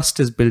of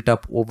trust is built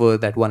up over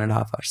that 1.5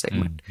 hour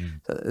segment.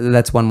 So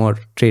that's one more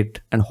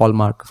trait and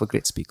hallmark of a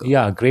great speaker.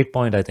 Yeah, great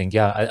point, I think.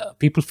 Yeah,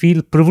 people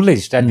feel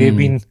privileged that they've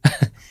been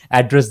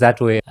addressed that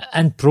way.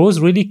 And pros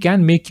really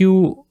can make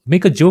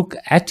a joke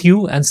at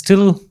you and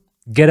still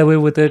get away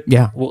with it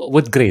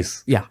with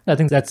grace. Yeah. I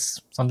think that's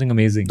something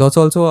amazing. That's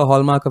also a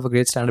hallmark of a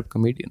great stand-up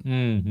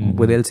comedian,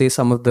 where they'll say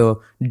some of the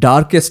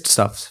darkest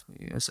stuff.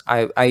 Yes,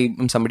 I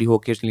am somebody who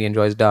occasionally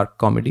enjoys dark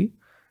comedy,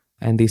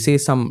 and they say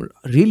some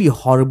really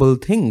horrible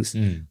things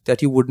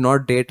that you would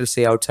not dare to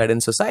say outside in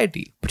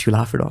society, but you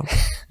laugh it off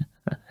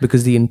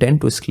because the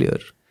intent was clear.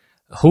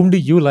 Whom do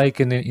you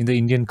like in the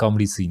Indian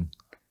comedy scene?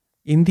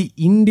 In the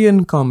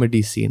Indian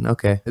comedy scene,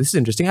 okay, this is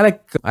interesting.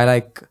 I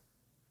like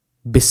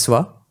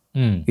Biswa.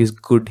 He's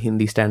good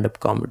Hindi stand-up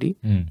comedy.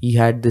 He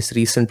had this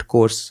recent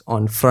course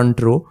on Front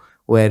Row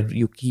where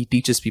he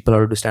teaches people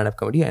how to do stand-up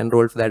comedy. I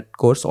enrolled for that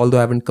course, although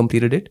I haven't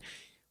completed it.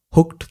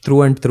 Hooked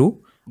through and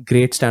through.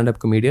 Great stand-up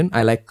comedian.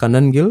 I like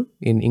Kannan Gill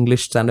in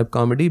English stand-up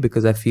comedy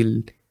because I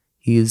feel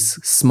he's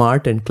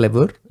smart and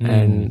clever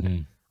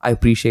and I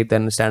appreciate that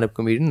in a stand-up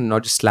comedian,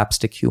 not just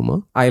slapstick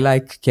humor. I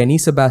like Kenny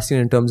Sebastian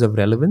in terms of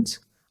relevance.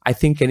 I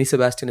think Kenny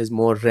Sebastian is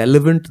more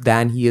relevant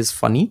than he is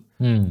funny.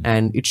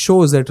 And it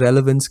shows that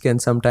relevance can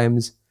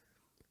sometimes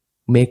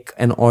make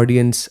an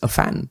audience a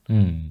fan.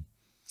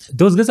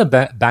 Those guys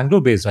are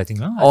Bangalore based, I think.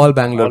 Huh? All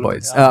Bangalore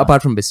boys,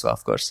 apart from Biswa,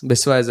 of course.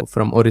 Biswa is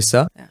from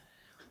Orissa.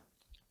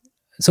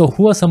 So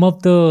who are some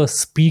of the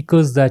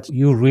speakers that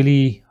you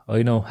really,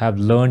 have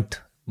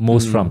learnt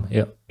most from?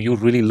 Yeah, you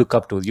really look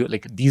up to?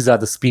 These are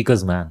the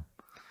speakers, man.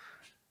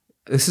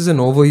 This is an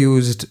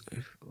overused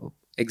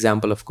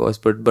example, of course,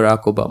 but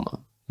Barack Obama.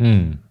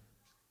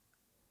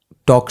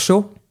 Talk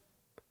show,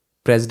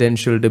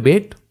 presidential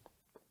debate,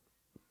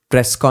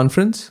 press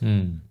conference.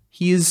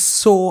 He is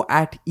so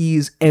at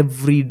ease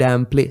every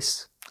damn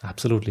place.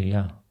 Absolutely,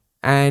 yeah.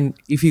 And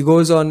if he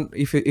goes on,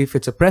 if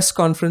it's a press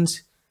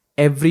conference,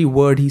 every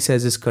word he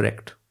says is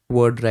correct.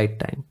 Word, right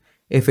time.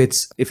 If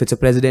it's a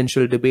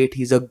presidential debate,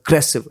 he's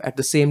aggressive. At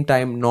the same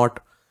time,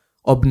 not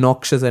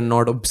obnoxious and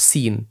not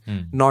obscene.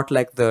 Not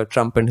like the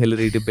Trump and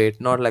Hillary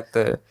debate, not like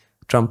the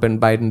Trump and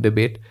Biden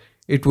debate.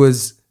 It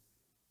was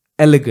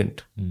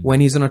elegant. When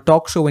he's on a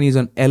talk show, when he's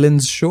on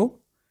Ellen's show,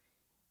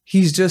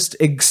 he's just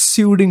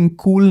exuding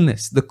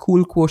coolness. The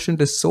cool quotient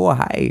is so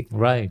high.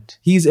 Right.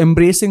 He's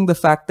embracing the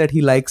fact that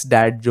he likes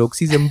dad jokes.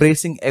 He's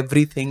embracing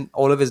everything,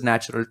 all of his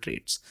natural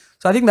traits.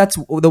 So I think that's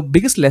the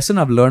biggest lesson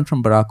I've learned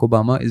from Barack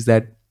Obama is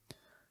that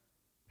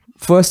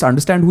first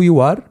understand who you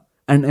are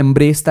and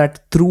embrace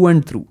that through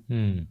and through.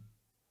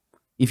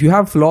 If you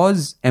have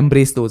flaws,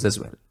 embrace those as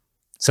well.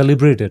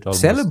 Celebrate it almost.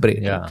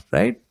 Celebrate it,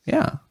 right?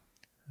 Yeah.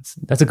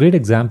 That's a great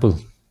example.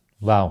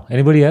 Wow.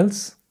 Anybody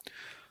else?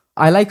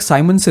 I like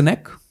Simon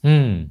Sinek.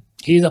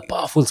 He's a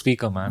powerful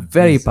speaker, man.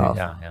 Very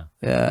powerful.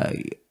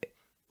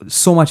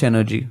 So much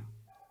energy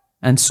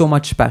and so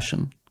much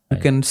passion. You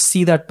can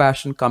see that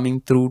passion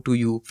coming through to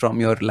you from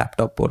your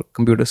laptop or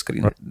computer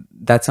screen.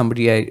 That's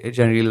somebody I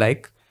generally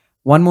like.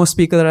 One more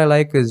speaker that I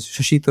like is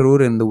Shashi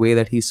Tharoor in the way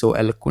that he's so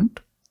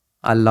eloquent.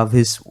 I love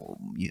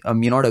I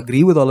may not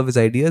agree with all of his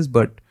ideas,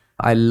 but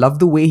I love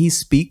the way he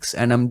speaks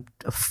and I'm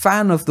a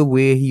fan of the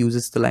way he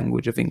uses the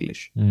language of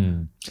English.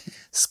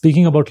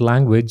 Speaking about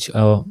language,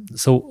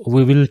 so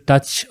we will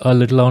touch a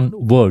little on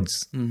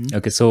words.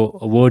 Okay, so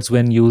words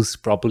when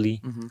used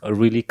properly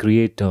really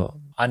create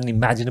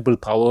unimaginable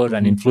power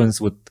and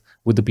influence with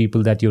the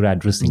people that you're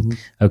addressing.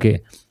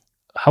 Okay,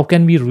 how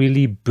can we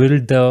really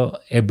build the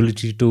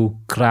ability to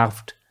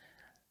craft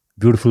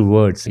beautiful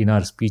words in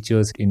our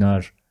speeches, in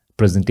our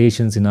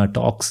presentations, in our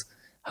talks?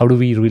 How do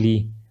we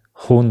really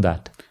hone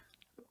that?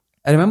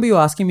 I remember you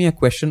asking me a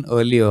question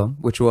earlier,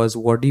 which was,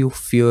 what do you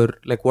fear?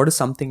 Like, what is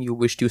something you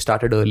wished you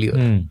started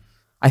earlier?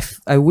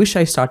 I wish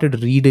I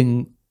started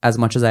reading as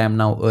much as I am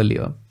now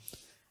earlier.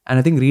 And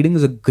I think reading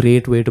is a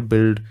great way to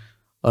build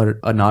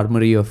an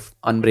armory of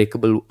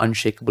unbreakable,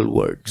 unshakable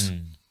words.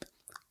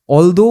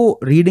 although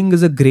reading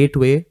is a great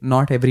way,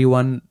 not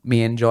everyone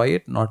may enjoy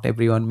it, not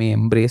everyone may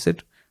embrace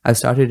it. I've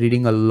started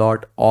reading a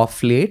lot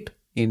off late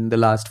in the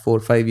last 4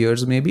 or 5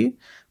 years, maybe,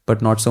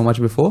 but not so much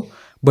before.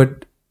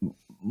 But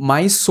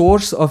my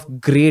source of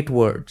great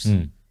words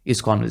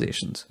is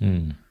conversations,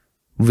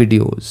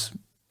 videos,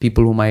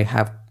 people whom I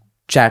have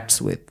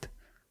chats with.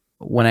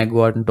 When I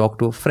go out and talk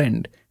to a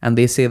friend and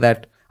they say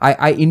that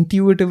I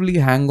intuitively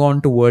hang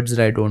on to words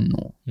that I don't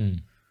know.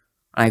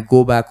 I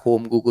go back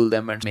home, Google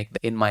them and make them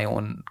in my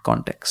own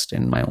context,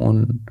 in my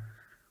own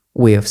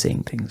way of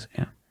saying things.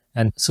 Yeah.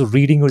 And so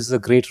reading is a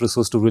great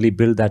resource to really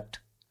build that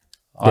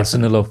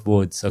arsenal of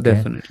words. Okay?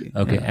 Definitely.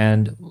 Okay. Yeah.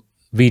 And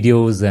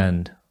videos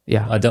and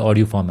Yeah. other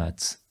audio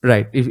formats.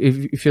 Right.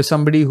 If you're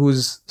somebody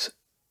who's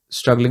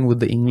struggling with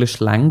the English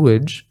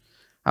language,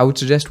 I would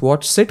suggest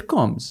watch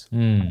sitcoms.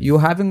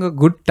 You're having a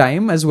good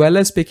time as well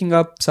as picking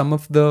up some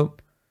of the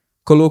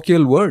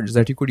colloquial words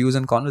that you could use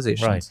in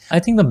conversations. Right. I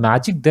think the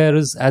magic there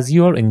is, as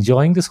you are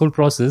enjoying this whole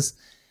process,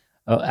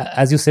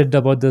 as you said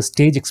about the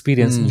stage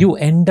experience, you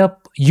end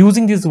up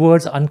using these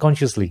words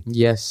unconsciously.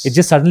 Yes. It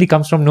just suddenly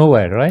comes from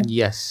nowhere, right?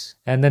 Yes.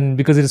 And then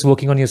because it is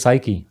working on your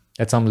psyche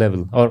at some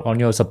level or on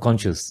your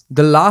subconscious.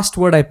 The last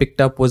word I picked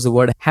up was the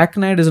word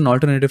hackneyed is an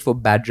alternative for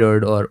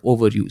badgered or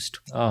overused.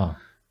 Ah,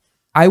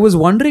 I was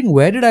wondering,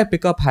 where did I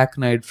pick up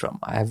hackneyed from?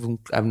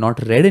 I've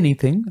not read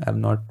anything. I've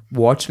not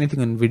watched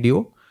anything on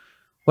video.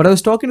 But I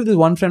was talking to this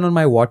one friend on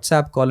my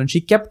WhatsApp call and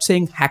she kept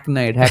saying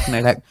hackneyed.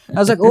 I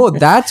was like, oh,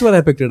 that's where I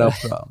picked it up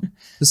from.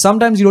 So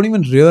sometimes you don't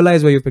even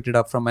realize where you picked it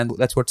up from, and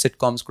that's what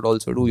sitcoms could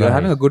also do. You're Right.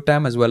 having a good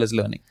time as well as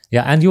learning.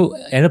 yeah. And you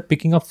end up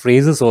picking up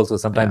phrases also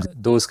sometimes.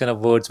 Those kind of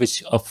words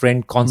which a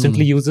friend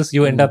constantly uses,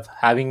 you end up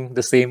having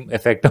the same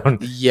effect on.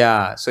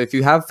 Yeah. So if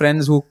you have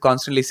friends who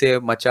constantly say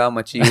macha,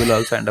 machi, you will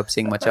also end up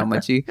saying macha,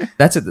 machi.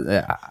 That's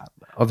it.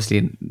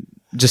 Obviously,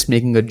 just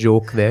making a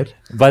joke there.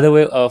 By the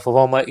way,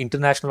 for my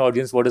international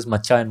audience, what does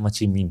macha and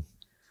machi mean?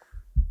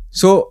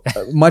 So,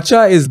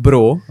 macha is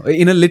bro.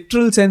 In a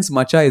literal sense,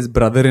 macha is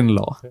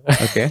brother-in-law.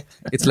 Okay.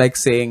 It's like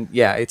saying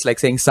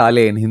sale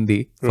in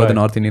Hindi for the Right.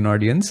 North Indian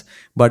audience.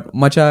 But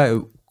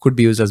macha could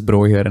be used as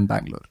bro here in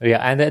Bangalore. Yeah,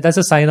 and that's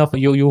a sign of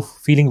you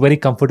feeling very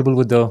comfortable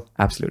with the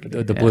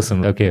Absolutely. the Yeah.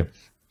 person. Okay.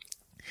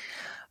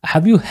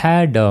 Have you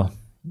had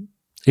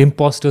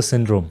imposter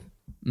syndrome?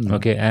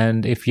 Okay,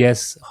 and if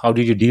yes, how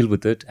did you deal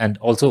with it? And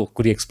also,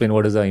 could you explain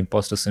what is the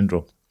imposter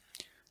syndrome?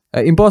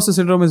 Imposter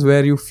syndrome is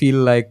where you feel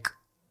like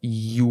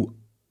you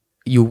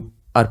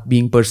are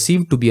being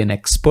perceived to be an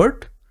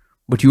expert,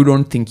 but you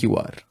don't think you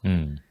are.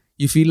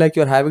 You feel like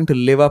you're having to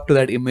live up to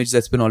that image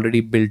that's been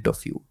already built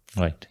of you.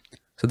 Right.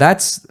 So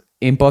that's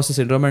imposter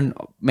syndrome, and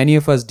many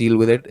of us deal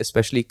with it,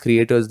 especially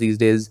creators these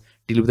days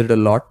deal with it a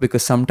lot,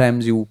 because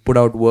sometimes you put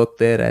out work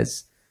there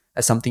as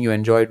something you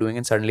enjoy doing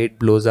and suddenly it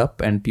blows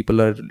up and people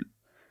are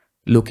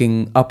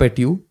looking up at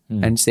you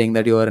and saying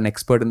that you are an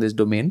expert in this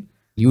domain.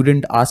 You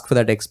didn't ask for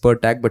that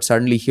expert tag, but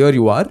suddenly here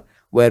you are,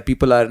 where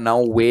people are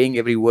now weighing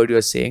every word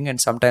you're saying, and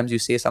sometimes you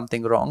say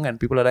something wrong and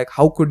people are like,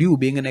 how could you,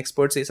 being an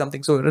expert, say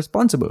something so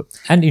irresponsible?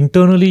 And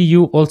internally,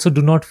 you also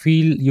do not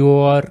feel you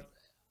are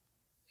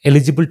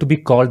eligible to be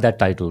called that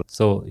title.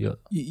 So,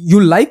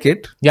 You like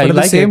it, Yeah, but you at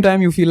the like same it.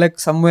 time you feel like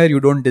somewhere you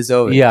don't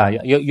deserve it. yeah,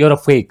 you're a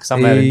fake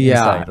somewhere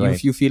inside, you,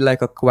 right? you feel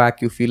like a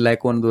quack, you feel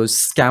like one of those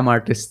scam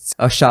artists,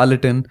 a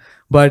charlatan.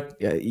 But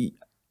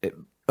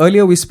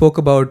earlier we spoke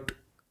about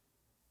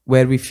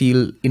where we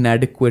feel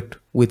inadequate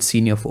with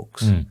senior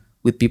folks,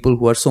 with people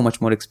who are so much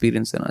more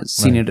experienced than us,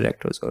 senior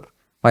directors or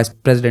vice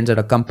presidents at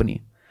a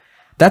company.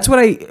 That's what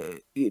I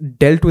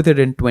dealt with it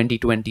in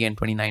 2020 and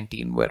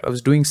 2019, where I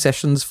was doing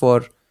sessions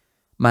for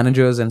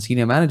managers and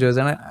senior managers,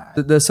 and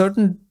the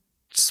certain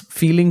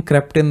feeling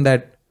crept in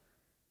that,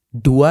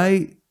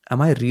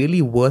 am I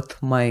really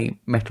worth my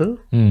mettle?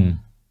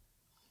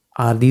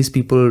 Are these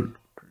people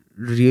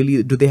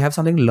really, do they have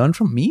something to learn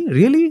from me?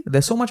 Really?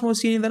 They're so much more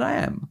senior than I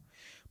am.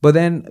 But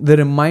then the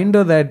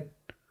reminder that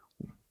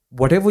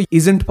whatever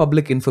isn't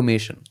public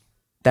information,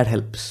 that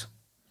helps.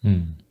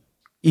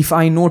 If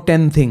I know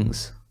 10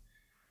 things,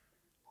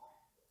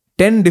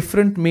 10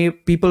 different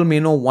people may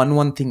know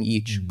one thing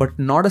each, but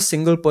not a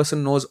single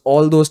person knows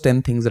all those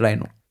 10 things that I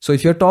know. So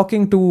if you're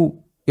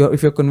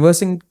if you're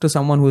conversing to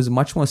someone who is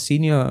much more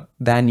senior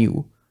than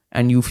you,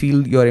 and you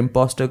feel your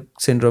imposter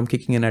syndrome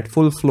kicking in at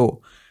full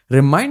flow,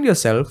 remind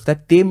yourself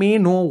that they may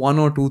know 1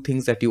 or 2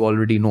 things that you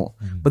already know,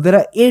 but there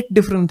are 8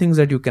 different things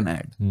that you can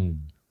add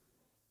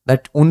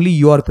that only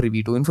you are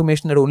privy to,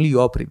 information that only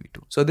you are privy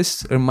to. So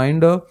this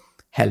reminder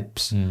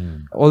helps.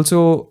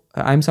 Also,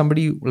 I'm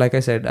somebody, like I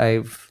said,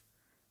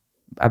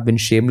 I've been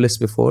shameless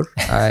before.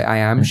 I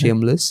am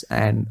shameless,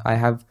 and I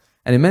have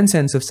an immense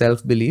sense of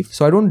self-belief.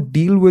 So I don't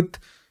deal with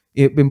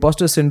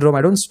imposter syndrome.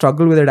 I don't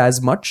struggle with it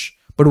as much.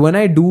 But when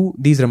I do,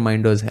 these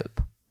reminders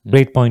help.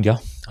 Great point, yeah.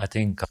 I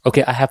think.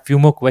 Okay, I have few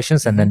more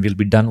questions and then we'll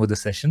be done with the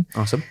session.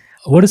 Awesome.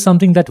 What is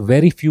something that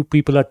very few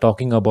people are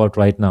talking about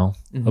right now,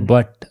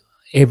 but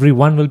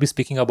everyone will be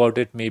speaking about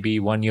it maybe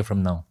 1 year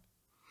from now?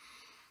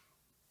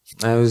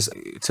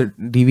 It's a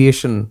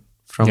deviation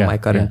from my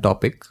current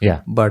topic.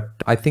 Yeah. But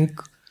I think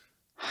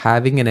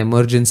having an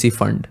emergency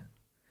fund.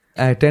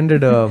 I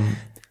attended a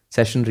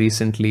session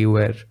recently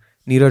where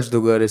Neeraj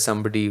Dugar is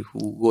somebody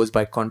who goes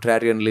by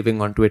Contrarian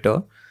Living on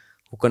Twitter,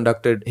 who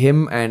conducted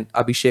him and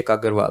Abhishek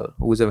Agarwal,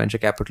 who is a venture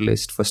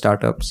capitalist for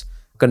startups,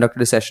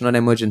 conducted a session on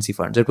emergency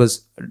funds. It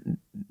was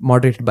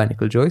moderated by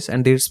Nikhil Joyce,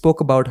 and they spoke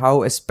about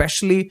how,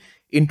 especially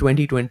in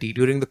 2020,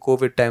 during the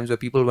COVID times where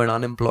people were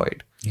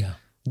unemployed,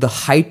 the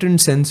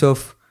heightened sense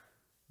of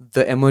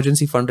the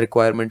emergency fund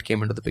requirement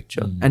came into the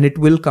picture. And it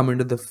will come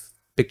into the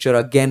picture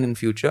again in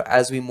future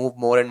as we move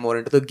more and more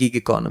into the gig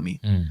economy,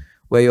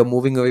 where you're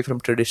moving away from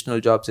traditional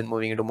jobs and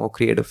moving into more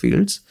creative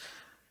fields.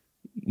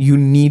 You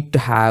need to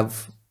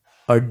have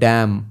a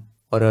dam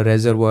or a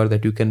reservoir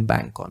that you can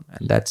bank on,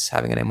 and that's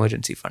having an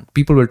emergency fund.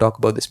 People will talk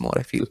about this more,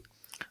 I feel.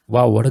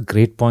 Wow, what a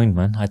great point,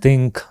 man. I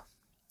think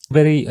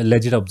very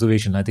legit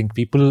observation. I think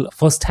people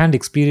firsthand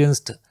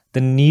experienced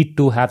the need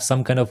to have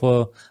some kind of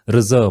a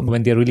reserve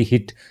when they really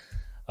hit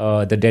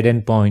the dead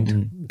end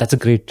point. That's a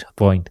great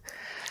point.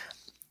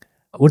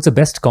 What's the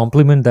best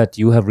compliment that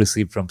you have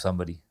received from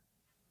somebody?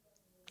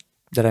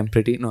 That I'm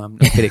pretty? No, I'm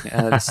kidding.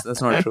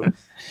 That's not true.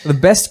 The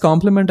best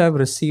compliment I've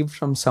received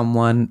from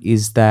someone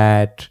is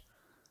that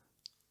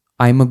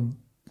I'm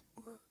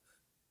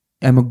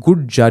a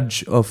good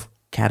judge of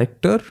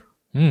character,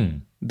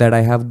 that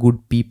I have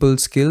good people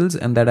skills,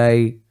 and that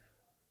I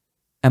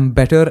am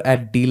better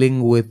at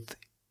dealing with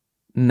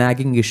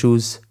nagging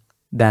issues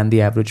than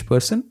the average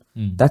person.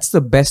 That's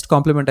the best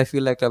compliment I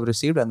feel like I've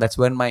received, and that's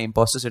when my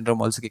imposter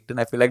syndrome also kicked in.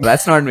 I feel like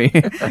that's not me.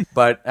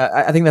 But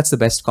I think that's the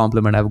best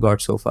compliment I've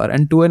got so far.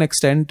 And to an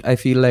extent, I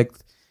feel like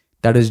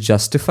that is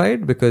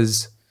justified,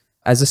 because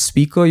as a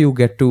speaker, you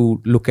get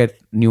to look at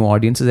new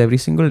audiences every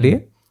single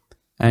day,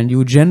 and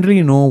you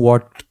generally know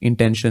what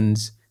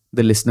intentions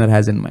the listener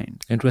has in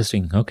mind.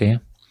 Interesting. Okay.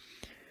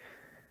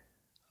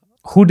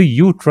 Who do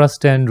you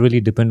trust and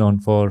really depend on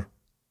for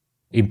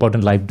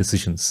important life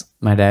decisions?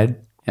 My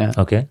dad. Yeah.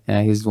 Okay.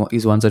 Yeah, he's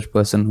one such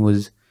person who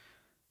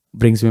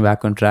brings me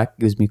back on track,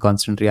 gives me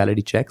constant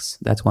reality checks.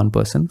 That's one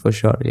person for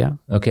sure. Yeah.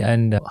 Okay.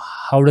 And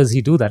how does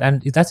he do that?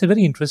 And that's a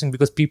very interesting,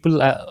 because people,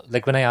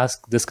 like when I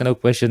ask this kind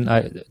of question,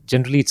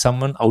 generally it's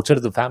someone outside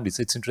of the family.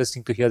 So it's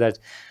interesting to hear that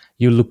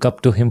you look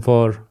up to him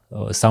for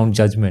sound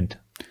judgment.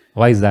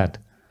 Why is that?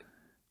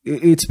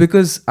 It's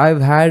because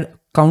I've had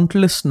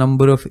countless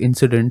number of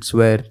incidents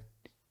where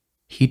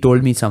he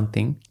told me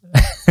something.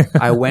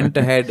 I went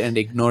ahead and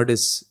ignored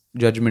his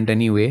judgment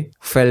anyway,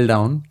 fell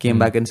down, came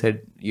back and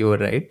said, "You were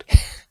right."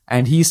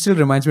 And he still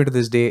reminds me to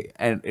this day,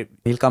 and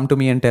he'll come to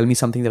me and tell me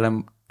something that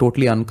I'm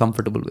totally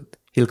uncomfortable with.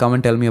 He'll come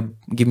and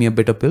give me a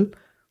bitter pill.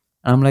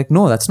 And I'm like,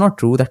 "No, that's not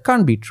true. That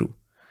can't be true."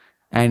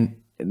 And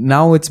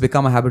now it's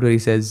become a habit where he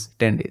says,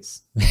 10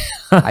 days.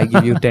 I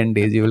give you 10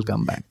 days, you will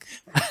come back.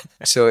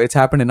 So it's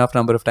happened enough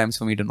number of times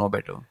for me to know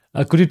better.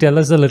 Could you tell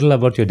us a little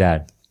about your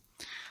dad?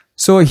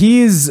 So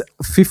he is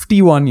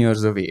 51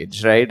 years of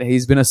age, right?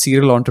 He's been a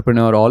serial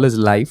entrepreneur all his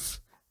life.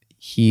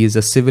 He is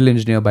a civil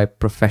engineer by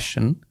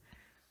profession.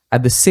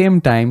 At the same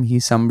time,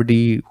 he's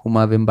somebody whom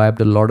I've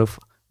imbibed a lot of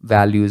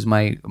values.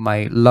 My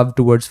love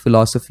towards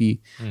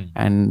philosophy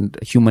and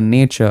human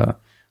nature,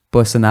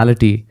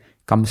 personality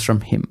comes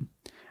from him.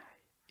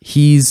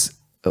 He's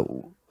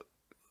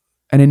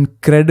an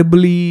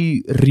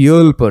incredibly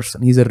real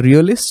person. He's a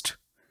realist.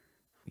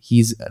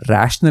 He's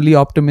rationally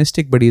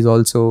optimistic, but he's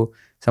also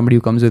somebody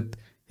who comes with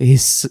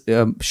his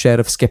share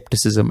of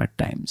skepticism at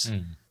times.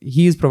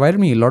 He's provided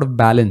me a lot of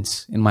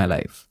balance in my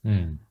life.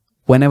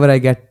 Whenever I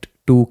get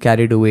too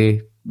carried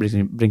away, brings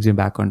me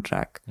back on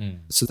track.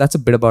 So that's a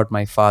bit about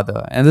my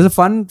father. And there's a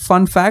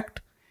fun fact.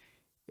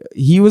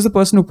 He was the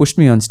person who pushed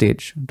me on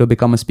stage to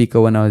become a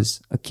speaker when I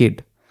was a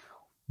kid.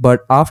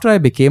 But after I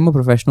became a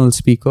professional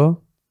speaker,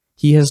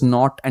 he has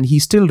not, and he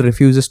still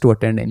refuses to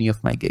attend any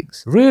of my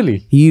gigs.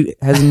 Really? He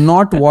has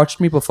not watched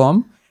me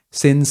perform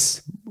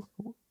since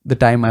the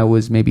time I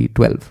was maybe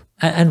 12.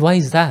 And why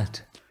is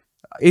that?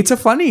 It's a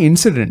funny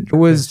incident. It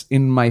was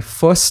in my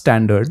first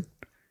standard,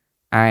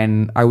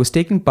 and I was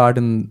taking part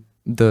in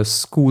the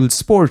school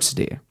sports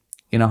day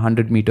in a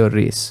 100-meter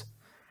race.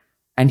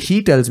 And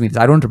he tells me,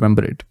 I don't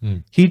remember it.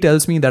 He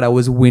tells me that I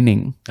was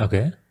winning.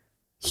 Okay.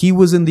 He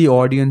was in the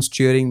audience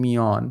cheering me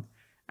on,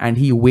 and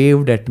he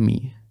waved at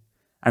me,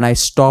 and I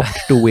stopped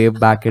to wave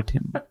back at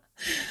him.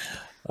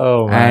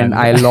 Oh, man. And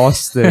I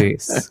lost the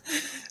race.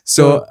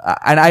 So,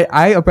 and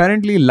I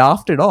apparently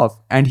laughed it off,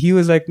 and he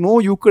was like, "No,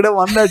 you could have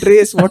won that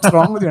race. What's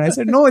wrong with you?" And I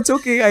said, "No, it's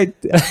okay.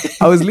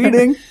 I was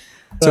leading."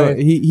 So Right.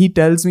 he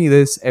tells me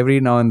this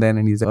every now and then,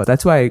 and he's like,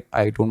 "That's why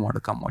I don't want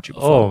to come watch you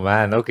perform." Oh,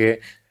 man. Okay.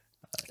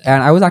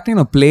 And I was acting in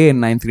a play in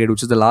 9th grade,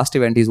 which is the last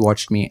event he's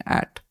watched me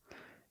at.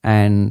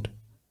 And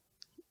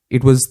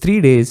it was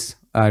 3 days.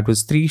 It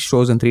was 3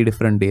 shows on 3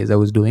 different days I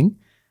was doing.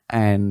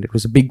 And it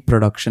was a big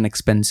production,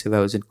 expensive. I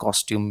was in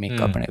costume,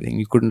 makeup and everything.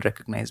 You couldn't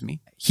recognize me.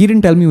 He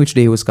didn't tell me which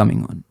day he was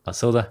coming on.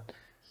 So that.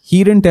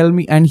 He didn't tell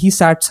me. And he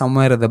sat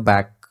somewhere at the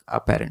back,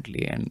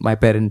 apparently. And my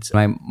parents,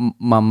 my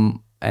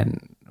mum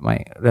and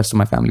my rest of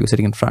my family were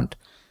sitting in front.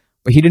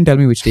 But he didn't tell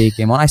me which day he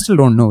came on. I still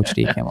don't know which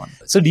day he came on.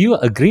 So do you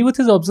agree with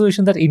his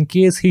observation that in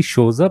case he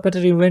shows up at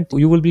an event,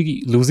 you will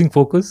be losing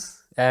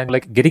focus and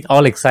like getting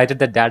all excited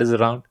that dad is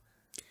around?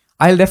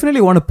 I'll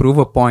definitely want to prove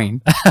a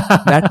point.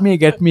 That may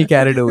get me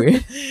carried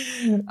away.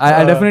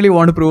 I definitely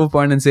want to prove a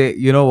point and say,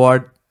 you know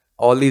what?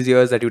 All these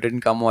years that you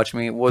didn't come watch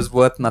me was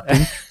worth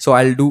nothing. So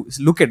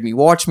look at me,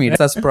 watch me.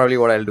 That's probably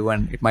what I'll do,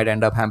 and it might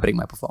end up hampering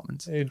my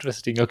performance.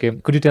 Interesting. Okay.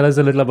 Could you tell us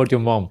a little about your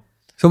mom?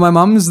 So my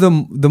mom is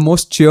the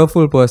most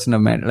cheerful person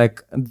I've met.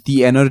 Like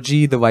the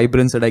energy, the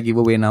vibrance that I give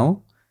away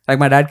now. Like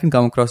my dad can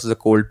come across as a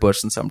cold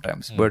person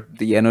sometimes, but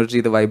the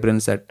energy, the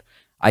vibrance that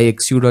I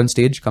exude on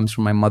stage comes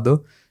from my mother.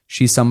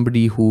 She's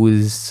somebody who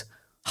is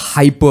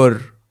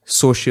hyper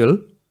social.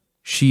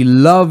 She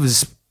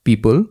loves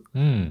people.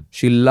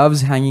 She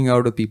loves hanging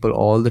out with people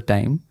all the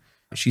time.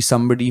 She's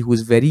somebody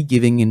who's very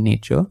giving in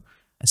nature.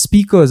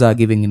 Speakers are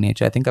giving in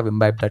nature. I think I've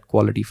imbibed that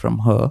quality from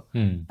her.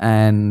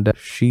 And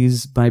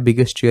she's my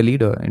biggest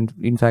cheerleader.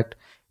 In fact,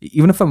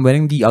 even if I'm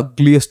wearing the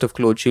ugliest of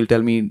clothes, she'll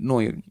tell me, no,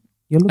 you're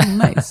looking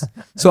nice.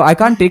 So I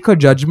can't take her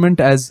judgment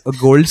as a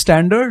gold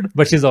standard.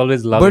 But she's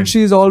always loving. But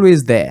she's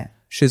always there.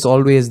 She's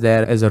always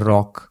there as a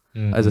rock,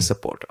 as a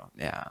supporter.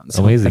 Yeah.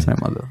 So amazing. That's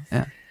my mother.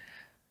 Yeah.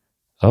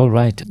 All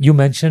right. You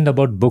mentioned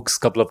about books a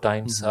couple of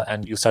times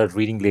and you started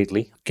reading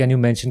lately. Can you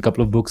mention a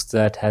couple of books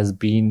that has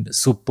been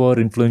super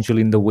influential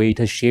in the way it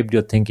has shaped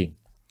your thinking?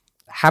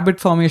 Habit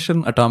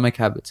Formation, Atomic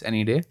Habits,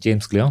 any day.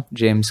 James Clear.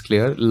 James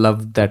Clear.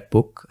 Loved that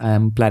book.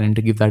 I'm planning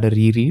to give that a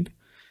reread.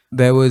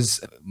 There was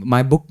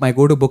my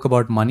go-to book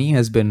about money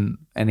has been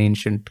an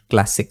ancient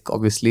classic,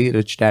 obviously,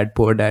 Rich Dad,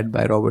 Poor Dad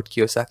by Robert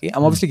Kiyosaki.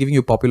 I'm obviously giving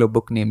you popular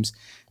book names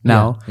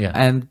now. Yeah.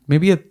 And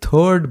maybe a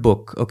third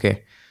book.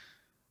 Okay.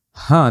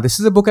 This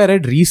is a book I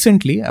read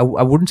recently. I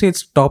wouldn't say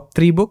it's top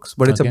 3 books,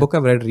 but it's a book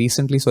I've read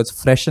recently, so it's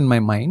fresh in my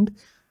mind.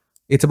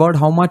 It's about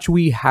how much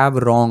we have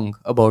wrong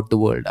about the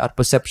world. Our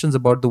perceptions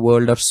about the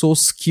world are so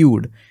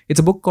skewed. It's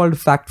a book called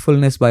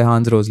Factfulness by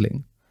Hans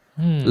Rosling.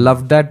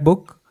 Loved that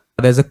book.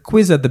 There's a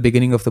quiz at the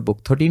beginning of the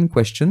book, 13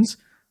 questions,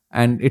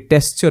 and it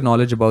tests your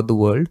knowledge about the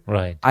world.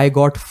 Right. I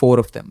got 4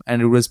 of them,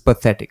 and it was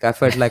pathetic. I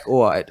felt like,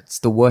 it's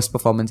the worst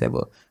performance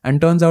ever.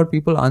 And turns out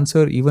people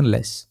answer even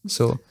less.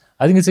 So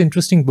I think it's an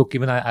interesting book.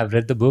 Even I've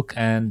read the book,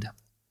 and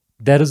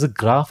there is a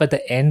graph at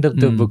the end of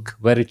the book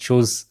where it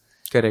shows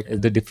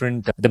correct the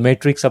different the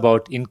matrix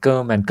about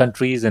income and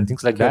countries and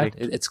things like Correct.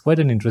 that. It's quite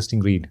an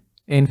interesting read.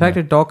 In fact,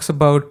 it talks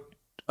about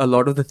a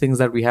lot of the things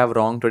that we have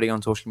wrong today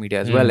on social media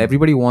as well.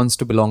 Everybody wants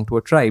to belong to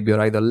a tribe.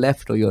 You're either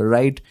left or you're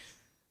right.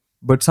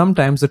 But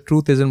sometimes the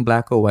truth isn't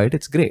black or white,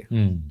 it's gray.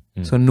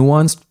 So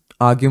nuanced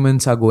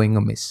arguments are going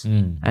amiss.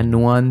 And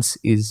nuance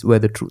is where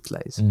the truth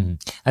lies.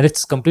 And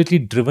it's completely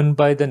driven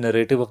by the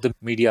narrative of the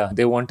media.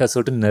 They want a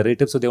certain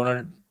narrative, so they want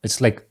to,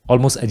 it's like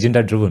almost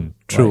agenda driven.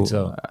 True. Right?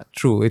 So,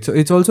 True.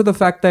 It's also the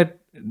fact that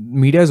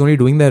media is only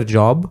doing their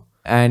job,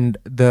 and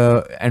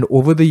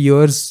over the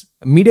years,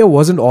 media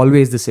wasn't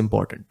always this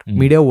important.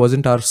 Media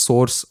wasn't our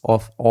source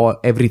of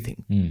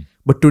everything.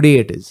 But today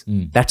it is.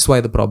 That's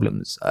why the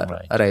problems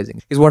are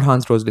arising, is what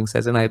Hans Rosling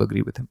says, and I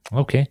agree with him.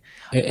 Okay.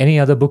 Any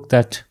other book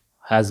that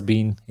has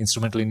been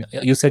instrumental in,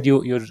 you said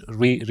you're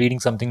reading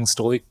something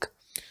Stoic?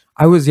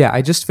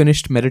 I just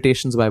finished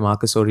Meditations by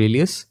Marcus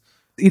Aurelius.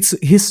 It's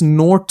his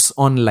notes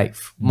on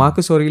life.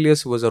 Marcus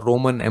Aurelius was a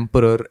Roman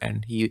emperor,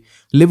 and he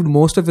lived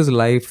most of his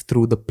life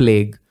through the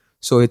plague.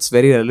 So it's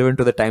very relevant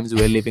to the times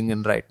we're living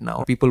in right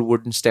now. People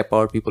wouldn't step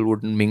out, people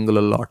wouldn't mingle a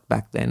lot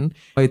back then.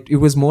 It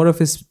was more of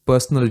his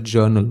personal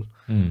journal,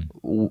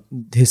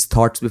 his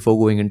thoughts before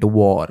going into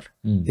war,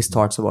 his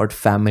thoughts about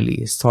family,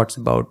 his thoughts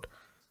about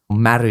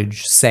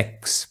marriage,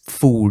 sex,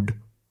 food,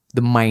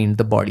 the mind,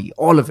 the body,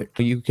 all of it.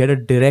 You get a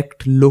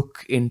direct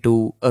look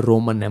into a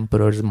Roman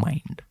emperor's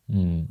mind,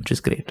 which is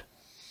great.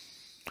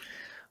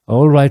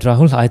 All right,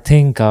 Rahul. I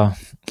think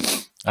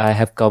I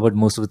have covered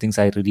most of the things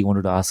I really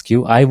wanted to ask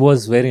you. I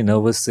was very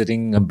nervous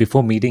sitting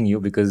before meeting you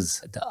because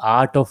the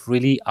art of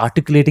really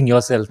articulating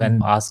yourself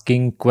and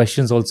asking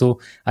questions also,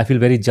 I feel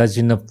very judged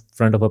in the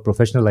front of a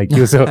professional like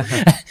you. So,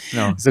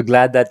 so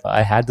glad that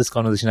I had this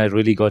conversation. I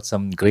really got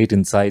some great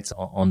insights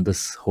on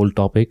this whole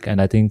topic. And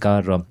I think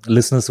our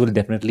listeners will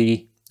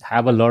definitely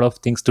have a lot of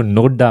things to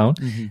note down,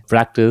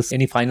 practice.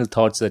 Any final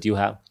thoughts that you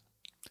have?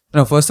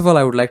 No, first of all,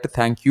 I would like to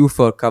thank you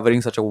for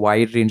covering such a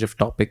wide range of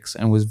topics,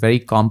 and was very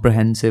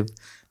comprehensive,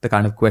 the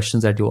kind of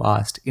questions that you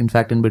asked. In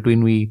fact, in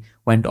between, we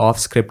went off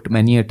script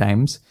many a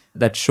times.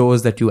 That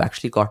shows that you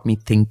actually got me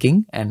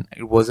thinking, and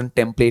it wasn't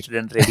templated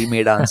and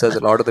ready-made answers a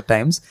lot of the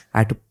times. I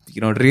had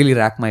to, really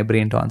rack my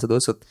brain to answer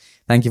those. So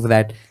thank you for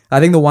that.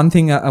 I think the one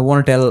thing I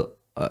want to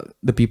tell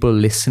the people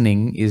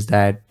listening is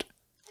that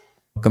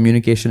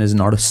communication is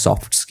not a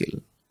soft skill.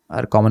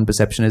 Our common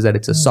perception is that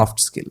it's a soft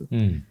skill.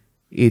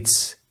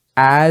 It's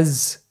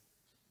as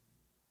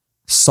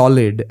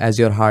solid as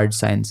your hard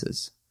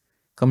sciences.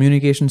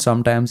 Communication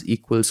sometimes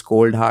equals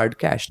cold hard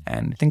cash.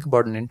 And think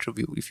about an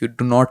interview. If you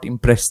do not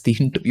impress the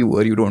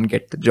interviewer, you don't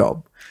get the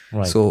job.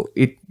 Right. So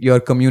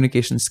your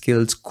communication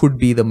skills could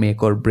be the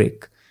make or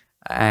break.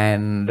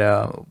 And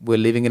we're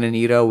living in an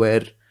era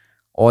where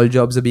all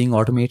jobs are being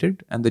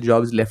automated, and the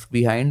jobs left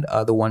behind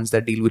are the ones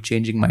that deal with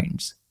changing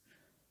minds.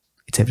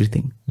 It's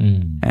everything.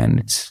 And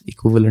it's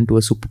equivalent to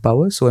a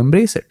superpower, so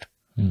embrace it.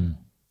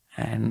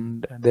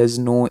 And there's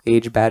no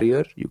age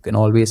barrier. You can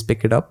always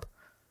pick it up.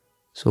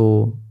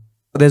 So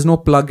there's no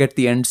plug at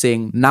the end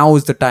saying, now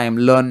is the time,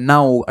 learn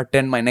now,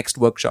 attend my next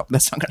workshop.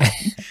 That's not gonna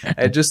happen.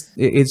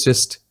 It's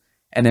just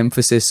an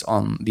emphasis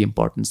on the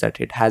importance that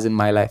it has in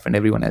my life and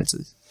everyone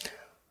else's.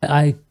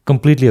 I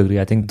completely agree.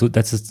 I think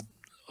that's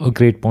a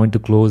great point to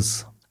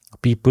close.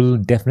 People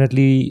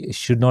definitely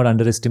should not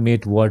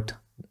underestimate what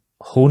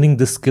honing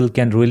this skill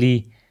can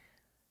really,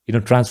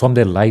 transform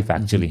their life.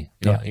 Actually,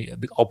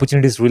 the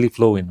opportunities really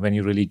flow in when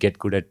you really get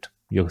good at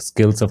your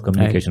skills of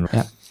communication. Right.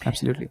 Yeah,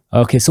 absolutely.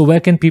 Okay, so where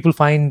can people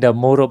find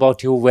more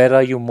about you? Where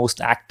are you most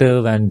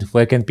active, and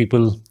where can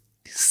people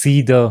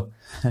see the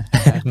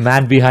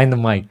man behind the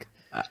mic?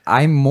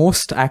 I'm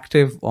most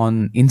active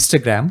on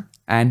Instagram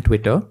and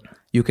Twitter.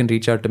 You can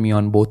reach out to me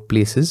on both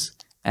places.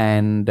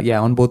 And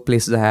on both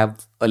places, I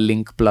have a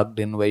link plugged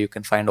in where you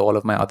can find all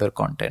of my other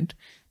content.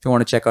 If you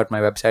want to check out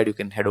my website, you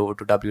can head over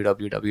to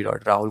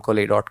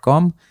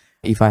www.rahulkolle.com.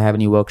 If I have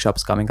any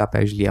workshops coming up, I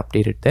usually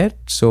update it there.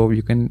 So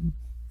you can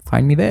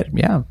find me there.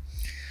 Yeah.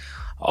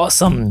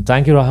 Awesome.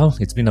 Thank you,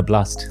 Rahul. It's been a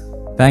blast.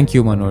 Thank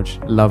you, Manoj.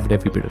 Loved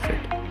every bit of it.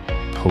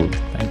 Cool.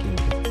 Thank you.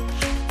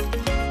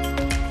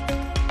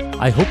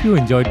 I hope you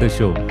enjoyed the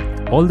show.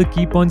 All the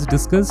key points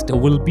discussed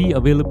will be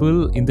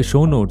available in the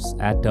show notes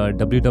at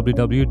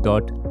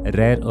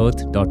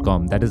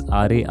www.rareearth.com. That is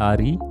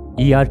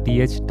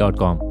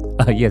RAREERTH.com.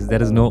 Yes,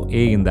 there is no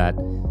A in that.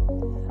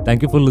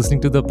 Thank you for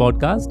listening to the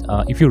podcast.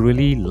 If you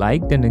really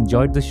liked and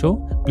enjoyed the show,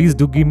 please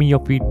do give me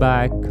your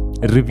feedback,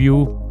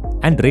 review,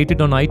 and rate it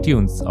on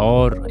iTunes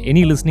or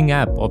any listening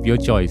app of your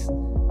choice.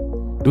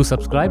 Do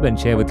subscribe and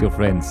share with your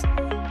friends.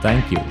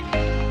 Thank you.